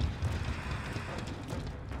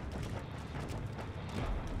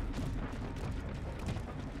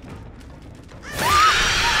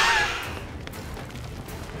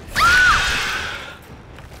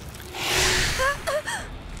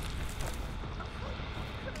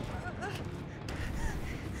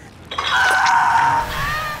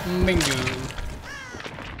 Bingo.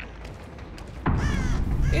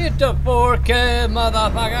 It's a 4K,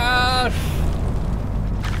 motherfuckers!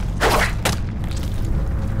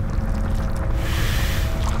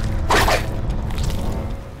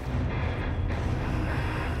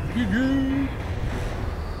 GG!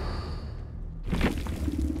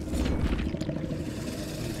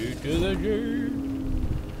 G to the G.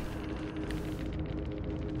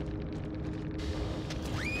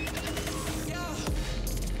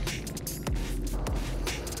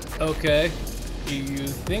 Okay. Do you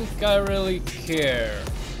think I really care?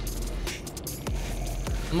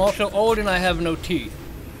 I'm also old and I have no teeth.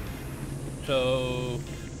 So...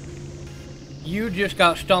 You just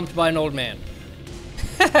got stumped by an old man.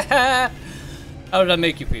 How does that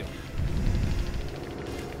make you feel?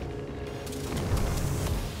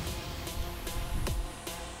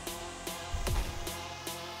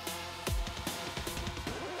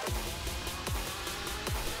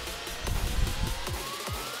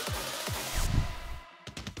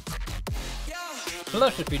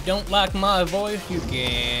 Plus, if you don't like my voice, you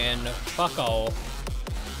can fuck off.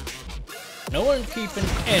 No one's keeping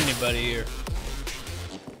anybody here.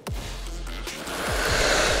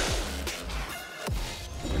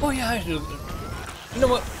 Oh yeah, I should. You know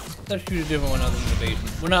what? Let's choose a different one other than the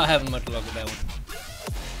basement. We're not having much luck with that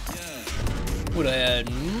one. Would have had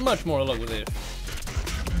much more luck with this.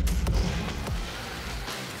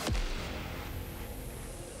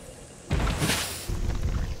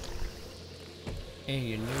 And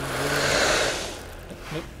you knew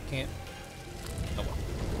nope, can't. Oh well.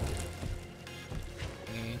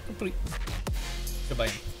 And complete.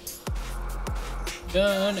 Goodbye.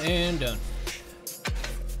 Done and done.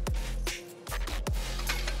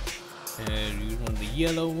 And use one of the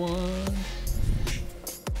yellow ones.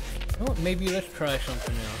 Oh, maybe let's try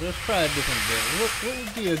something else. Let's try a different build. What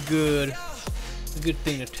would be a good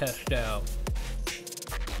thing to test out?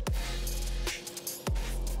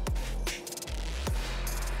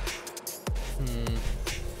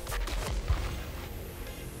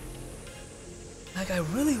 Like, I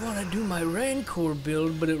really want to do my Rancor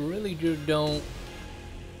build, but it really just don't.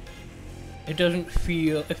 It doesn't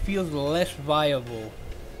feel. It feels less viable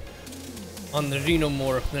on the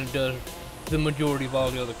Xenomorph than it does the majority of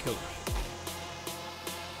all the other killers.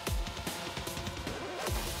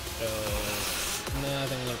 So, no, I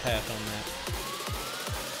think I'm gonna pass on that.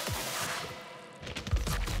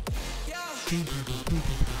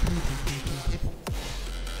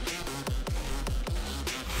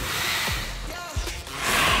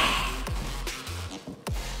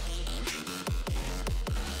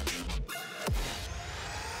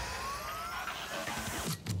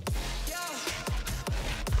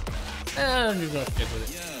 I'm just gonna stick with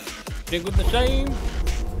it. Stick with the same.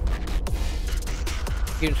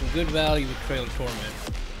 Getting some good value with Trail of Torment.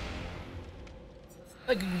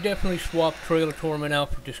 I could definitely swap Trail of Torment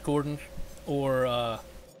out for Discordance, or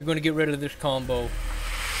you're going to get rid of this combo.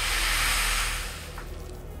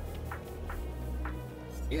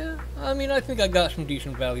 Yeah, I mean, I think I got some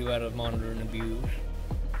decent value out of Monitor and Abuse.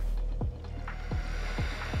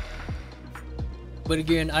 But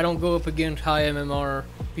again, I don't go up against high MMR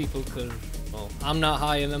people because, well, I'm not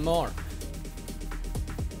high MMR.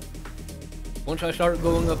 Once I start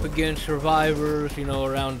going up against survivors, you know,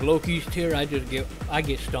 around Loki's tier, I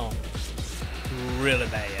get stomped. Really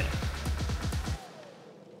bad.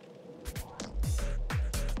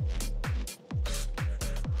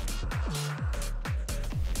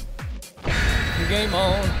 Game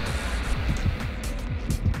on.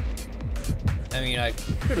 I mean, I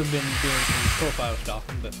should have been doing some profile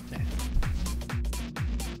stalking, but nah.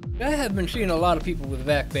 I have been seeing a lot of people with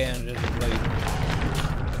vac bands as of late.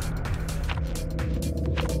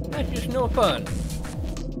 That's just no fun.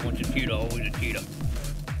 Once a cheetah, always a cheetah.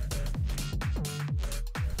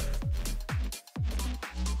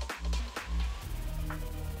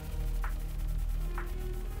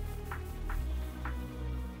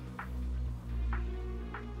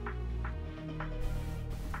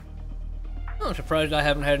 I'm surprised I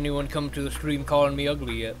haven't had anyone come to the stream calling me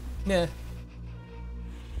ugly yet. Nah.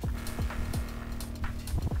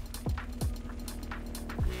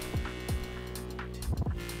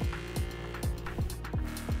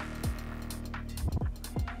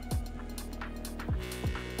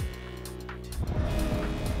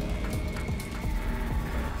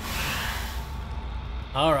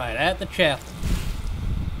 Alright, at the chapel.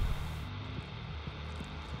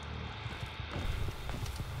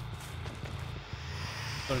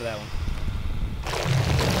 Go to that one.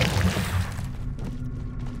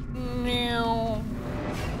 No.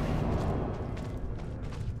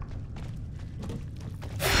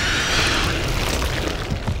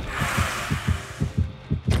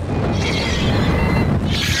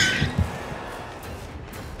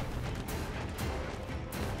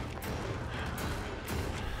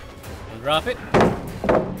 Drop it.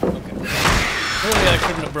 Okay. Really, I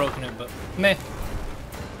shouldn't have broken it, but meh.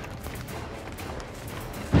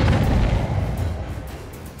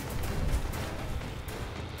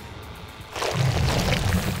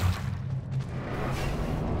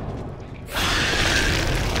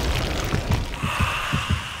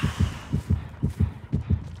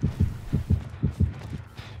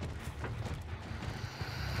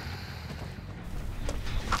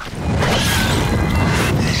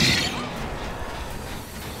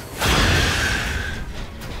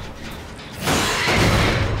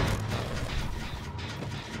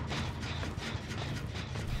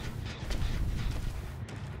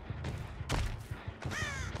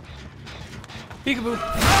 Peekaboo.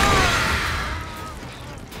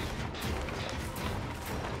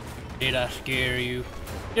 Did I scare you?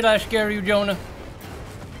 Did I scare you, Jonah?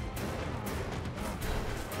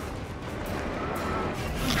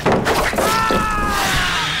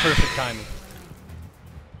 Perfect timing.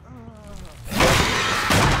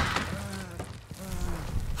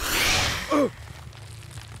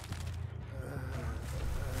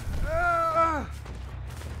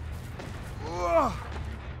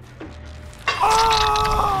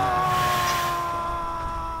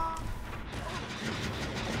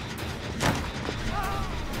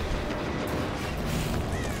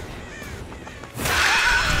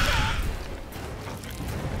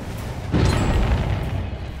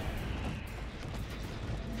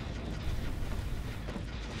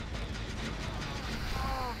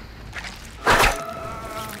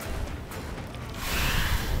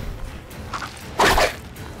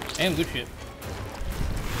 Damn, good shit.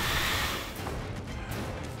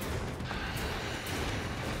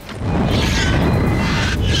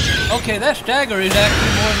 Okay, that stagger is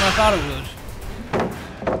actually more than I thought it was.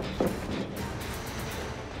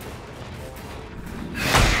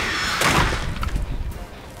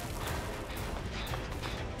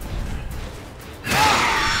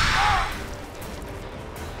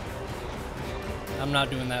 I'm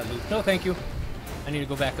not doing that loop. No, thank you. I need to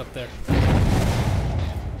go back up there.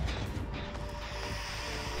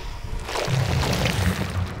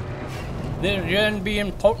 This gen be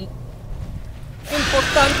important.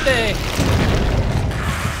 Importante!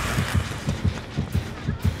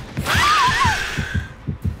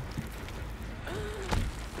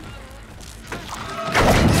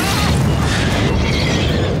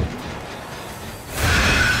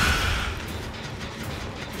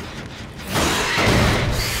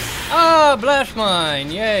 Ah, blast mine!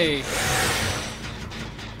 Yay!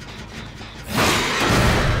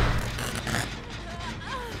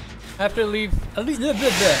 have to leave at least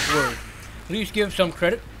word. At least give some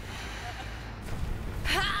credit.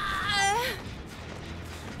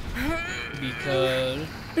 Because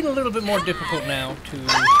it's been a little bit more difficult now to get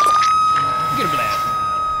a blast.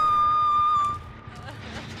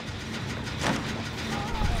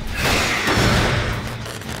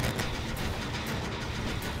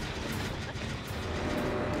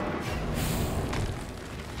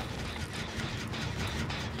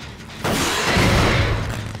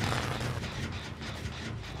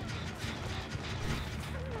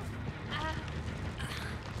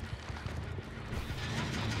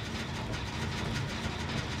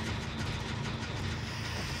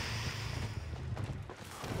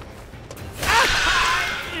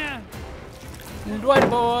 Dwight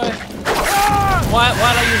boy! Why'd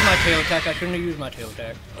I use my tail attack? I shouldn't have used my tail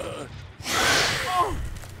attack.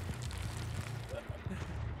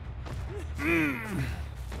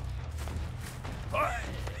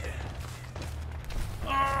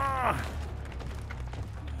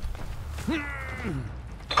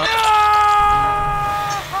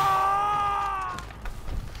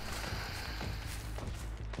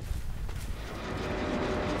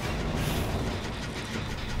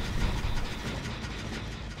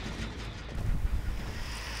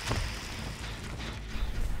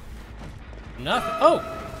 Nothing. Oh!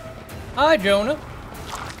 Hi, Jonah.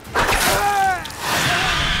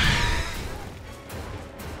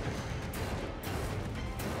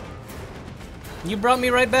 You brought me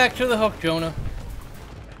right back to the hook, Jonah.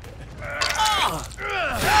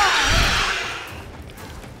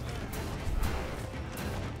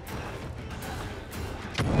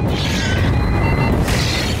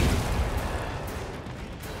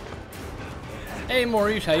 Hey,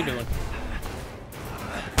 Maurice, how you doing?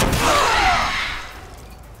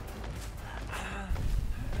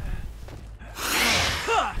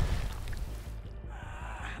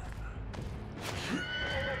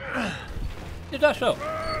 Is that so?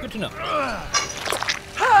 Good to know. Get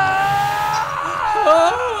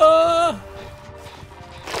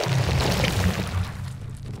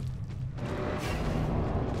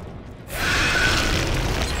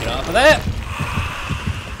off of that!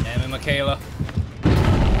 Damn it, Michaela.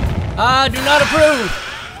 I do not approve!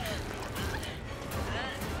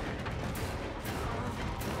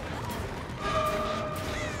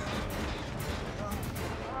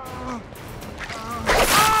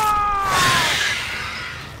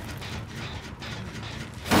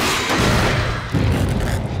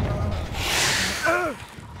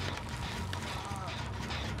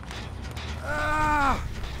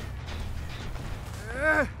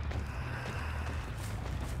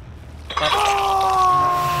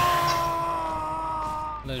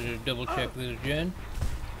 Let's just double check this gen.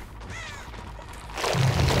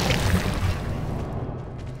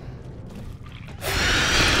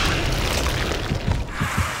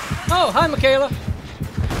 Oh, hi, Michaela.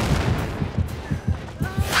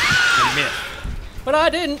 You missed. But I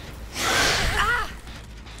didn't.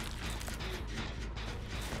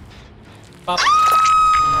 Pop.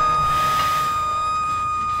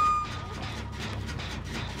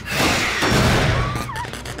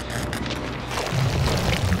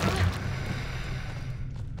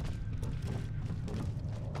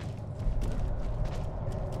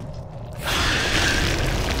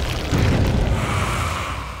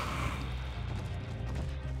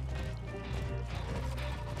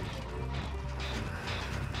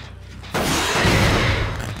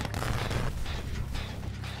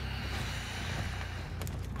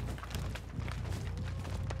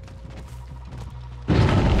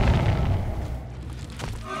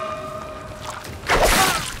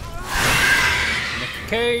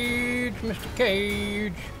 Cage, Mr.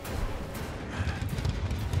 Cage.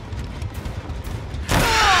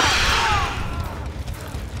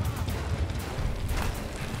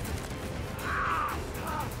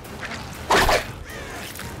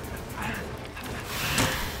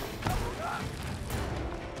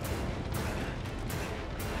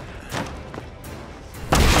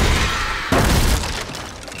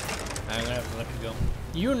 I'm gonna have to let you go.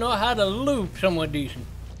 You know how to loop somewhat decent.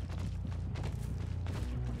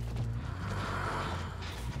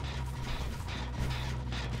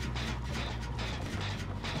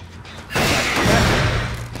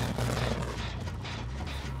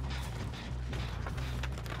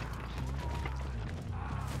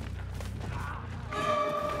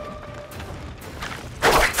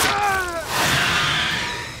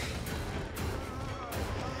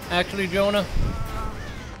 Actually, Jonah,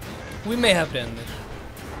 we may have to end this.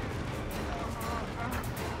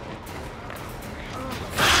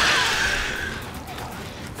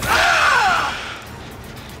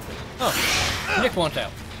 Oh, Nick wants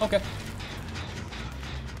out. Okay.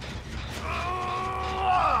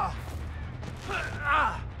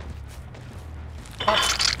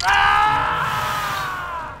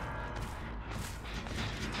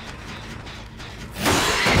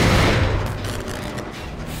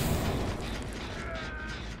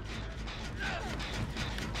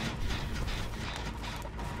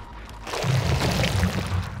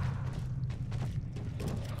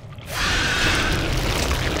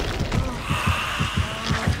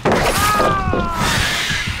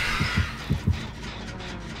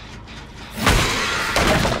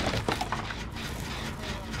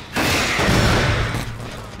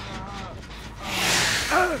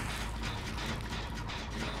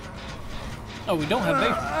 Oh, we don't have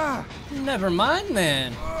base. Never mind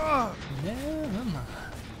then. Never mind.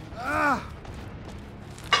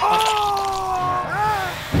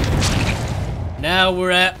 Now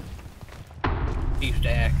we're at these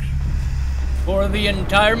stacks for the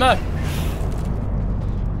entire month.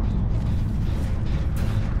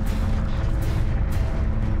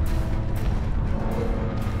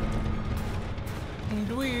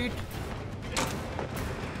 Sweet.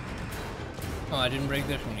 Oh, I didn't break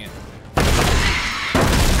this one yet.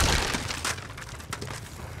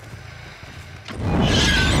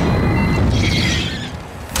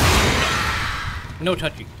 No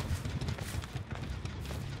touchy.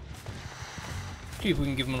 See if we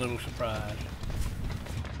can give him a little surprise.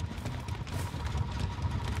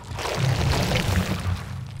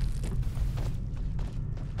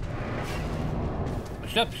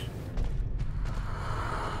 Steps.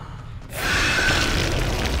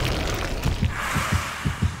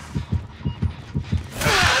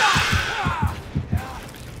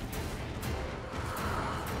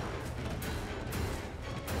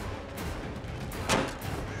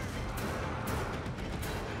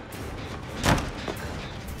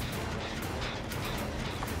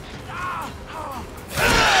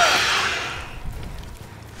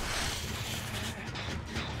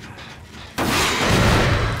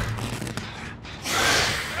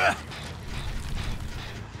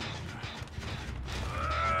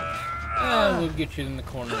 We'll get you in the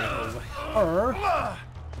corner of the way. Or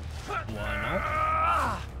why not?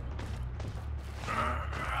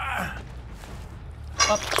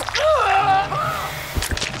 Up.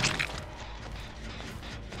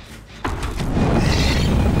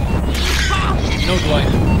 No Dwight.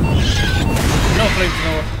 No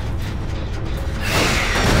flamethrower.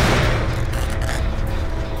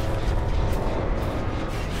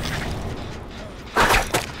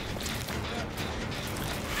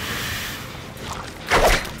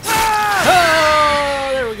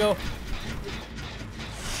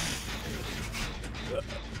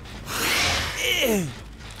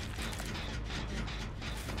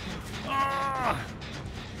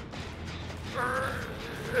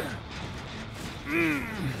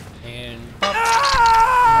 And pop.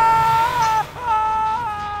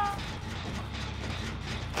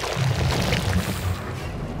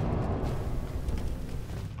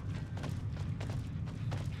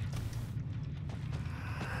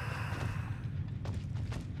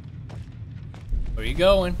 Where you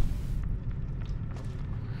going?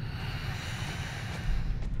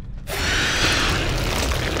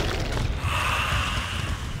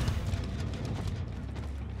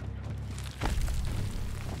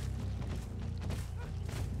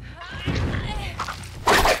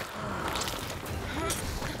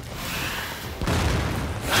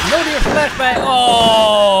 Flashback.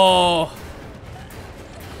 Oh!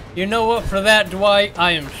 You know what? For that, Dwight,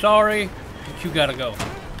 I am sorry, but you gotta go.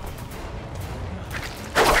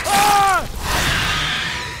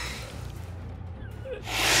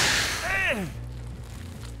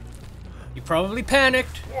 You probably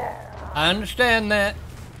panicked. I understand that.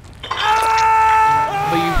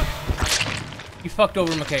 But you fucked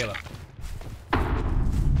over Michaela.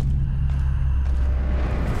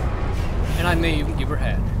 And I may even give her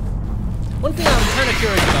hatch. One thing I'm kind of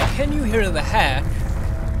curious about, can you hear the hatch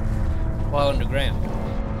while underground?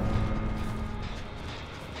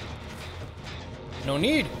 No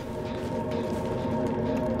need.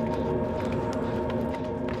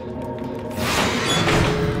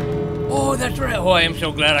 Oh, that's right. Oh, I am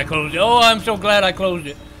so glad I closed it. Oh, I'm so glad I closed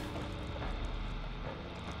it.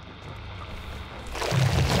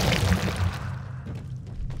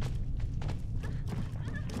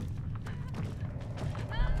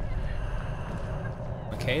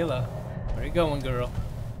 Michaela, where you going, girl?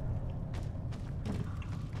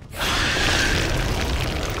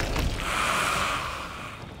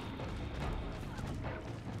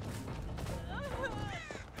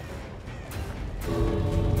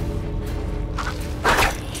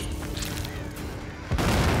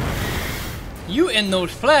 You and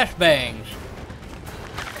those flashbangs.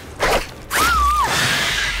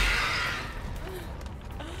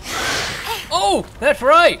 Oh, that's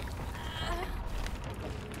right.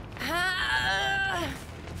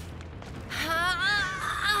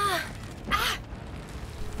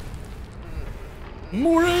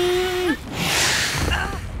 Mori!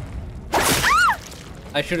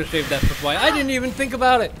 I should have saved that for Dwight. I didn't even think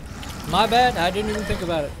about it. My bad. I didn't even think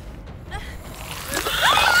about it.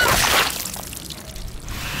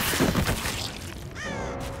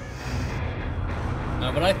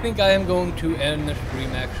 But I think I am going to end the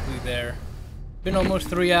stream actually there. Been almost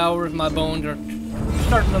 3 hours. My bones are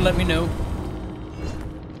starting to let me know.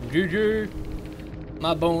 GG.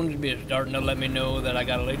 My bones be starting to let me know that I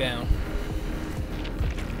gotta lay down.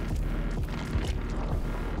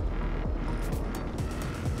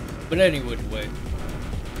 But any which way.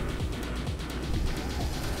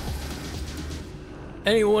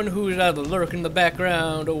 Anyone who's either lurking in the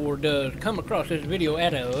background or does come across this video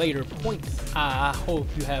at a later point, I hope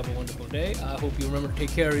you have a wonderful day. I hope you remember to take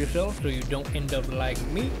care of yourself so you don't end up like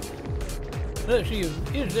me. Let's see,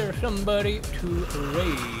 is there somebody to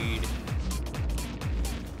raid?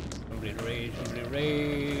 Somebody to raid, somebody to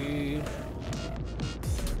raid.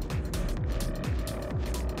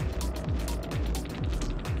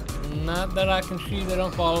 Not that I can see that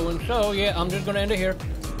I'm following, so yeah, I'm just gonna end it here.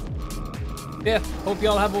 Yeah, hope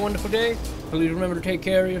y'all have a wonderful day. Please remember to take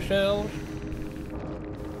care of yourselves.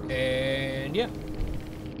 And yeah,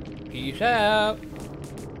 peace out.